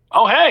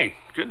 Oh, hey,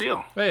 good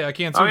deal. Hey, I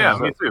can't see.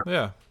 Me too.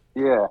 Yeah.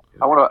 Yeah,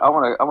 I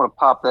want to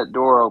pop that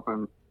door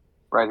open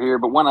right here.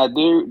 But when I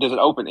do, does it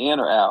open in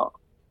or out?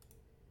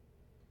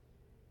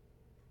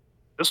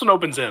 This one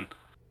opens in.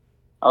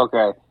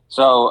 Okay.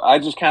 So I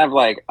just kind of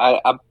like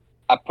I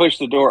push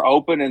the door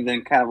open and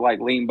then kind of like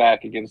lean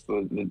back against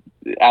the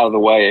out of the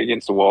way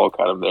against the wall,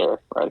 kind of there,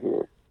 right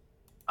here.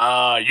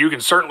 You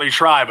can certainly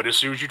try, but as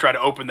soon as you try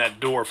to open that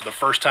door for the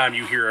first time,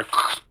 you hear a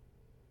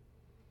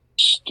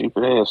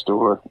stupid ass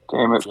door.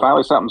 Damn it!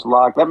 Finally, something's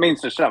locked. That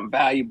means there's something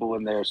valuable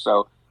in there.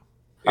 So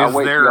is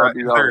there a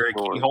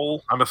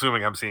keyhole? I'm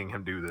assuming I'm seeing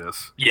him do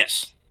this.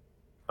 Yes.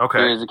 Okay.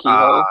 There's a keyhole.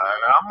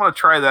 I'm gonna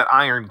try that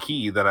iron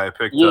key that I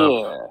picked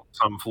up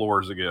some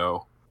floors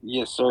ago.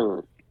 Yes,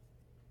 sir.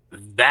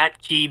 That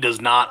key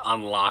does not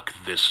unlock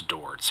this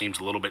door. It seems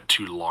a little bit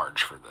too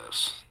large for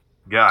this.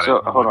 Got it.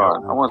 So hold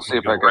on. I want to see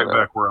if I got right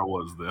back where I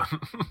was then.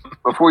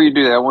 Before you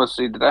do that, I want to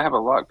see. Did I have a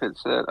lockpick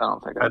set? I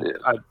don't think I did.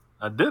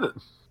 I did it.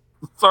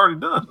 It's already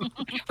done.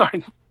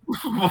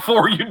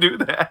 Before you do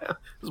that,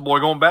 this boy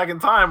going back in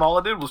time. All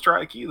I did was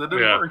try a key that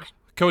didn't work.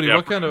 Cody,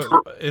 what kind of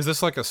is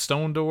this? Like a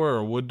stone door or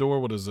a wood door?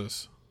 What is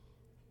this?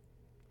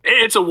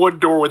 It's a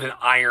wood door with an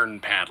iron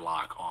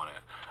padlock on it.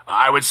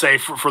 I would say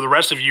for the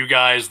rest of you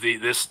guys,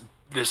 this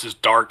is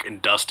dark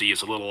and dusty.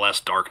 It's a little less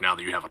dark now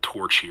that you have a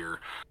torch here.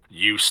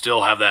 You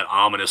still have that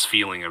ominous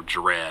feeling of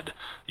dread.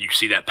 You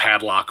see that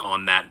padlock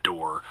on that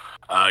door.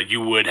 You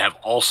would have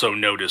also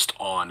noticed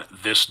on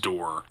this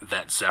door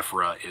that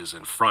Zephyra is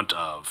in front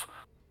of.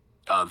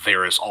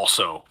 There is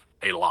also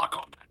a lock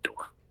on that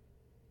door.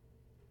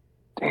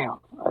 Damn,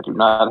 I do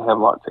not have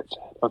lock picks.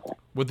 Okay.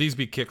 Would these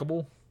be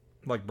kickable?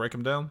 Like break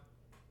them down?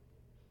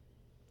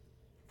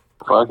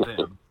 Fuck it.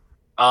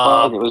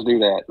 Let's do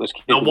that. Let's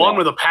kick the one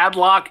with a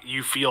padlock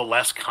you feel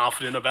less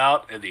confident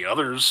about, and the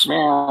others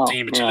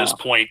seem to this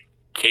point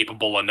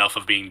capable enough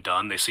of being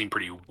done. They seem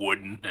pretty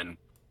wooden and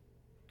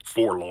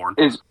forlorn.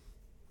 Is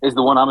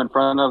the one I'm in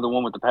front of the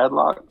one with the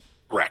padlock?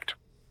 Correct.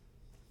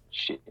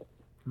 Shit.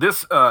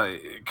 This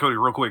Cody,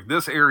 real quick,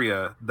 this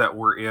area that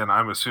we're in,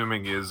 I'm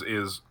assuming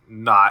is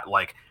not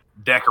like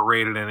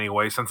decorated in any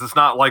way, since it's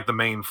not like the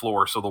main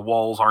floor, so the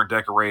walls aren't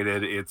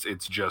decorated.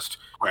 It's just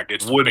correct.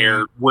 It's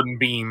wooden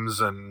beams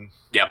and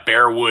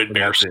bare wood,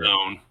 bare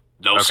stone.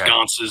 No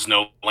sconces,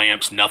 no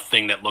lamps,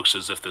 nothing that looks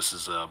as if this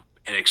is an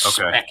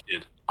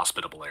expected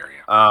hospitable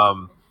area.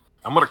 I'm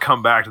gonna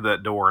come back to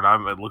that door,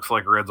 and it looks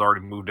like Red's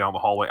already moved down the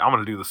hallway. I'm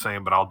gonna do the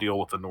same, but I'll deal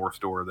with the north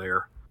door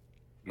there.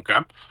 Okay.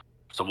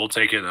 So we'll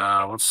take it.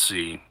 Let's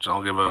see. So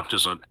I'll give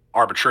just an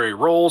arbitrary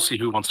roll. See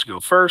who wants to go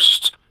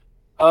first.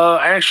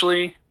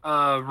 Actually,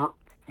 well,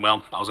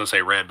 I was gonna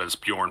say Red, but it's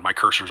Bjorn. My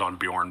cursor's on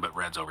Bjorn, but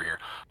Red's over here.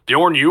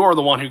 Bjorn, you are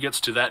the one who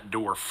gets to that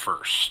door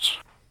first.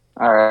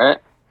 All right.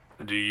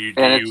 Do you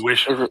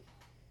wish?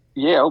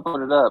 Yeah,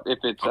 open it up if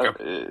it's.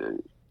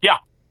 Yeah,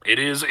 it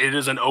is. It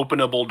is an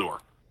openable door.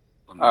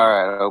 All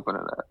right, open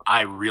it up.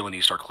 I really need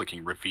to start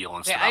clicking reveal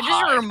instead of I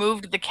just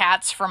removed the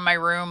cats from my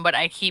room, but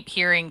I keep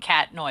hearing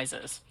cat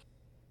noises.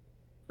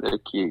 They're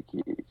cute.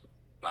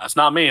 That's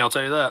not me, I'll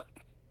tell you that.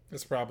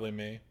 It's probably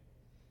me.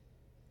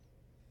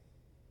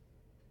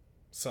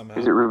 Somehow.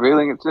 Is it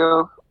revealing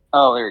itself?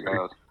 Oh, there it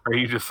goes. Or are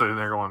you just sitting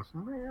there going,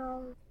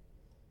 meow?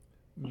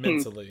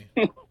 Mentally.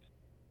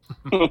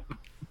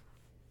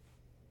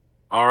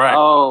 All right.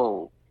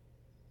 Oh.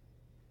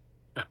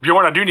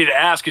 Bjorn, I do need to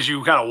ask as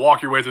you kind of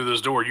walk your way through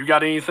this door, you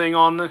got anything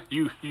on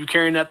you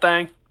carrying that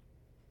thing?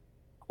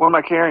 What am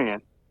I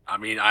carrying? I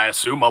mean, I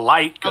assume a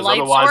light, because light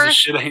otherwise source? this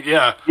shit ain't,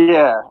 yeah.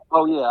 Yeah.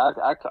 Oh, yeah.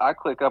 I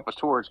click up a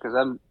torch because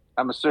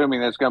I'm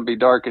assuming it's going to be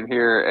dark in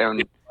here,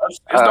 and It's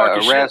dark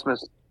as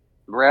shit.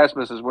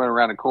 Rasmus is running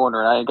around the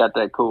corner, and I ain't got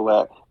that cool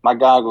at. My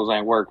goggles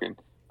ain't working.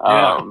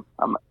 Yeah.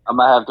 I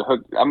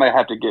might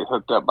have to get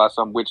hooked up by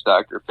some witch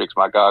doctor to fix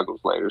my goggles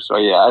later. So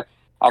yeah,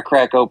 I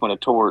crack open a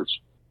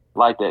torch,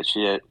 light that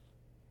shit,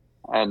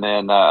 and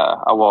then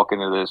I walk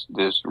into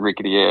this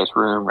rickety ass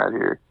room right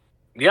here.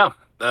 Yeah.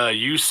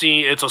 You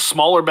see, it's a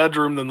smaller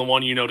bedroom than the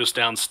one you noticed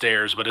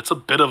downstairs, but it's a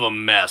bit of a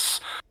mess.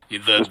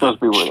 It's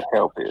supposed to be where the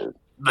help is.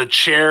 The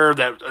chair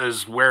that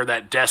is where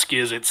that desk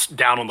is, it's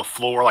down on the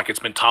floor, like it's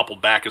been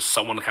toppled back as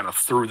someone kind of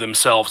threw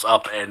themselves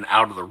up and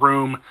out of the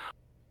room.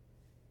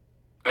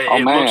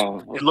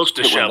 It looks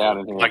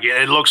disheveled. Like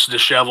it looks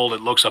disheveled.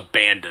 It looks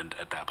abandoned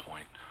at that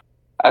point.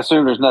 I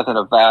assume there's nothing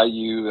of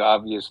value,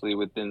 obviously,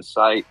 within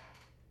sight.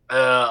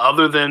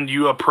 Other than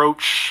you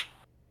approach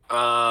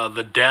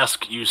the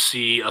desk, you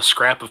see a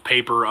scrap of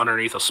paper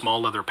underneath a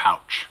small leather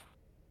pouch.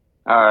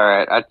 All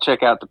right, I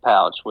check out the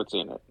pouch. What's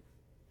in it?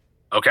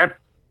 Okay.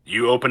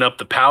 You open up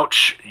the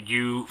pouch.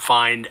 You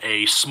find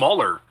a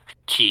smaller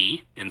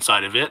key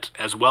inside of it,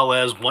 as well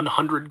as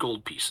 100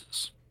 gold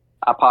pieces.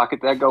 I pocket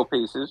that gold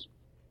pieces.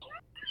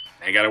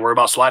 Ain't got to worry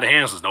about sleight of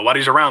hands, because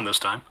nobody's around this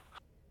time.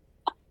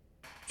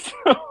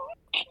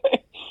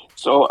 Okay.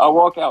 So I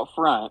walk out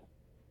front.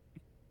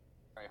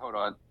 All right, hold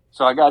on.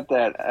 So I got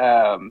that.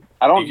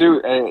 I don't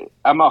do.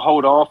 I'm gonna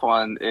hold off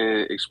on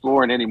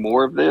exploring any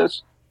more of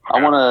this.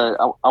 Okay.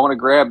 I wanna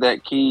grab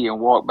that key and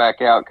walk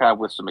back out, kind of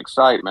with some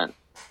excitement.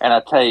 And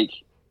I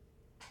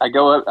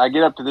go up. I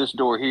get up to this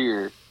door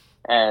here,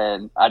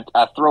 and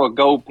I throw a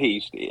gold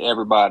piece to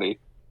everybody,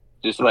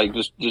 just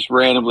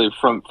randomly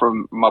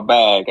from my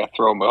bag. I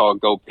throw them all a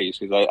gold piece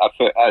because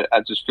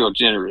I just feel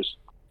generous.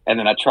 And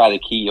then I try the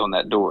key on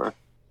that door.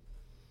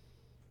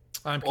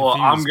 I'm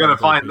going to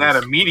find that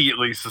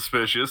immediately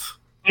suspicious.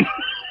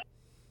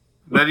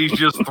 That he's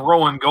just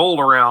throwing gold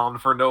around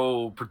for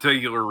no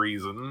particular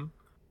reason.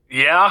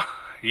 Yeah.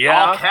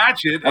 I'll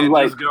catch it and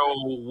just go,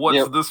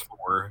 what's this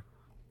for?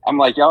 I'm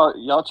like,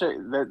 y'all check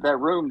that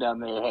room down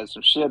there has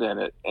some shit in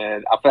it,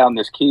 and I found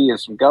this key and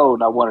some gold,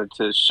 and I wanted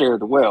to share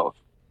the wealth.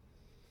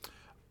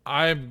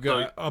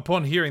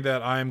 Upon hearing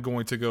that, I am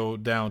going to go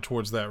down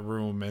towards that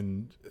room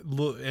and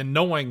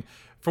knowing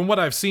from what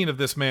I've seen of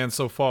this man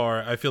so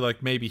far, I feel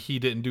like maybe he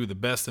didn't do the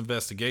best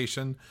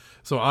investigation.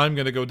 So I'm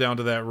going to go down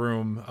to that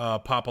room,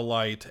 pop a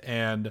light,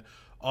 and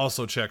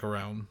also check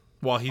around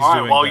while he's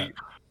doing that.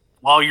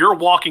 While you're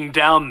walking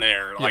down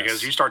there, like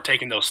as you start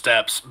taking those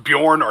steps,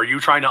 Bjorn, are you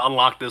trying to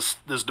unlock this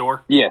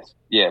door? Yes.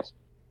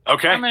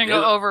 Okay. I'm going to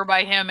go over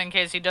by him in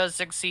case he does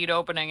succeed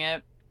opening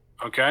it.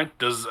 Okay.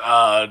 Do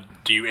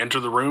you enter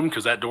the room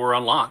because that door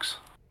unlocks?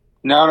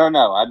 No,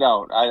 I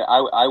don't.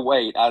 I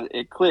wait.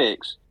 It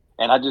clicks,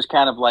 and I just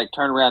kind of like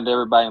turn around to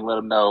everybody and let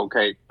them know,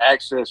 okay,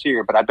 access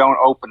here, but I don't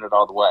open it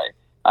all the way.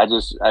 I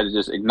just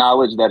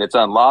acknowledge that it's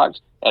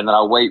unlocked, and then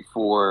I wait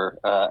for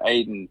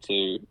Aiden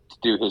to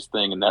do his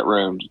thing in that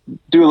room,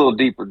 do a little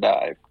deeper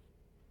dive.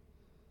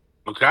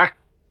 Okay.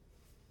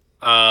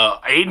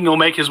 Aiden will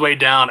make his way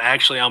down.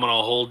 Actually, I'm going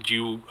to hold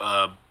you.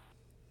 I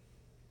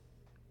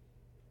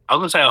was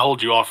going to say I'll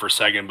hold you off for a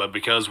second, but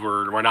because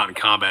we're not in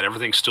combat,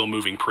 everything's still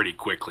moving pretty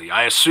quickly.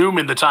 I assume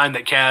in the time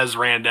that Kaz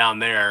ran down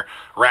there,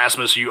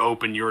 Rasmus, you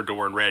open your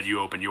door, and Red, you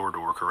open your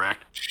door,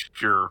 correct?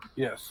 Sure.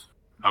 Yes.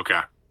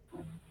 Okay.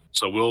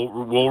 So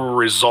we'll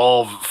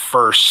resolve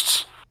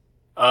first.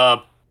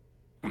 A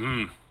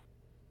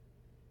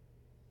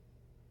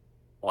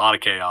lot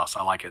of chaos.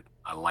 I like it.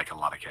 I like a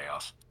lot of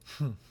chaos.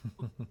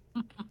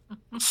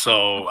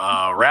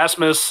 So,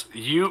 Rasmus,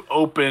 you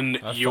open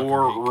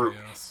your room.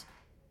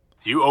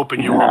 You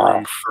open your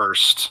room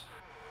first.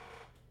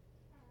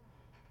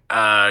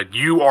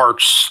 You are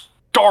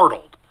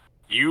startled.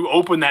 You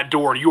open that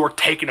door and you are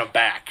taken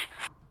aback.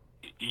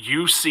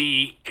 You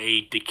see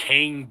a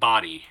decaying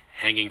body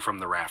hanging from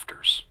the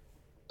rafters.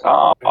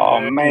 Oh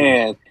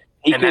man.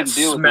 And that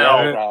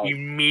smell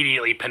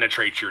immediately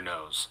penetrates your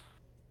nose.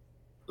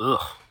 Ugh.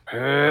 All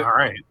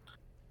right.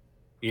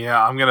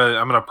 Yeah, I'm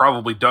gonna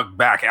probably duck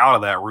back out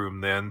of that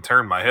room then,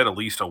 turn my head at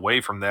least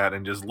away from that,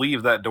 and just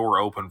leave that door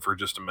open for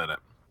just a minute.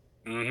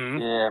 Mm-hmm.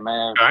 Yeah,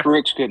 man.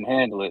 Bricks couldn't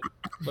handle it.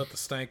 Let the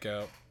stank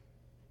out.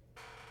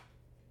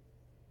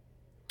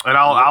 And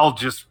I'll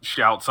just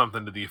shout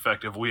something to the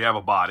effect of, "We have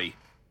a body."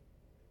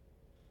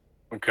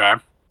 Okay.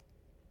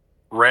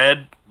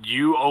 Red,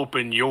 you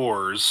open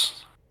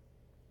yours,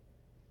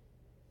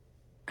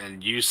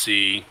 and you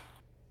see.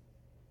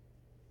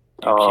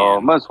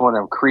 Must one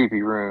of them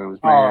creepy rooms,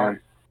 man.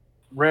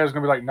 Red's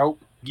gonna be like,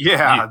 nope.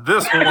 Yeah,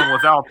 this one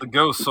without the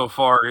ghost so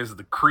far is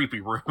the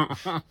creepy room.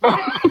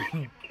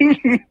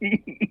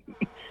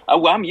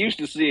 I'm used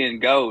to seeing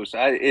ghosts.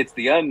 It's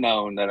the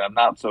unknown that I'm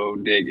not so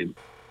digging.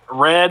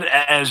 Red,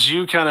 as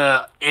you kind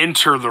of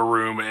enter the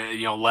room,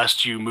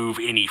 lest you move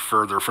any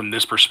further from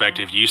this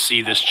perspective, you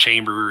see this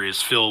chamber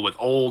is filled with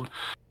old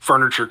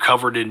furniture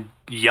covered in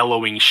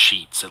yellowing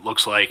sheets. It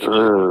looks like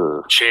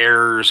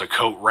chairs, a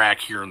coat rack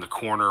here in the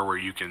corner where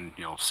you can,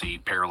 see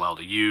parallel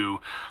to you.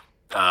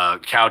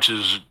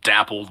 Couches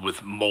dappled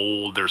with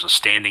mold. There's a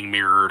standing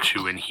mirror or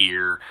two in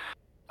here.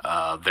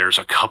 There's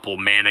a couple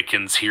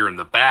mannequins here in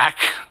the back,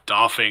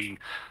 doffing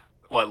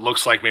what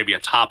looks like maybe a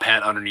top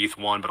hat underneath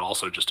one, but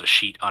also just a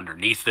sheet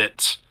underneath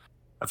it.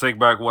 I take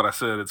back what I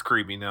said. It's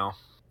creepy now.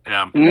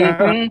 Yeah.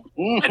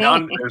 Mm-hmm.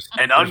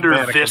 And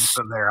under this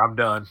in there, I'm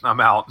done. I'm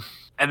out.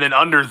 And then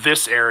under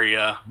this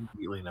area,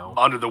 no.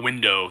 under the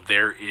window,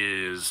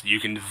 you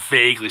can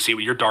vaguely see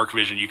with your dark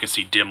vision, you can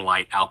see dim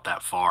light out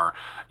that far.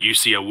 You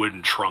see a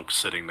wooden trunk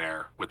sitting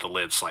there with the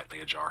lid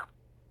slightly ajar.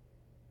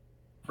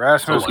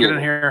 Rasmus, get in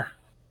here.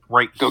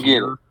 Right Go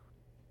here. get it.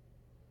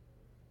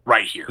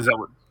 Right here. Is that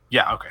what?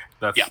 Yeah, okay.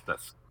 Got it.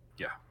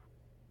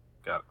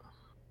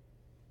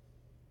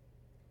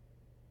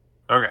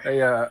 Okay.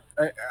 Hey,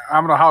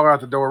 I'm gonna holler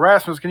out the door.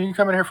 Rasmus, can you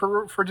come in here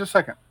for just a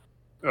second?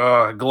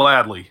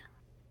 Gladly.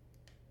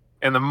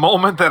 And the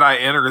moment that I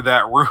enter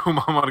that room,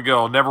 I'm gonna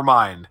go, never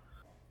mind.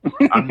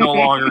 I'm no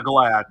longer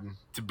glad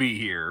to be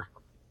here.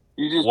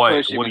 You just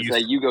push him and say,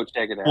 you go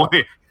check it out.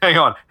 Wait, hang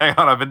on.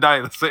 I've been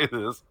dying to say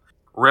this.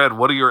 Red,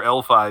 what do your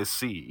elf eyes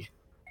see?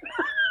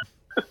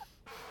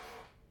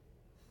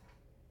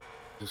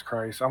 Jesus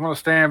Christ. I'm going to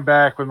stand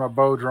back with my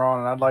bow drawn,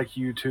 and I'd like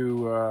you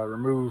to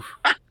remove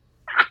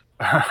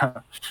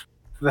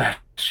that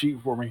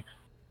sheet for me,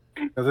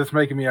 because it's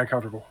making me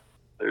uncomfortable.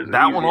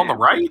 That one on the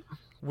right?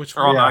 Which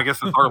one? one? I guess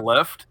it's our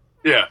left.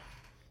 Yeah.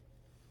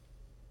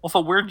 Also,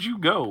 where'd you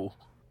go?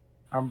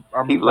 I'm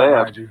he behind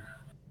left. you.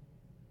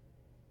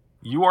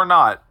 You are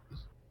not.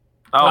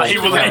 Oh, he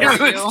was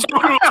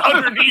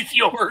underneath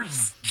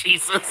yours.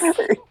 Jesus.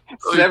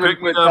 7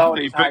 foot tall.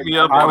 He picked me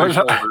up on his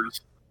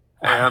shoulders.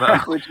 And,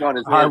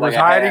 I was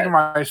hiding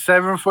my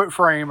 7-foot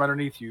frame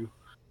underneath you.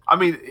 I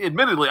mean,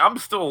 admittedly, I'm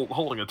still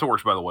holding a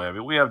torch, by the way. I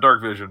mean, we have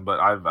dark vision, but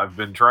I've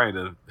been trying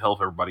to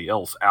help everybody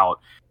else out.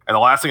 And the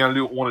last thing I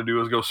want to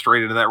do is go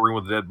straight into that room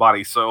with a dead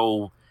body.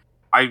 So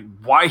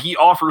why he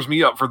offers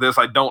me up for this,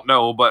 I don't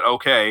know. But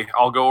okay,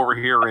 I'll go over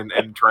here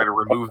and try to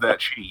remove that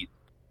sheet.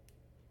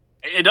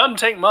 It doesn't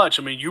take much.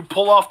 I mean, you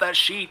pull off that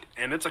sheet,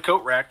 and it's a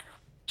coat rack.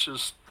 It's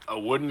just a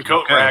wooden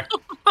coat rack.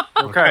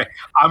 Okay.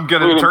 I'm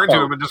going to turn to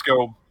him and just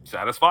go,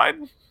 satisfied?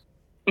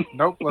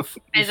 Nope. Let's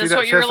Is see this that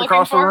what you were chest looking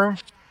across the for? room?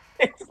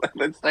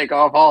 Let's take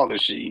off all the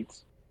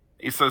sheets.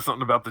 He says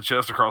something about the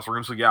chest across the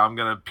room, so yeah, I'm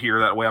going to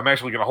peer that way. I'm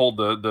actually going to hold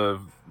the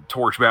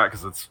torch back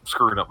because it's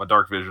screwing up my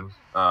dark vision,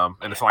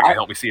 and it's not going to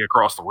help me see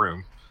across the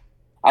room.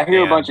 I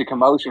hear a bunch of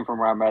commotion from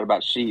where I'm at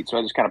about sheets, so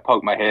I just kind of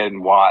poke my head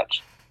and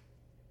watch.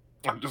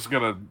 I'm just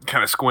going to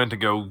kind of squint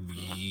and go,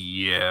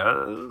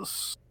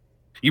 yes.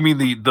 You mean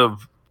the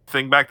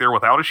thing back there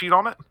without a sheet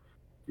on it?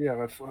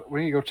 Yeah, we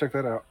need to go check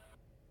that out.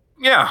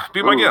 Yeah,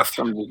 be my guest.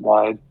 Something just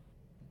died.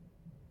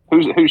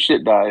 Whose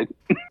shit died?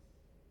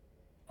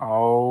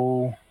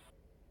 Oh.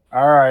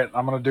 All right,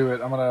 I'm going to do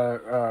it. I'm going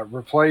to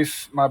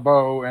replace my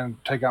bow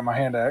and take out my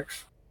hand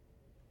axe.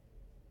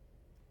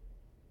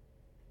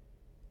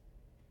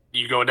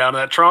 You going down to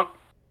that trunk?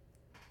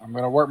 I'm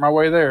going to work my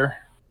way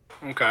there.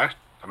 Okay.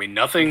 I mean,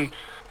 nothing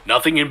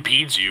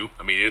impedes you.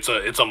 I mean, it's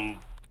a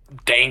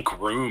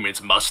dank room.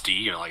 It's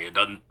musty. Like it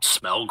doesn't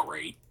smell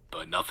great,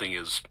 but nothing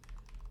is.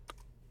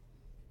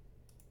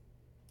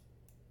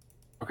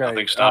 Okay.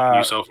 Nothing stopping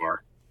you so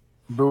far.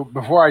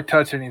 Before I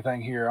touch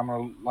anything here, I'm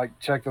gonna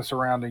check the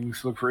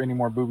surroundings, look for any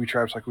more booby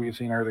traps like we had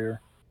seen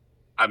earlier.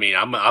 I mean,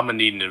 I'm gonna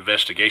need an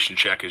investigation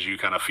check as you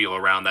kind of feel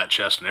around that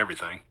chest and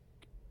everything.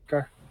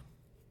 Okay.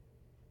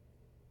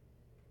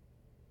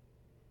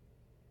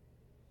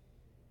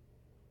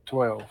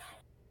 $12.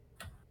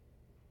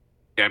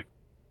 Okay.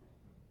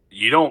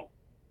 You don't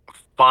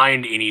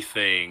find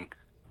anything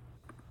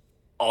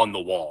on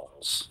the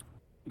walls.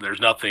 There's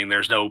nothing.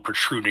 There's no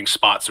protruding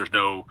spots. There's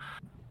no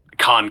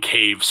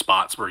concave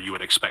spots where you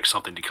would expect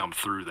something to come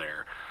through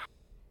there.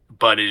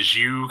 But as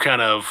you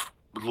kind of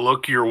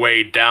look your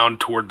way down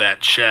toward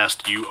that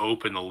chest, you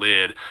open the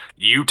lid,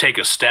 you take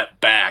a step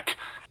back,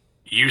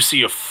 you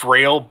see a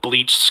frail,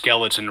 bleached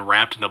skeleton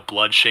wrapped in a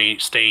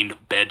blood-stained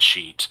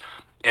bedsheet.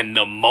 And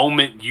the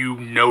moment you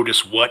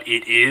notice what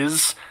it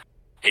is,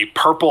 a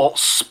purple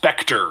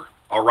specter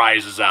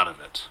arises out of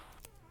it.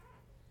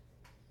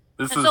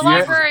 It's a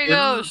library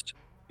ghost.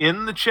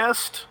 In the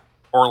chest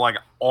or like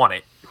on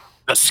it?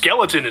 The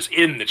skeleton is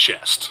in the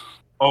chest.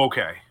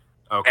 Okay.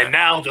 And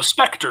now the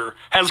specter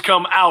has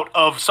come out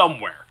of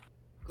somewhere.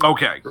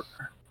 Okay.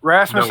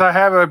 Rasmus, I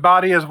have a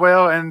body as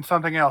well and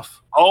something else.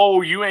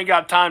 Oh, you ain't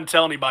got time to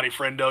tell anybody,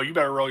 friendo. You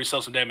better roll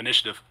yourself some damn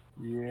initiative.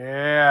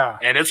 Yeah.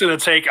 And it's going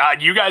to take...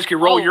 you guys can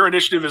roll your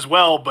initiative as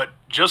well, but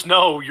just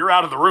know you're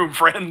out of the room,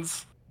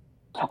 friends.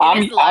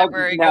 I'm the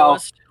library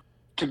ghost.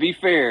 To be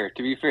fair,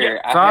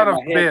 son of a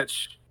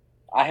bitch.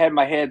 I had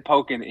my head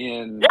poking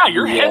in. Yeah,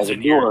 your head's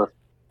in door.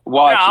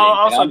 watching. Yeah,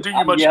 I'll also do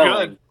you much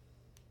good.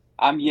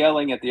 I'm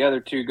yelling at the other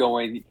two,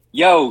 going,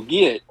 "Yo,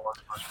 get!"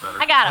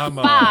 I got a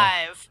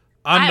 5.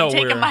 I'm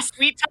taking my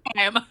sweet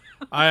time.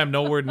 I am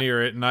nowhere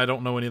near it, and I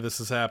don't know any of this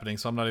is happening,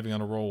 so I'm not even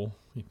going to roll.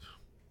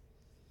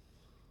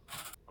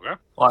 Okay.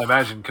 Well, I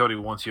imagine Cody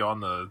wants you on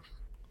the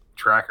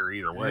tracker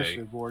either way.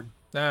 Board.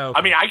 Okay.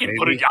 I mean, I can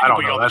put you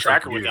on the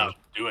tracker without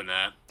doing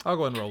that. I'll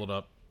go ahead and roll it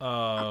up.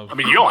 I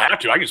mean, you don't have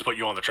to. I can just put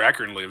you on the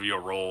tracker and leave you a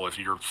roll if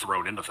you're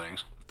thrown into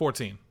things.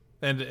 14.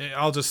 And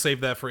I'll just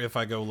save that for if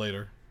I go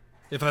later.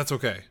 If that's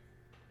okay.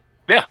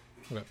 Yeah.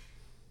 Okay.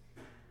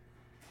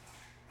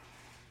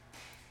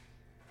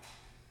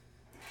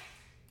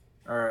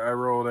 All right, I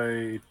rolled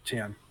a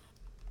 10.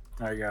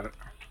 I got it.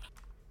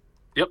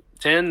 Yep,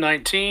 10,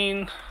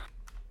 19.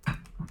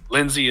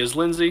 Lindsay is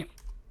Lindsay.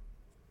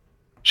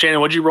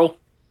 Shannon, what'd you roll?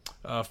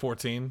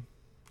 14.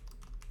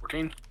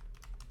 14.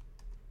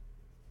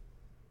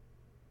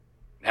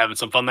 Having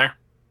some fun there?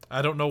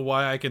 I don't know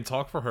why I can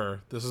talk for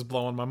her. This is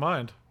blowing my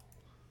mind.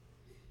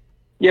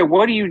 Yeah,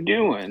 what are you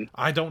doing?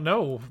 I don't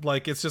know.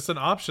 Like, it's just an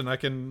option. I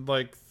can,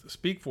 like,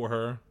 speak for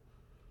her.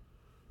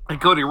 Hey,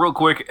 Cody, real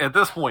quick, at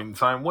this point in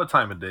time, what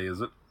time of day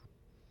is it?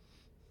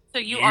 So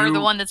you are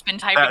the one that's been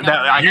typing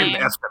up I can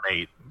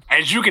estimate.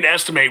 As you can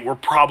estimate, we're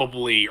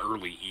probably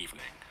early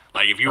evening.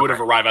 Like, if you would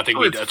have arrived, I think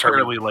we'd it's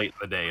fairly late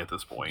in the day at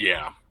this point.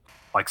 Yeah.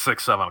 Like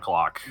 6, 7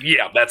 o'clock.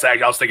 Yeah, that's I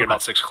was thinking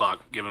about 6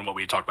 o'clock, given what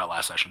we talked about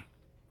last session.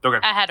 Okay.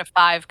 I had a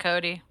 5,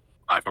 Cody.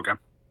 5, okay.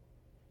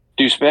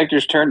 Do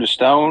specters turn to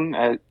stone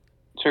at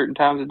certain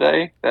times of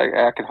day?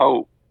 I could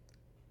hope.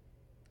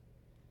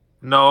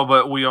 No,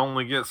 but we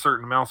only get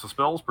certain amounts of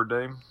spells per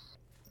day.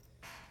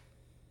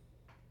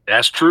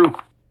 That's true.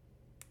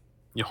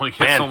 You only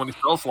get so many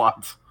spell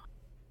slots.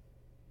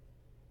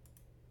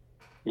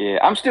 Yeah,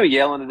 I'm still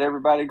yelling at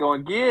everybody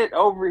going, "Get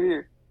over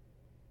here.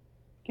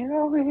 Get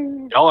over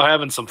here." Y'all are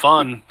having some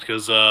fun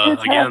because,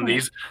 again,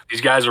 these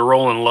guys are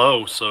rolling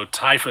low. So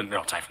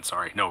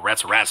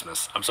that's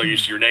Erasmus. I'm so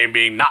used to your name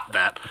being not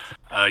that.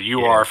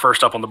 You are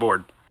first up on the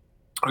board.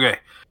 Okay.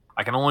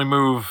 I can only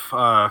move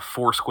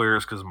 4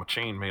 squares because my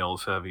chainmail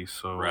is heavy,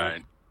 so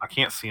right. I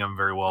can't see them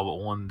very well, but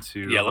 1,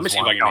 2... Yeah, let me see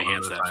if I can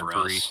enhance that for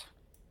 3, us.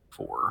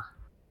 4.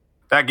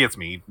 That gets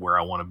me where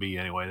I want to be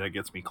anyway. That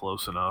gets me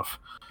close enough.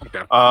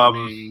 Okay.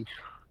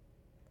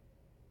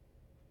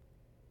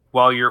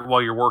 While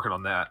you're working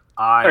on that,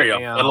 there you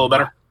go. A little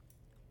better.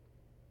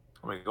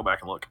 Let me go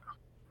back and look.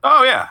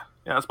 Oh yeah,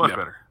 that's much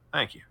better.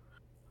 Thank you.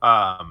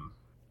 I'm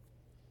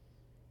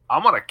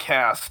gonna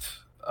cast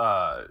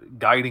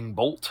Guiding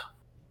Bolt.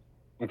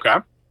 Okay.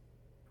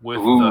 With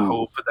the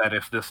hope that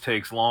if this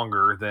takes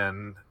longer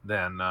than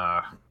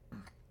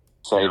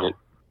save it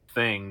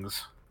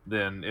things,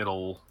 then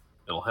it'll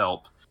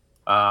help.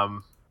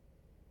 All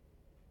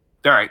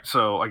right,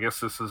 so I guess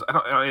this is.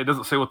 It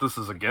doesn't say what this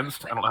is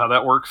against. I don't know how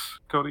that works,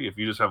 Cody. If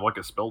you just have like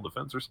a spell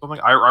defense or something,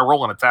 I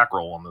roll an attack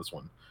roll on this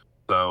one.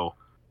 So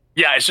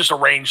yeah, it's just a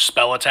ranged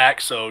spell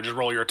attack. So just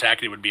roll your attack,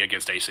 and it would be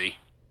against AC.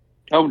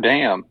 Oh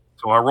damn!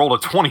 So I rolled a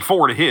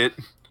 24 to hit.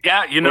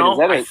 Yeah,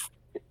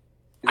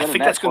 I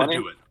think that's going to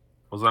do it.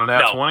 Was that a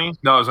nat 20?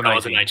 No, it was a 19. It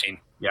was a 19.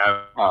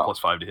 Yeah, plus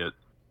 5 to hit.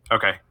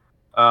 Okay.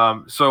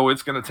 So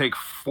it's going to take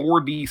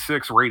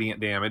 4d6 radiant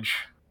damage.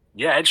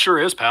 Yeah, it sure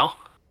is, pal.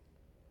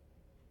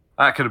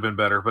 That could have been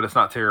better, but it's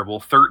not terrible.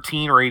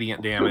 13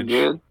 radiant damage.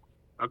 Good.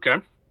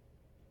 Okay.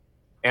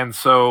 And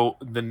so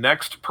the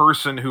next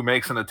person who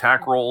makes an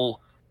attack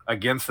roll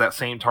against that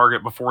same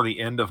target before the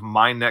end of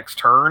my next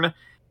turn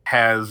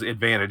has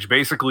advantage.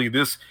 Basically,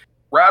 this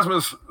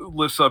Rasmus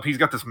lifts up. He's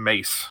got this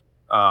mace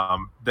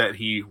that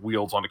he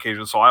wields on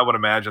occasion. So I would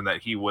imagine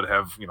that he would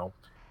have,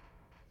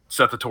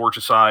 set the torch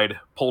aside,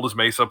 pulled his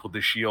mace up with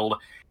his shield.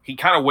 He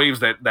kind of waves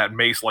that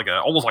mace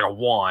almost like a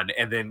wand,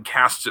 and then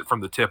casts it from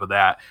the tip of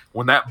that.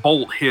 When that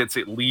bolt hits,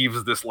 it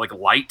leaves this like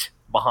light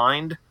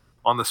behind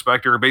on the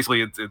specter.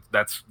 Basically,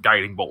 that's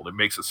guiding bolt. It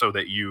makes it so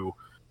that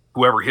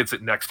whoever hits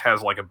it next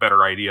has like a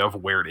better idea of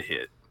where to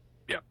hit.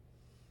 Yeah.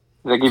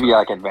 Does that give you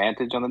like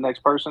advantage on the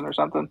next person or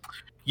something?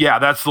 Yeah,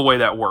 that's the way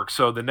that works.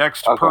 So the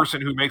next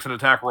person who makes an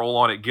attack roll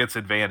on it gets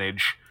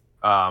advantage,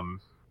 as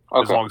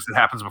long as it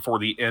happens before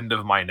the end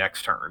of my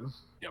next turn.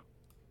 Yep.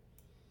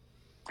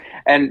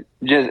 And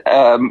just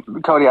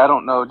Cody, I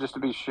don't know. Just to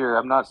be sure,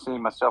 I'm not seeing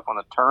myself on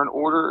a turn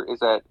order. Is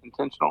that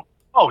intentional?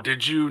 Oh,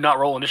 did you not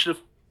roll initiative?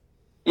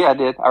 Yeah, I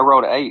did. I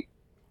rolled an 8.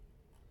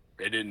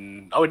 It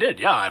didn't. Oh, it did.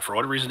 Yeah, for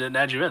whatever reason, it didn't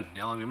add you in.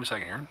 Yeah, give me a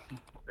second here.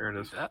 There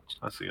it is.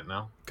 I see it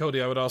now.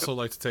 Cody, I would also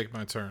like to take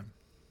my turn.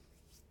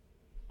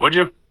 Would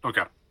you?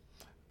 Okay.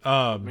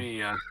 Let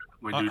me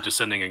do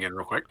descending again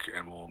real quick,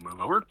 and we'll move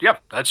over.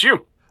 Yep, that's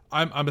you.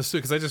 I'm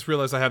assuming because I just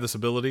realized I have this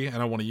ability and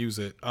I want to use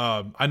it.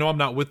 I know I'm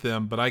not with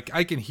them, but I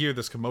can hear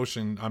this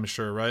commotion. I'm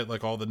sure, right?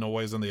 Like all the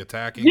noise and the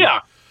attacking. Yeah.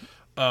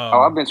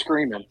 I've been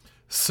screaming.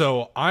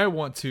 So I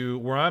want to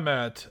where I'm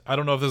at. I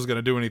don't know if this is going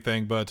to do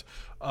anything, but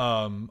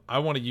I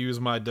want to use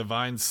my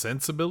divine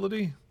sense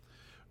ability,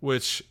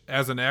 which,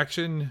 as an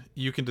action,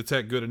 you can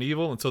detect good and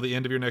evil. Until the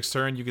end of your next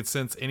turn, you can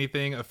sense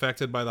anything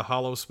affected by the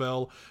hollow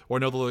spell or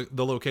know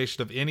the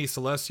location of any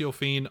celestial,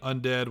 fiend,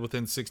 undead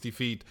within 60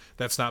 feet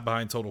that's not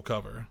behind total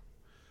cover.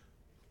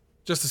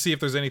 Just to see if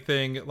there's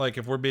anything, like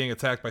if we're being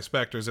attacked by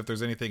specters, if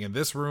there's anything in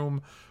this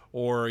room,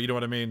 or you know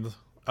what I mean?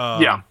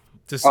 Yeah.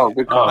 Just,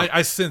 good call.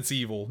 I sense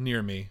evil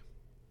near me.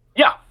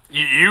 Yeah,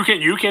 you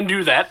can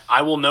do that.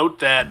 I will note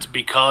that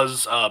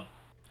because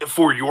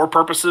for your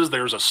purposes,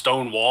 there's a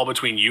stone wall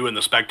between you and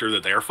the specter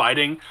that they're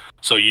fighting,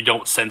 so you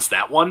don't sense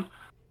that one.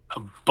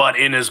 But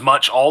in as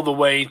much all the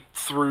way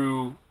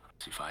through,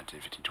 let's see, 5, 10,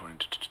 15,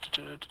 20.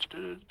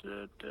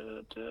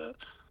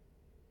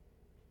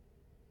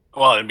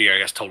 Well, it'd be, I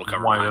guess, total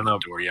cover behind the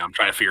door. Yeah, I'm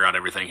trying to figure out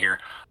everything here.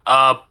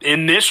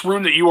 In this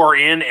room that you are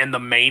in and the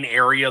main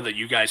area that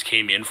you guys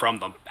came in from,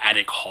 the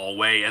attic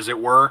hallway, as it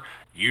were,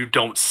 you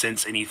don't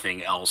sense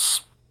anything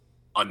else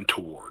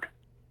untoward.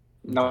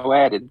 No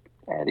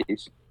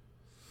addies.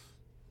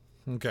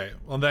 Okay.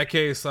 Well, in that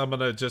case, I'm going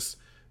to just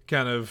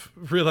kind of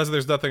realize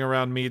there's nothing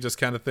around me, just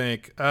kind of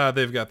think,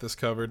 they've got this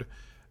covered.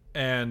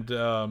 And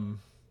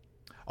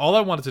all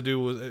I wanted to do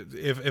was,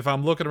 if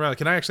I'm looking around,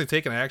 can I actually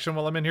take an action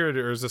while I'm in here,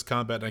 or is this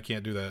combat and I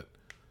can't do that?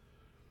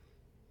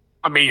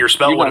 I mean, your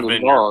spell would have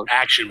been your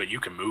action, but you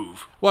can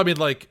move. Well, I mean,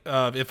 like,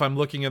 if I'm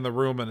looking in the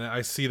room and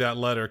I see that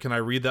letter, can I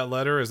read that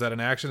letter? Is that an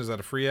action? Is that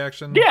a free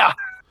action? Yeah.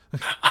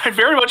 I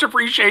very much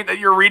appreciate that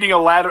you're reading a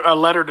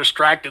letter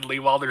distractedly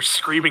while there's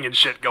screaming and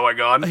shit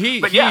going on.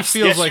 He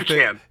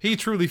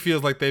truly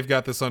feels like they've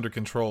got this under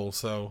control,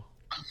 so.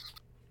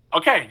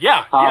 Okay,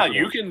 yeah,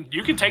 you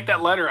can take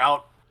that letter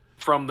out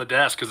from the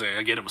desk, because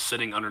again, it was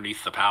sitting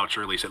underneath the pouch,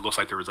 or at least it looks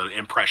like there was an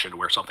impression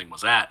where something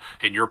was at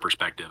in your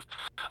perspective.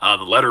 The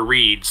letter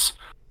reads,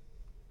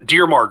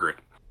 "Dear Margaret,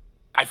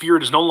 I fear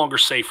it is no longer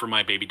safe for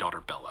my baby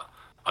daughter Bella.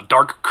 A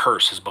dark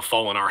curse has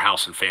befallen our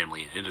house and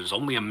family, and it is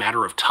only a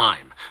matter of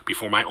time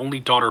before my only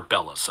daughter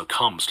Bella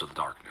succumbs to the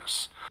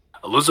darkness.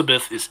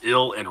 Elizabeth is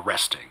ill and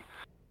resting.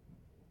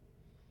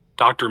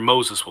 Dr.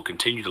 Moses will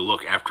continue to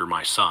look after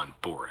my son,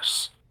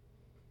 Boris.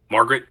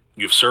 Margaret,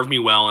 you have served me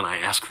well, and I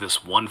ask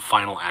this one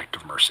final act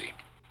of mercy.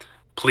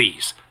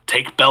 Please,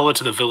 take Bella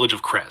to the village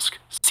of Kresk.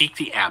 Seek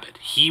the abbot.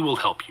 He will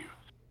help you.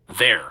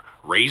 There,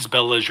 raise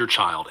Bella as your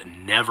child,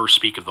 and never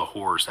speak of the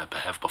horrors that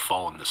have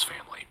befallen this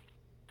family.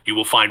 You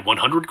will find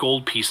 100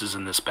 gold pieces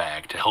in this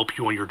bag to help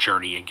you on your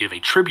journey and give a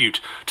tribute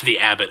to the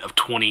abbot of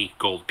 20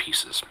 gold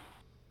pieces.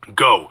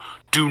 Go.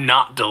 Do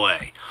not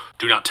delay.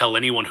 Do not tell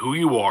anyone who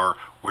you are,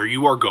 where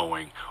you are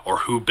going, or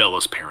who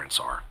Bella's parents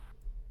are.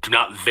 Do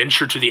not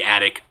venture to the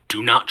attic.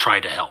 Do not try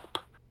to help.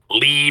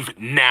 Leave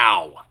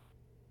now.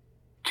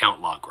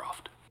 Count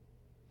Logroft."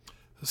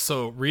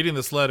 So, reading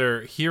this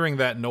letter, hearing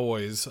that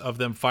noise of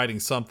them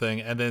fighting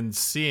something, and then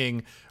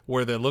seeing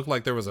where they looked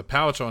like there was a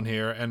pouch on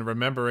here, and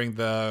remembering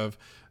the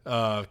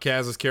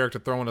Kaz's character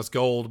throwing us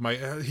gold,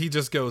 he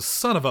just goes,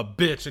 "Son of a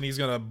bitch," and he's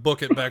gonna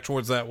book it back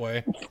towards that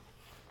way.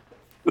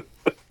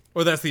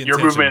 Or that's the intention.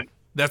 Your movement.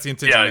 That's the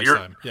intention next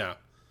time. Yeah.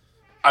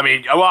 I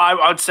mean, well,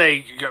 I'd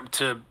say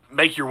to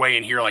make your way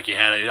in here like you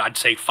had it, I'd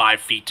say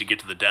 5 feet to get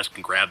to the desk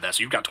and grab that.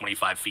 So you've got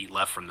 25 feet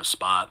left from the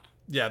spot.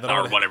 Yeah,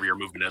 or whatever your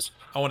movement is.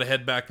 I want to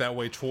head back that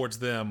way towards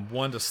them.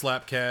 1, to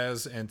slap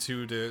Kaz, and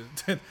 2, to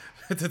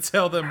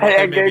tell them what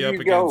they may be up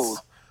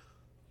against.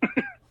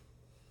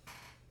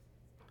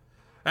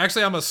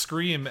 Actually, I'm going to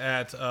scream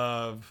at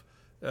how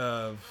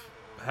do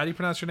you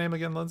pronounce your name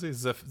again, Lindsay?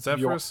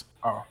 Zephyrus?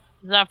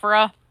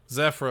 Zephra.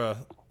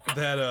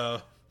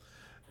 That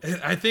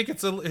I think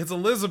it's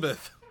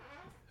Elizabeth.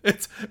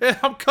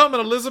 I'm coming,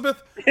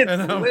 Elizabeth.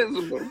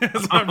 Elizabeth.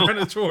 As I'm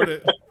running toward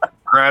it.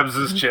 Grabs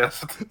his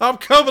chest. I'm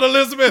coming,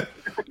 Elizabeth.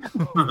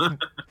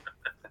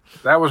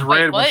 That was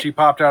Red when she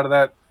popped out of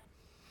that.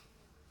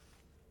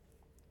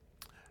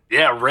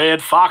 Yeah,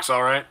 Red Fox,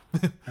 all right.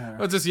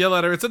 I'll just yell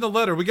at her. It's in the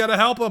letter. We got to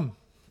help him.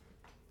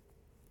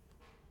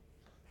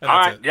 All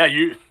right. Yeah,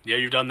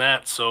 you've done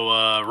that.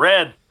 So,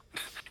 Red,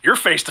 you're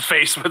face to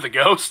face with a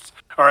ghost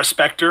or a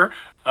specter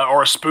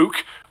or a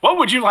spook. What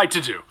would you like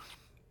to do?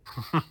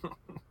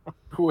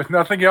 With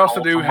nothing else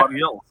to do,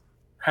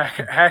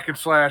 hack and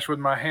slash with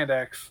my hand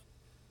axe.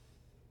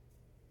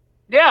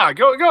 Yeah,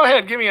 go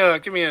ahead. Give me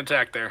an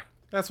attack there.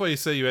 That's why you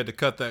say you had to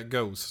cut that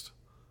ghost.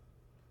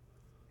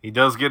 He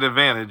does get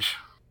advantage.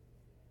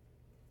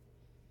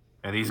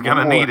 And he's going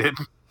to need it.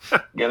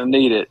 Gonna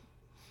need it.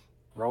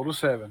 Roll to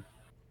 7.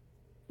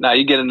 No,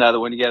 you get another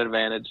one. You get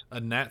advantage. A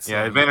nat 7.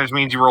 Yeah, advantage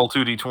means you roll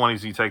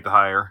 2d20s, you take the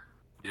higher.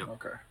 Yep.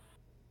 Okay.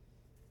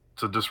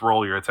 So just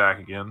roll your attack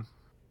again.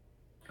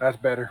 That's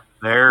better.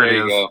 There it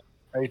you is. go.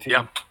 18.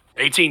 Yeah,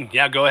 18.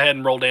 Yeah, go ahead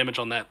and roll damage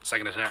on that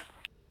second attack.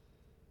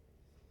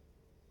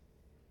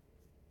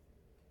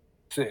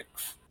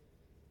 6.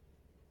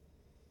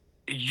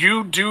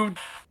 You do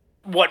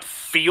what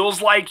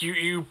feels like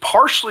you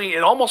partially,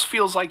 it almost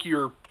feels like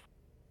you're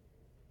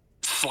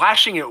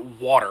slashing at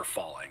water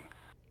falling.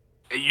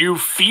 You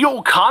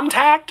feel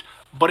contact,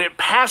 but it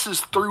passes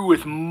through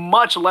with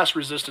much less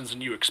resistance than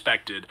you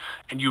expected,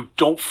 and you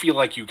don't feel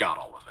like you got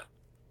all of it.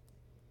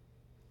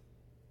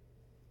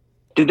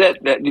 Did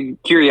that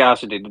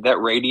curiosity? Did that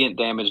radiant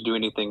damage do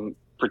anything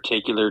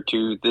particular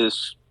to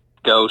this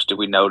ghost? Did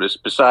we notice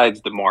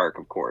besides the mark,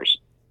 of course?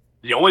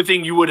 The only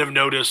thing you would have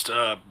noticed,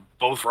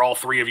 both for all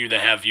three of you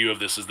that have view of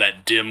this, is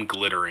that dim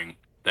glittering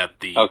that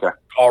the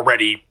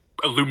already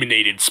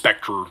illuminated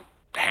specter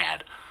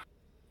had.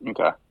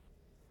 Okay.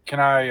 Can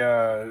I?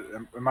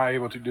 Am I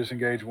able to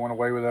disengage one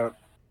away without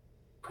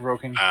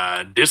provoking?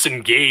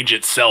 Disengage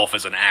itself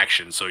is an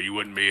action, so you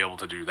wouldn't be able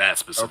to do that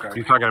specifically. Okay.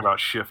 You're talking about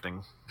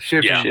shifting.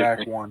 Shifting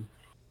back one.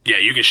 Yeah,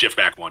 you can shift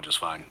back one just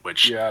fine.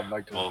 Which I'd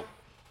like to. Well,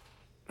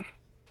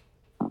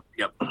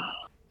 yep.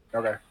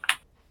 Okay.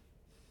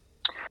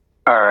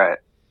 All right.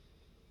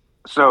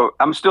 So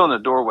I'm still in the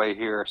doorway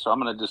here, so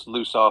I'm going to just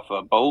loose off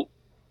a bolt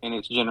in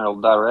its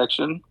general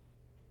direction.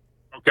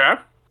 Okay. I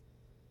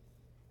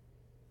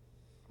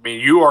mean,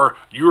 you are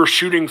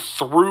shooting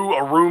through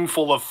a room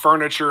full of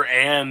furniture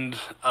and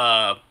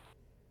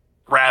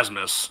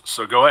Rasmus.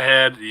 So go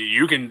ahead.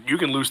 You can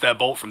loose that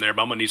bolt from there,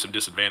 but I'm gonna need some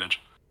disadvantage.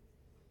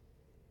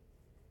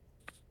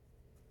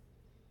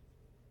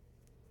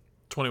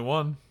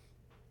 21.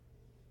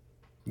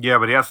 Yeah,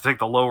 but he has to take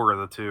the lower of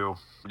the two.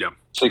 Yeah.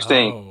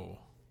 16. Oh,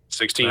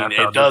 16.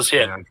 It does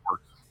hit.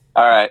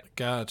 All right.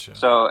 gotcha.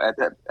 So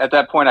at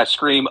that point, I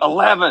scream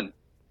 11.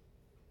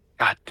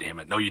 God damn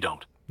it! No, you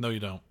don't. No,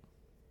 you don't.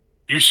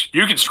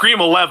 You can scream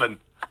 11,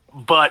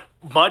 but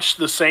much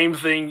the same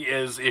thing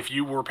as if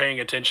you were paying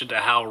attention to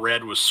how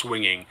Red was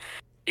swinging.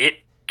 It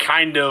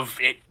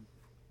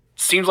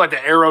seems like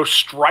the arrow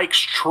strikes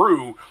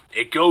true.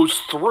 It goes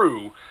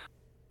through,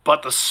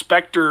 but the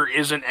Spectre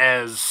isn't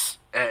as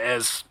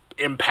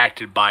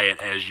impacted by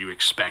it as you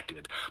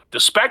expected. The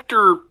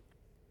Spectre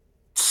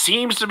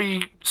seems to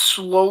be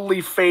slowly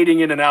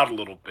fading in and out a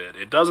little bit.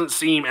 It doesn't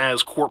seem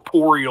as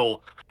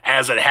corporeal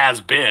as it has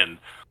been,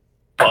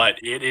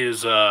 but it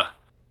is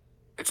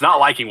it's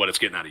not liking what it's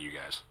getting out of you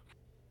guys.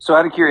 So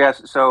out of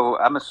curiosity, so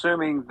I'm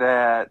assuming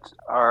that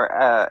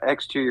our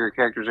exterior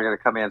characters are going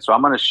to come in, so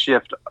I'm going to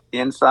shift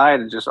inside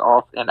and just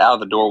off and out of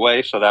the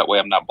doorway, so that way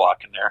I'm not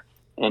blocking their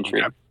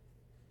entry.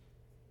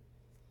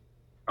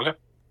 Okay.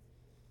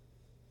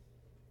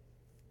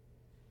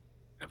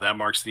 If that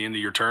marks the end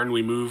of your turn,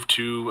 we move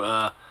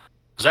to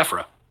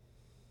Zephyra.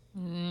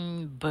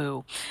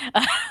 Boo.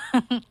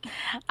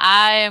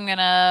 I am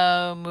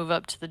gonna move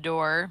up to the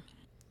door.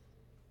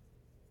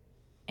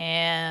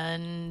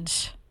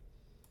 And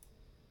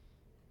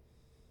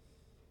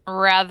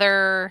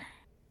rather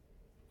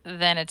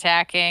than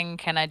attacking,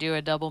 can I do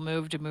a double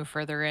move to move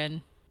further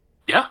in?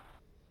 Yeah.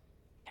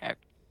 Okay.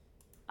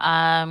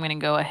 I'm going to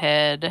go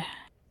ahead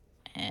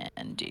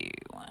and do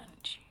one,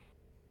 two.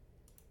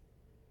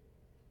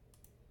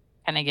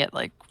 Kind of get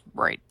like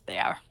right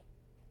there.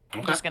 Okay.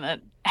 I'm just going to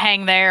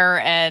hang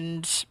there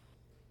and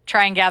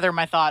try and gather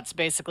my thoughts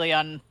basically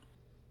on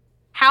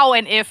how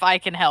and if I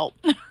can help.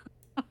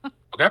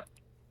 Okay.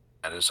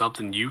 That is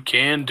something you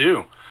can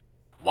do.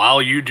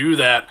 While you do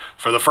that,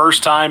 for the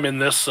first time in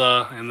this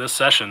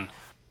session,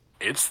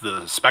 it's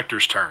the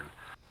Spectre's turn.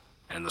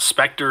 And the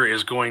Spectre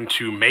is going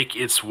to make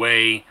its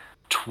way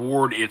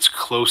toward its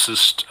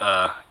closest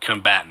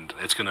combatant.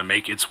 It's going to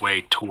make its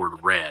way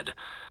toward Red.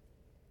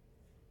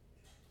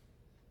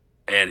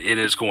 And it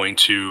is going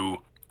to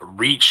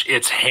reach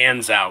its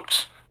hands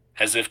out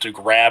as if to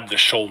grab the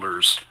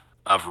shoulders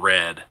of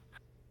Red.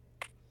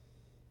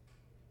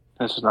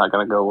 This is not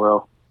going to go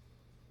well.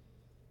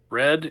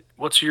 Red,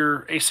 what's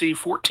your AC?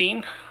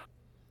 14?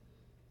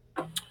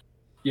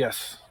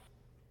 Yes.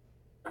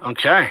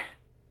 Okay.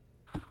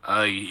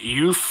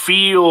 You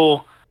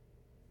feel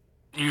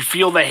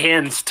the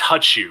hands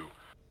touch you,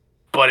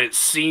 but it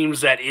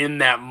seems that in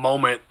that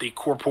moment, the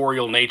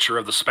corporeal nature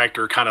of the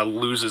Spectre kind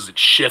of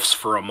shifts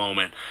for a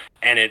moment,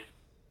 and it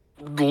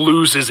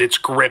loses its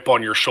grip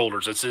on your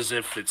shoulders. It's as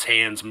if its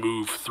hands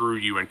move through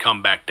you and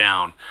come back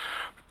down.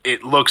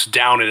 It looks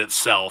down at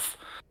itself.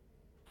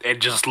 It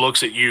just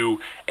looks at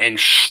you and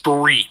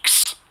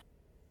shrieks.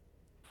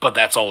 But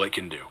that's all it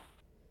can do.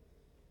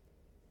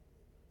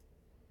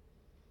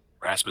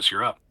 Rasmus,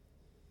 you're up.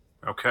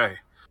 Okay.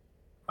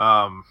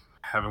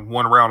 Having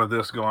one round of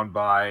this gone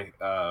by,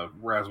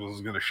 Rasmus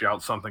is going to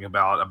shout something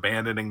about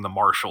abandoning the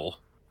martial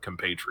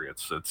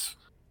compatriots. It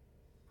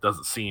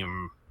doesn't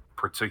seem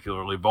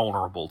particularly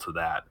vulnerable to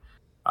that.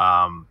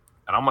 And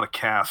I'm going to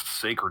cast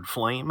Sacred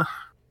Flame.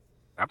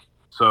 Yep.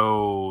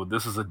 So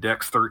this is a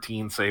Dex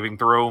 13 saving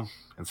throw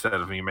instead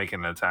of me making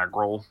an attack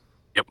roll.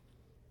 Yep.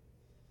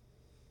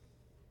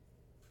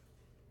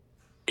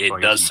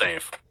 It does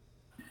save.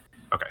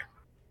 Okay.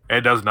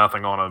 It does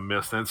nothing on a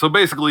miss then. So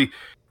basically,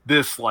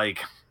 this,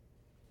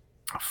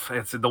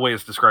 it's the way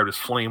it's described as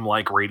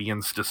flame-like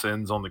radiance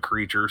descends on the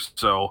creature.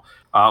 So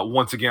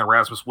once again,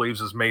 Rasmus waves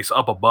his mace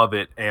up above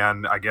it,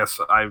 and I guess,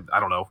 I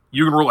don't know.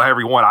 You can rule it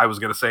however you want. I was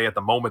going to say at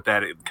the moment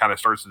that it kind of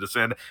starts to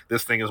descend,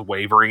 this thing is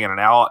wavering in and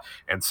out,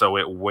 and so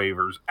it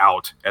wavers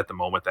out at the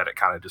moment that it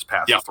kind of just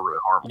passes through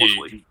it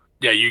harmlessly.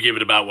 Yeah, you give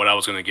it about what I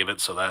was going to give it,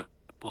 so that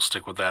we'll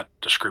stick with that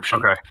description.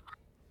 Okay.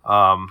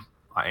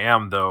 I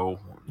am, though.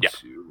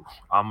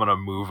 I'm going to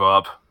move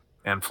up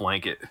and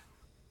flank it.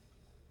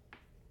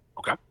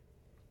 Okay.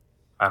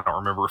 I don't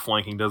remember if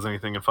flanking does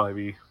anything in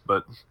 5e,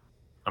 but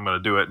I'm going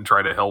to do it and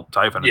try to help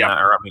Typhon in that.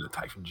 Or I mean,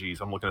 Typhon, geez,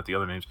 I'm looking at the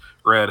other names.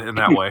 Red in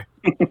that way.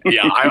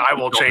 Yeah, I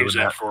will change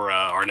that for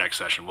our next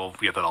session. We'll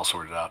get that all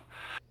sorted out.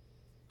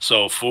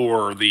 So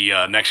for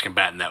the next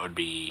combatant, that would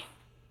be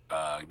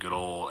good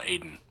old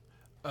Aiden.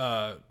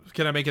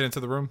 Can I make it into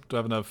the room? Do I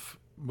have enough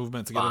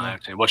movement to get in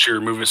there? What's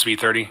your movement speed,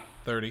 30?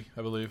 30,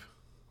 I believe.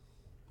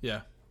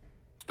 Yeah.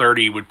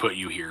 30 would put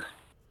you here.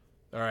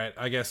 All right,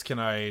 I guess, can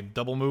I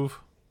double move?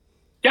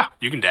 Yeah,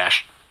 you can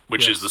dash,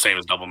 which is the same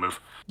as double move.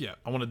 Yeah,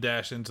 I want to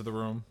dash into the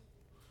room.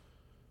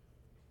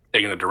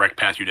 Taking the direct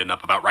path you did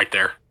up about right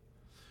there.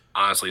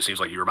 Honestly, it seems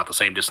like you were about the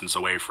same distance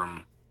away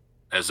from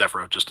as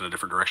Zephyr, just in a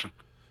different direction.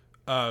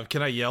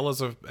 Can I yell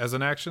as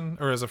an action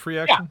or as a free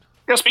action?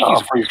 Yeah, speaking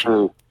of free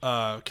action.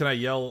 Can I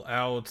yell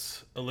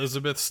out,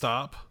 Elizabeth,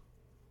 stop?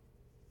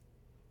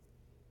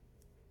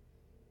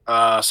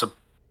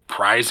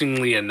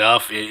 Surprisingly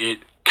enough, it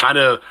kind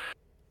of,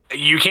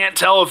 you can't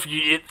tell if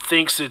it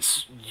thinks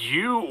it's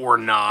you or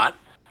not,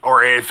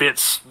 or if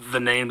it's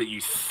the name that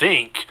you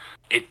think.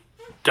 It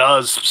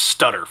does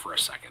stutter for a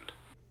second.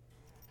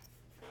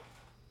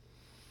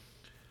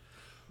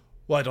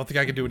 Well, I don't think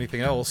I can do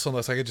anything else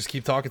unless I could just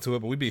keep talking to it,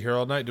 but we'd be here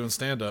all night doing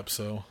stand-up,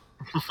 so...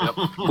 Yep.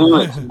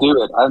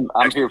 Do it.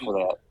 I'm here for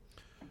that.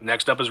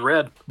 Next up is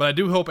Red. But I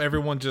do hope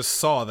everyone just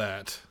saw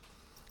that.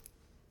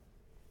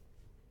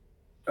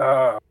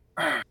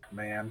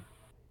 Man.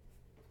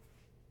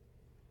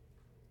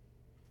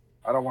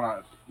 I don't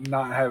want to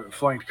not have it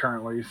flanked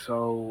currently,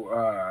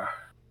 so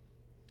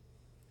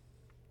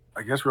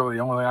I guess really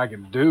the only thing I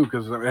can do,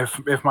 because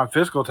if my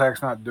physical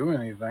attack's not doing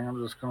anything,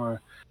 I'm just going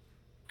to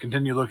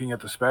continue looking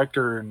at the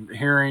Spectre and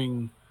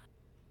hearing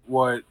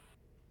what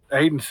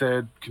Aiden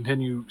said,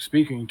 continue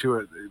speaking to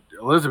it.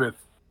 Elizabeth,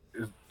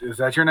 is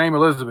that your name,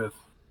 Elizabeth?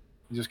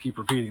 You just keep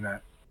repeating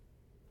that.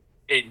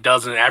 It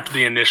doesn't. After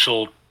the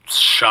initial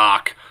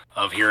shock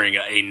of hearing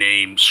a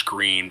name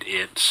screamed,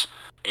 it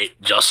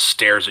just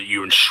stares at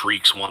you and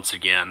shrieks once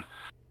again.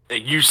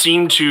 You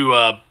seem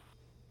to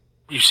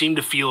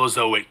feel as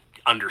though it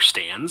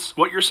understands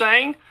what you're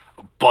saying,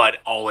 but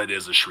all it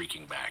is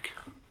shrieking back.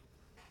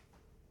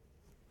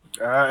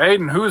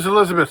 Aiden, who is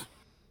Elizabeth?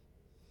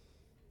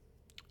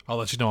 I'll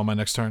let you know on my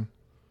next turn.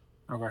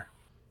 Okay.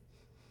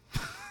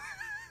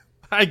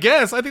 I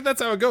guess. I think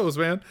that's how it goes,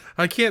 man.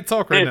 I can't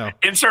talk right now.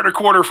 Insert a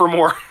quarter for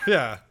more.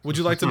 Yeah. Would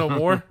you like to know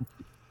more?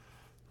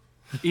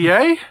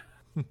 EA?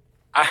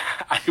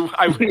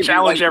 I would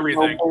challenge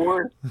everything.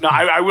 No,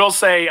 I will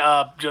say,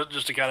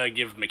 just to kind of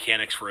give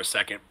mechanics for a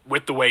second,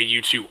 with the way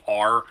you two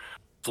are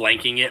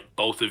flanking it,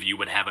 both of you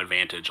would have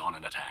advantage on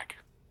an attack.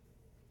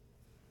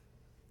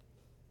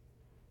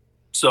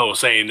 So,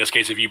 say in this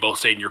case, if you both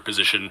stayed in your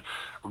position,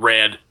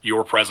 Red,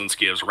 your presence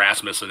gives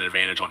Rasmus an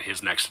advantage on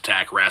his next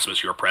attack.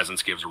 Rasmus, your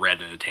presence gives Red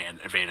an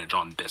advantage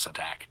on this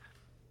attack.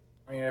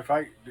 I mean,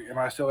 am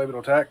I still able to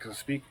attack?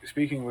 Because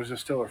speaking was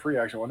just still a free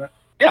action, wasn't it?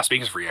 Yeah,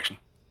 speaking is free action.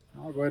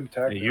 I'll go ahead and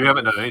attack. You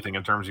haven't done anything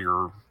in terms of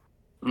your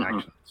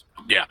actions.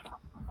 Yeah.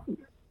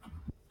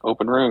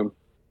 Open room.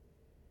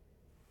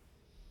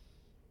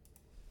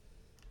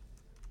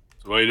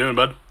 So what are you doing,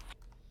 bud?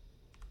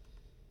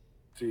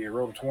 See, you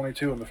rolled a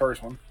 22 in the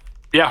first one.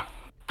 Yeah.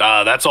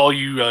 That's all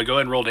you. Go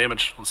ahead and roll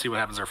damage. Let's see what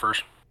happens there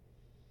first.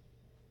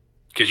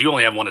 Because you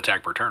only have one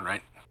attack per turn,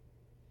 right?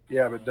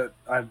 Yeah, but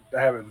I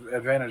have an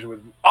advantage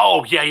with...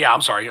 Oh, yeah.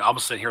 I'm sorry. I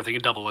was sitting here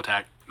thinking double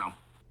attack. No.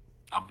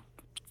 I'm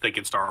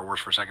thinking Star Wars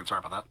for a second. Sorry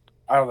about that.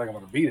 I don't think I'm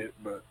going to beat it,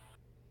 but...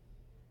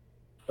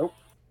 Nope.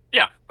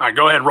 Yeah. All right,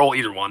 go ahead and roll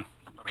either one.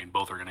 I mean,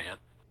 both are going to hit.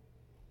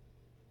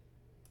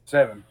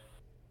 7.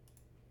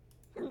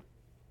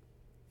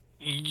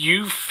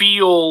 You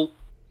feel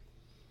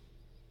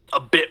a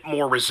bit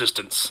more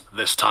resistance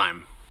this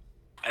time.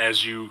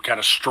 As you kind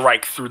of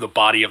strike through the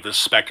body of this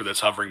specter that's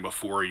hovering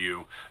before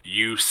you,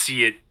 you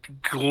see it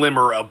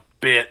glimmer a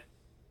bit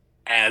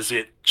as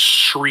it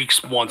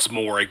shrieks once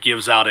more. It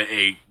gives out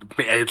a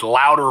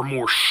louder,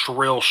 more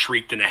shrill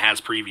shriek than it has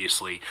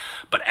previously.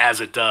 But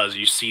as it does,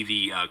 you see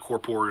the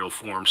corporeal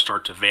form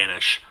start to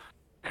vanish,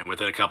 and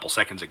within a couple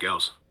seconds it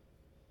goes.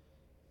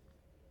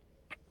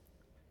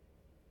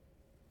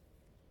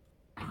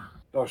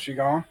 Oh, she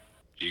gone?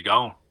 She's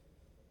gone.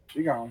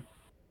 She gone.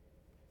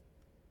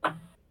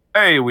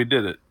 Hey, we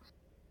did it.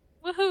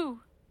 Woohoo!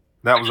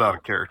 That was out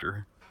of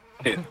character.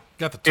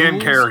 Got the tools.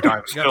 In character, I'm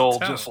Got still the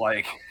talent. just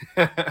like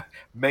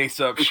mace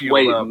up, Just shield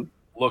waiting. up,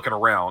 looking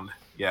around.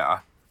 Yeah.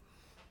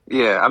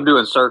 Yeah, I'm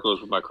doing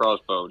circles with my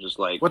crossbow, just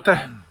like... What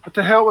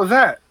the hell was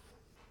that?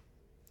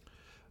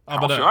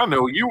 I'm Sure, I gonna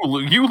know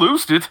you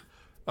loosed it.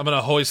 I'm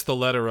gonna hoist the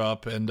letter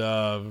up and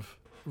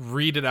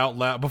read it out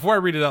loud. Before I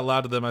read it out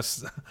loud to them, I'm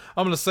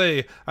gonna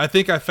say I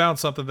think I found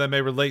something that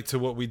may relate to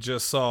what we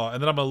just saw,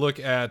 and then I'm gonna look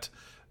at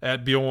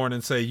Bjorn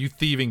and say, "You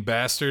thieving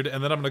bastard!"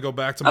 And then I'm gonna go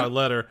back to my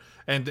letter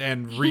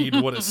and read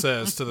what it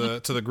says to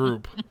the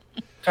group.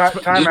 Time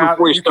Just out.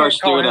 before he You can't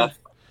starts call doing him- that.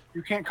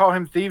 You can't call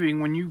him thieving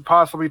when you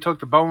possibly took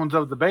the bones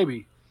of the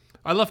baby.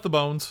 I left the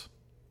bones.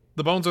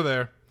 The bones are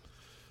there.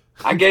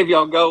 I gave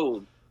y'all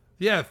gold.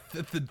 Yeah,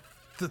 the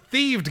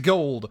thieved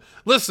gold.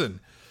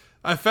 Listen,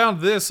 I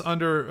found this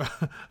under.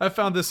 I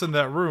found this in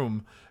that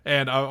room,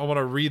 and I want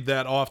to read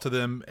that off to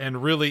them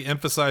and really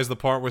emphasize the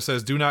part where it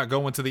says, "Do not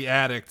go into the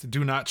attic.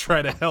 Do not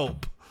try to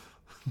help."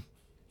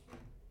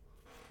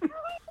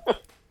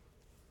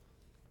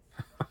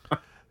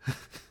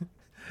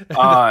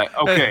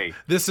 Okay.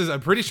 This is.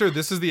 I'm pretty sure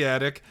this is the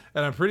attic,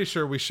 and I'm pretty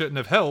sure we shouldn't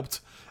have helped,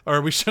 or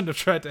we shouldn't have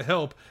tried to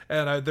help.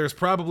 And there's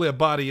probably a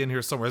body in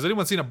here somewhere. Has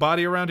anyone seen a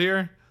body around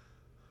here?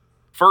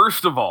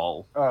 First of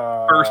all,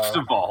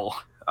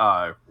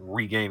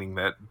 regaining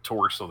that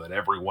torch so that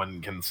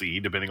everyone can see,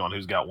 depending on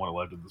who's got one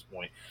left at this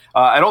point.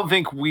 I don't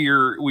think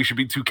we should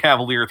be too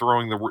cavalier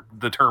throwing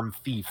the term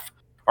thief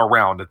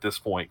around at this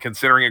point,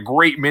 considering a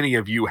great many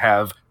of you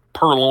have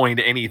purloined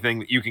anything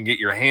that you can get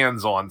your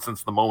hands on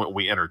since the moment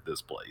we entered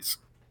this place.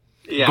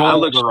 Yeah, I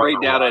look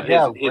straight down at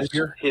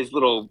his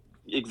little.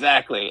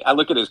 Exactly. I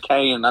look at his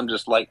cane and I'm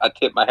just like, I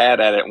tip my hat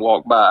at it and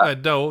walk by.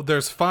 No,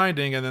 there's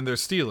finding and then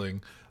there's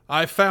stealing.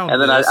 I found and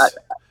then this.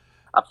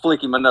 I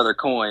flick him another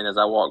coin as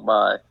I walk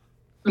by.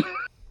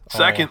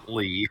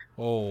 Secondly,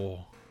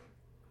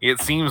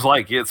 it seems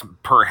like it's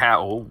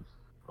perhaps.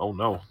 Oh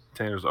no,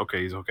 Tanner's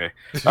okay. He's okay.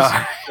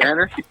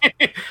 Tanner,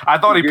 I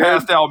thought he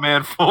passed out,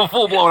 man, full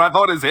blown. I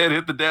thought his head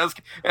hit the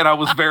desk, and I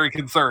was very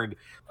concerned.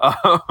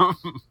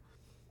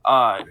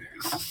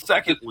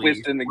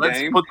 Secondly,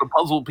 let's put the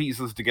puzzle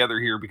pieces together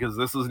here, because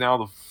this is now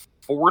the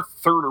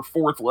third or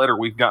fourth letter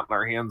we've gotten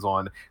our hands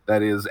on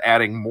that is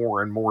adding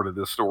more and more to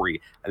this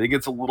story. I think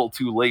it's a little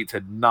too late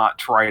to not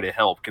try to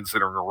help,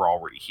 considering we're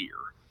already here.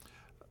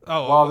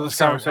 While this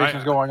conversation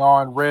is going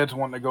on, Red's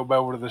wanting to go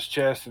over to this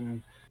chest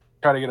and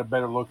try to get a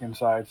better look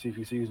inside, see if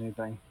he sees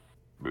anything.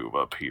 Move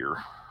up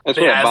here. That's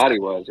where that body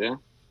was, yeah?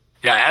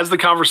 Yeah, as the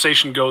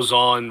conversation goes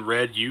on,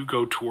 Red, you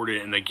go toward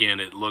it, and again,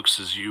 it looks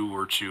as you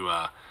were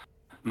to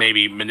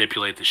maybe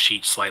manipulate the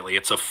sheet slightly.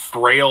 It's a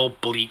frail,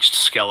 bleached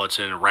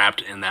skeleton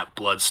wrapped in that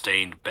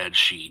blood-stained bed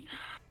sheet.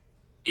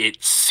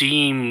 It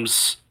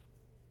seems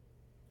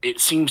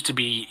to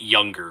be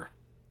younger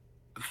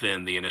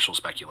than the initial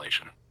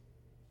speculation.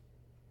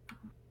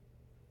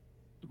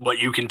 What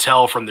you can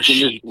tell from the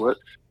sheet,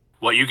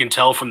 what you can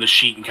tell from the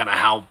sheet and kind of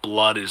how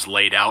blood is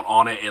laid out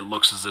on it, it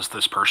looks as if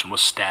this person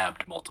was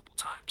stabbed multiple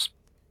times.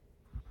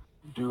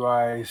 Do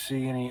I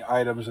see any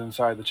items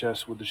inside the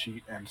chest with the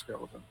sheet and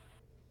skeleton?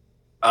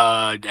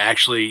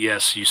 Actually,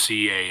 yes, you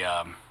see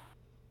a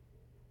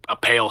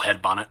pale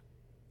head bonnet.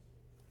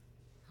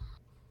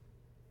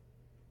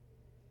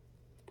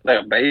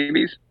 Like a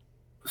baby's?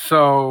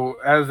 So,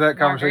 as that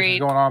conversation is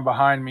going on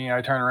behind me,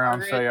 I turn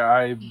around and say,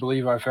 I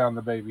believe I found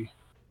the baby.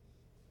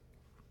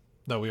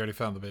 No, we already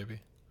found the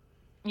baby.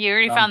 You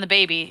already found the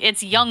baby.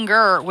 It's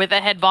younger with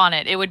a head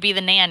bonnet. It would be the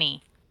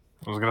nanny.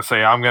 I was going to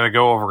say, I'm going to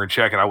go over and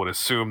check, and I would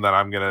assume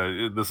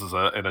that this is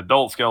an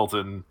adult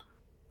skeleton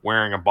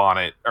wearing a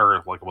bonnet,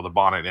 or like with a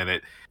bonnet in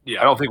it.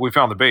 Yeah. I don't think we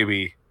found the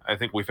baby. I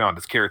think we found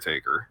its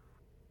caretaker.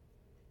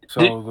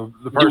 So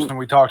the person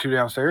we talked to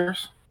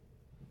downstairs?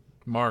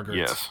 Margaret.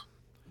 Yes.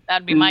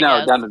 That'd be my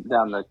guess. No,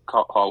 down the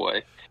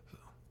hallway.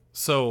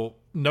 So,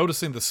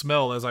 noticing the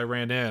smell as I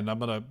ran in,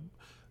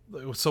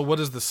 so what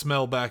is the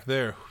smell back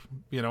there?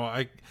 You know,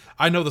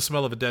 I know the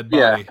smell of a dead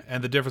body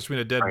and the difference between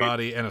a dead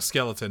body and a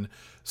skeleton.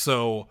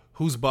 So,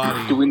 whose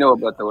body? Do we know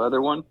about the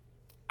other one?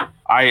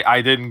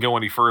 I didn't go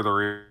any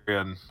further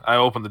in. I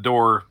opened the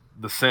door,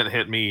 the scent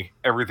hit me,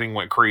 everything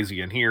went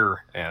crazy in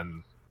here,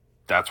 and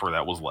that's where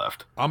that was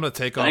left. I'm going to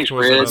take off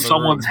towards another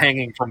Someone's room.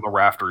 hanging from the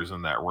rafters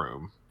in that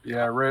room.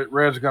 Yeah,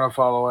 Red's going to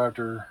follow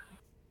after.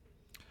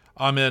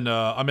 I'm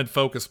in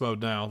focus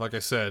mode now. Like I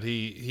said,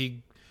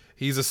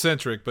 he's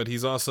eccentric, but he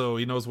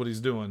knows what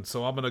he's doing.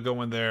 So I'm going to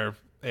go in there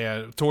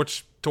and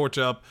torch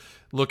up,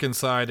 look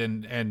inside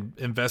and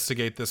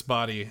investigate this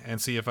body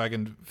and see if I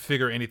can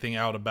figure anything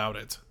out about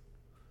it.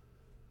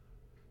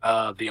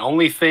 The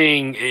only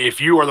thing,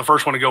 if you are the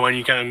first one to go in,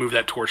 you kind of move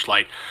that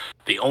torchlight.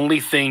 The only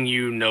thing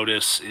you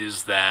notice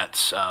is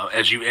that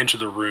as you enter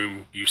the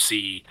room, you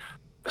see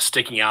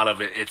sticking out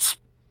of it its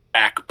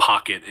back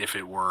pocket, if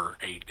it were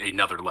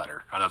another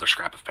letter, another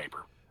scrap of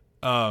paper.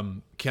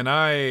 Can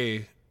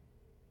I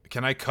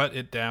cut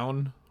it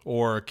down,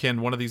 or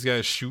can one of these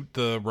guys shoot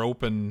the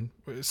rope and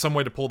some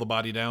way to pull the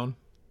body down?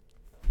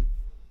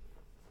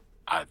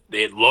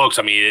 It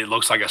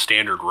looks like a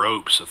standard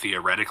rope, so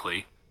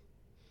theoretically.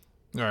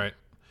 All right.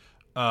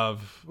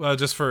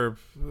 Just for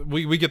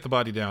we get the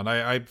body down.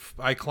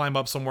 I climb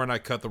up somewhere and I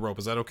cut the rope.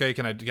 Is that okay?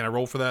 Can I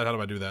roll for that? How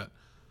do I do that?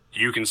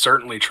 You can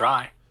certainly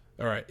try.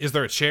 All right. Is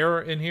there a chair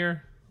in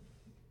here?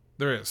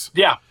 There is.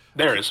 Yeah,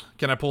 there is.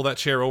 Can I pull that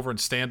chair over and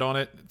stand on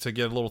it to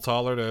get a little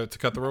taller to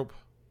cut the rope?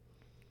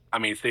 I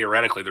mean,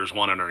 theoretically, there's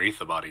one underneath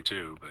the body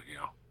too, but you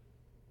know.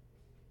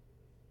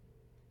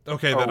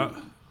 Okay, then.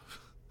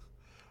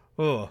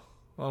 I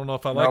don't know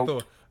if I like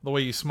the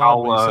way you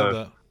smiled when you said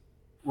that.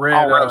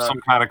 I'll wrap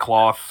some kind of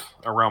cloth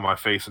around my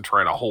face and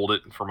try to hold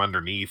it from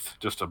underneath,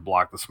 just to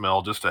block the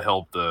smell, just to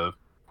help the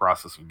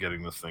process of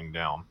getting this thing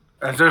down.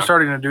 As they're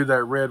starting to do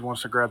that, Red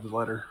wants to grab the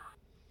letter.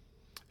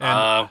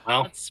 Well,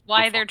 that's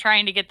why they're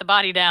trying to get the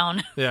body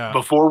down. Yeah.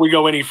 Before we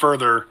go any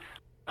further,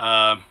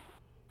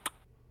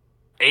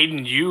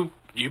 Aiden,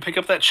 you pick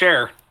up that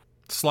chair.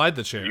 Slide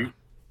the chair.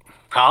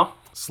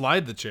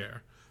 Slide the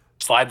chair.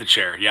 Slide the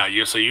chair. Yeah.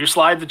 You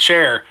slide the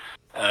chair.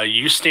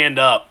 You stand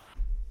up.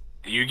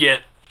 You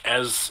get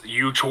as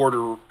you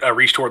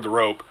reach toward the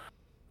rope.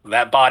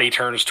 That body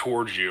turns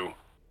towards you.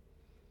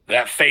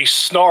 That face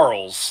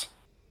snarls,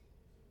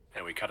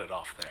 and we cut it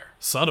off there.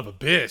 Son of a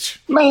bitch,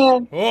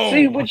 man! Whoa.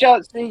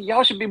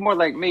 Y'all should be more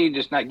like me.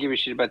 Just not give a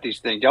shit about these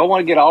things. Y'all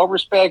want to get all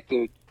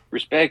respected.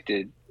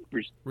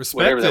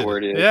 Whatever that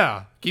word is.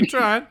 Yeah, keep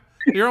trying.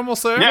 You're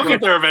almost there. We'll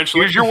get there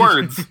eventually. Use your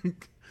words.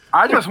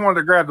 I just wanted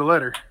to grab the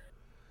letter.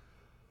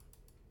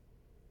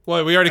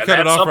 Well, we already cut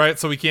it off, right?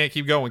 So we can't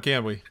keep going,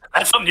 can we?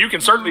 That's something you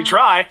can certainly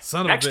try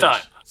next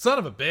time. Son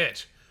of a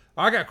bitch.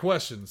 I got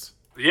questions.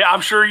 Yeah,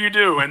 I'm sure you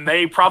do, and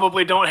they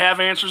probably don't have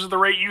answers at the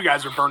rate you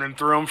guys are burning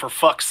through them, for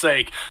fuck's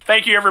sake.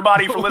 Thank you,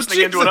 everybody, for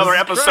listening into another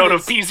episode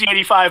of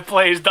PZ85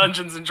 Plays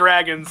Dungeons &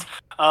 Dragons.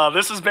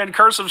 This has been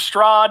Curse of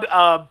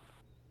Strahd,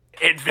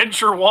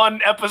 Adventure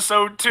 1,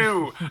 Episode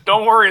 2.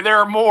 Don't worry, there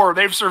are more.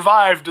 They've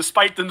survived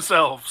despite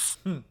themselves.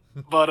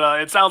 But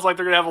it sounds like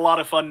they're going to have a lot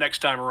of fun next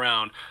time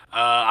around.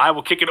 I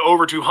will kick it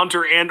over to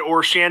Hunter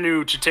and/or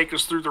Shanu to take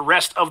us through the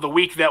rest of the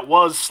week that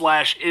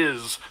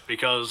was/is,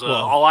 because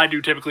all I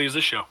do typically is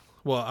this show.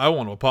 Well, I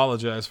want to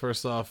apologize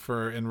first off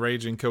for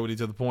enraging Cody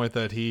to the point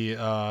that he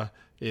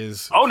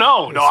is. Oh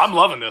no, I'm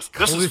loving this.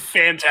 This is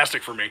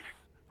fantastic for me.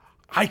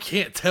 I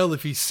can't tell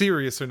if he's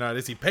serious or not.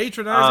 Is he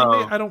patronizing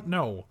me? I don't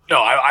know.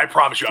 No, I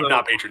promise you, I'm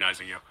not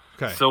patronizing you.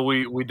 Okay. So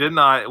we did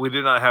not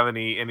have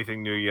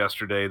anything new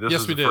yesterday. This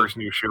is the first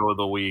new show of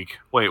the week.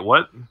 Wait,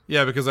 what?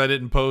 Yeah, because I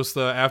didn't post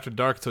After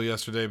Dark till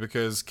yesterday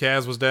because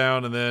Kaz was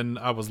down and then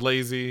I was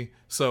lazy.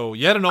 So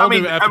yet an all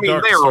new After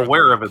Dark. They were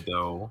aware of it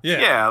though.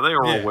 Yeah, they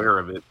were aware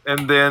of it.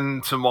 And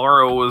then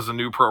tomorrow is a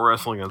new Pro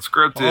Wrestling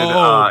Unscripted.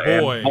 Oh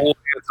boy, and boy,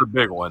 it's a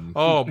big one.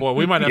 Oh boy,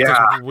 we might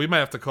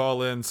have to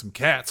call in some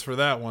cats for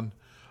that one.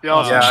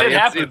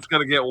 It's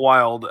going to get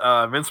wild.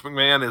 Vince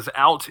McMahon is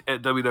out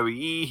at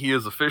WWE. He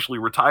is officially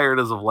retired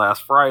as of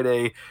last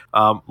Friday.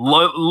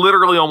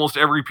 Literally almost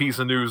every piece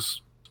of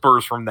news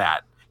spurs from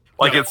that.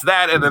 It's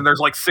that, and then there's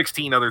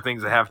 16 other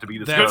things that have to be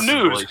discussed.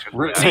 Good news.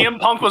 CM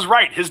Punk was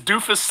right. His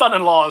doofus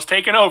son-in-law is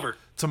taking over.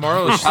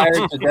 Tomorrow's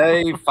retired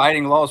today,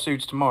 fighting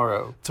lawsuits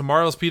tomorrow.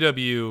 Tomorrow's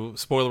PW,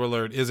 spoiler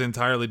alert, is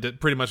entirely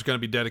pretty much going to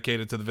be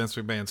dedicated to the Vince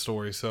McMahon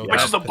story. So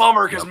which is a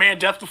bummer because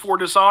Death Before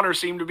Dishonor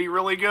seemed to be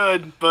really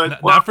good,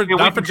 but not for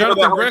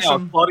Jonathan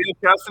Gresham. Claudio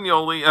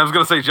Castagnoli. I was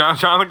going to say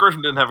Jonathan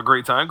Gresham didn't have a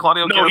great time.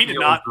 Castagnoli, he did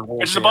not.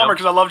 Which is a bummer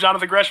because I love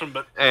Jonathan Gresham,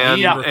 but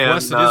he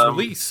requested his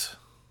release.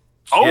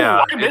 Oh,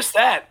 I missed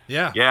that.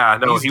 Yeah.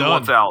 No, he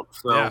wants out.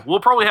 So we'll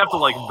probably have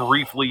to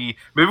briefly,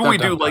 maybe we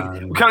kind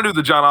of do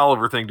the John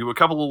Oliver thing, do a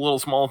couple of little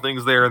small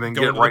things there, and then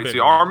get right to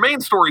our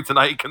main story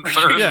tonight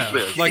concerns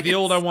this. Like the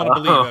old I Want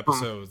to Believe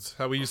episodes,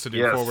 how we used to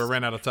do before we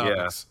ran out of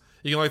topics.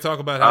 You can talk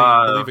about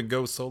how you believe in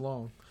ghosts so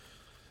long.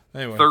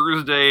 Anyway.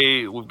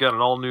 Thursday, we've got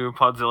an all-new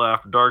Podzilla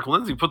After Dark.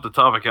 Lindsay put the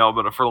topic out,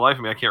 but for the life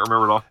of me, I can't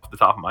remember it off the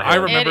top of my head. I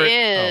remember it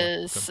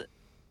is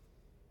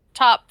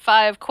top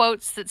 5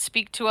 quotes that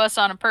speak to us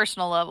on a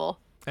personal level.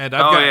 And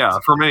I've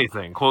got, from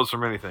anything. Quotes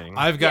from anything.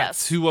 I've got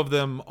 2 of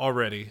them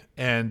already,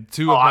 and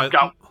 2 of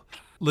my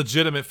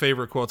legitimate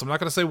favorite quotes. I'm not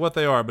going to say what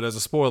they are, but as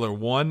a spoiler,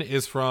 1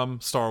 is from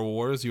Star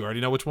Wars. You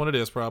already know which one it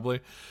is,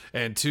 probably.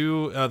 And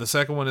 2, the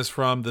second one is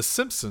from The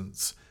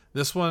Simpsons.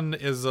 This one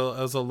is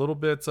a little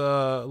bit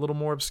a little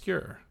more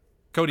obscure.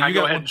 Cody, you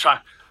got one?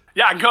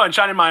 Yeah, I can go ahead and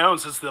shine in my own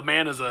since the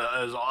man is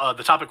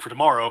the topic for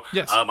tomorrow.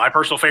 Yes. My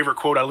personal favorite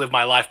quote I live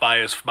my life by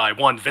is by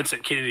one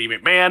Vincent Kennedy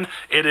McMahon.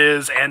 It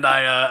is, and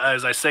I,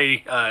 as I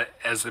say,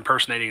 as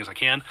impersonating as I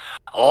can,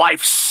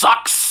 life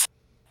sucks,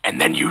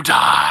 and then you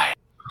die.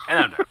 And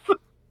I'm done.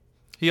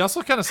 He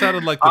also kind of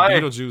sounded like the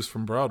Beetlejuice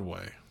from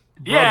Broadway.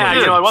 Yeah,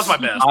 it was my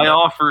best. I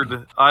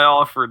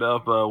offered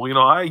up.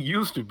 I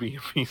used to be a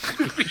piece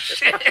of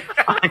shit.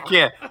 I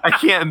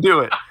can't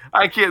do it.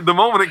 I can't. The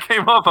moment it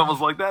came up, I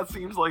was like, that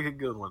seems like a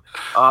good one.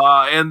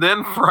 And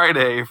then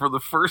Friday, for the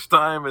first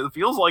time, it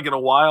feels like in a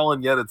while,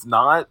 and yet it's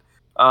not,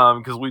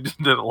 because we just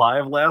did it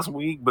live last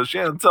week. But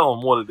Shannon, tell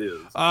them what it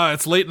is.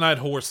 It's Late Night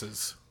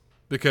Horses.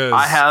 Because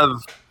I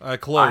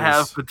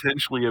have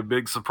potentially a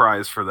big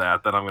surprise for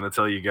that I'm going to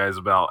tell you guys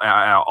about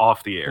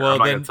off the air. I'm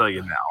not going to tell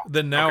you now.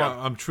 Then now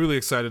I'm truly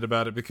excited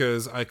about it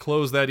because I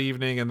close that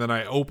evening and then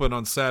I open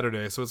on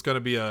Saturday. So it's going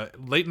to be a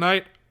late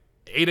night,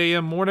 8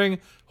 a.m. morning,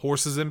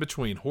 horses in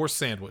between, horse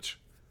sandwich.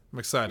 I'm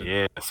excited.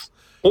 Yes.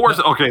 Horse.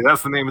 Okay,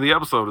 that's the name of the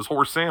episode. Is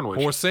Horse Sandwich.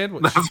 Horse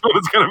Sandwich. That's what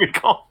it's going to be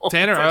called.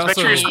 Tanner, make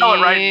sure you spell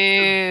it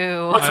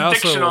right. Put some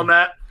diction on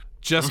that.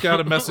 Just got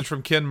a message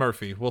from Ken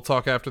Murphy. We'll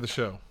talk after the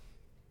show.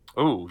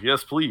 Oh,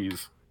 yes,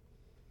 please.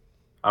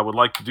 I would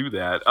like to do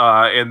that.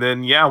 And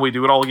then, we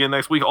do it all again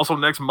next week. Also,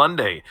 next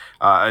Monday,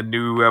 a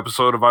new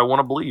episode of I Want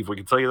to Believe. We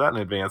can tell you that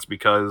in advance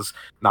because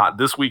not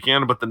this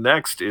weekend, but the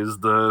next is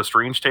the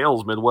Strange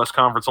Tales Midwest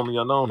Conference on the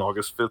Unknown,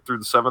 August 5th through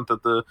the 7th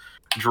at the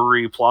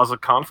Drury Plaza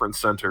Conference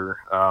Center.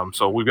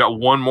 So we've got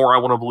one more I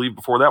Want to Believe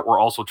before that. We're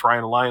also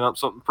trying to line up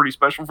something pretty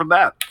special for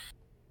that.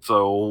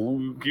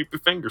 So keep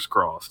your fingers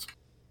crossed.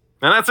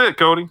 And that's it,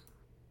 Cody.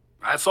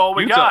 That's all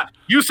we got.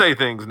 You say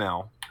things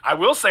now. I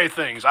will say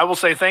things. I will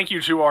say thank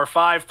you to our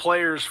 5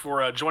 players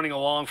for joining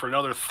along for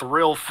another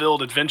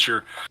thrill-filled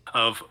adventure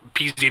of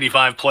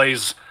PZ85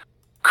 Plays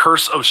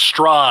Curse of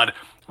Strahd.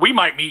 We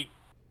might meet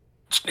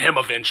him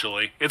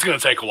eventually. It's going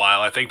to take a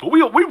while, I think, but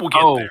we will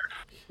get there.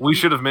 We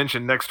should have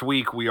mentioned next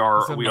week we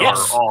are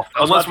Yes. off,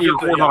 unless we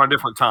record on a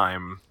different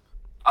time.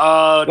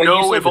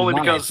 No, if only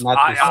because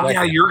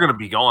you're going to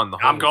be gone.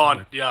 I'm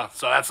gone. Yeah,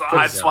 so that's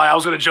why I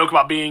was going to joke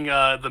about being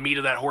the meat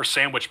of that horse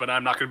sandwich, but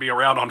I'm not going to be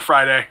around on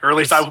Friday, or at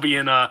least I will be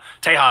in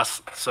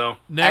Tejas. So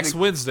next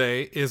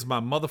Wednesday is my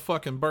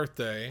motherfucking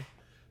birthday.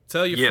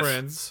 Tell your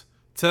friends,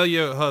 tell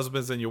your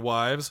husbands and your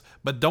wives,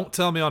 but don't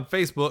tell me on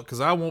Facebook because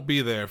I won't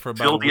be there for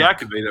about. He'll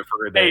deactivate it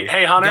for a day.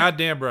 Hey, Hunter.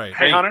 Goddamn right.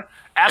 Hey, Hunter.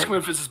 Ask him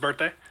if it's his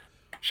birthday.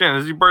 Shannon,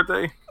 is it your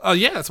birthday? Oh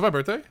yeah, it's my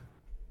birthday.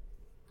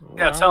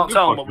 Yeah, tell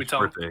him what we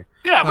tell him.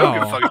 Yeah, we don't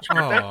give a fuck. It's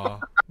your birthday.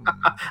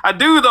 I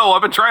do, though.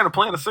 I've been trying to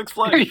plan a Six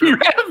Flags trip. You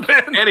have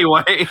been.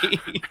 Anyway,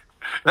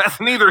 that's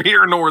neither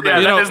here nor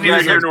there. Yeah, that is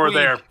neither here nor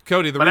there.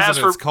 Cody, the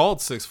reason it's called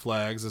Six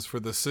Flags is for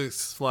the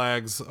Six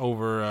Flags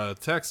over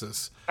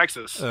Texas.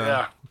 Texas,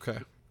 yeah. Okay.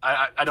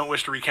 I don't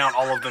wish to recount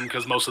all of them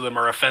because most of them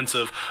are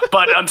offensive.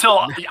 But until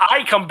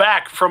I come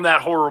back from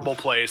that horrible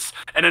place,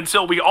 and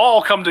until we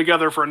all come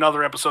together for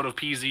another episode of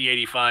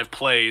PZ85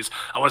 Plays,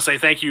 I want to say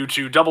thank you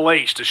to Double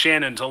H, to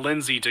Shannon, to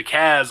Lindsay, to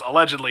Kaz,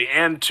 allegedly,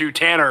 and to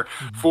Tanner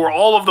for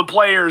all of the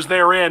players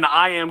therein.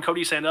 I am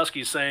Cody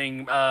Sandusky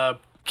saying,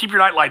 keep your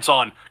night lights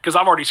on, because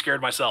I've already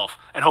scared myself,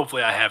 and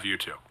hopefully I have you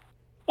too.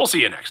 We'll see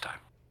you next time.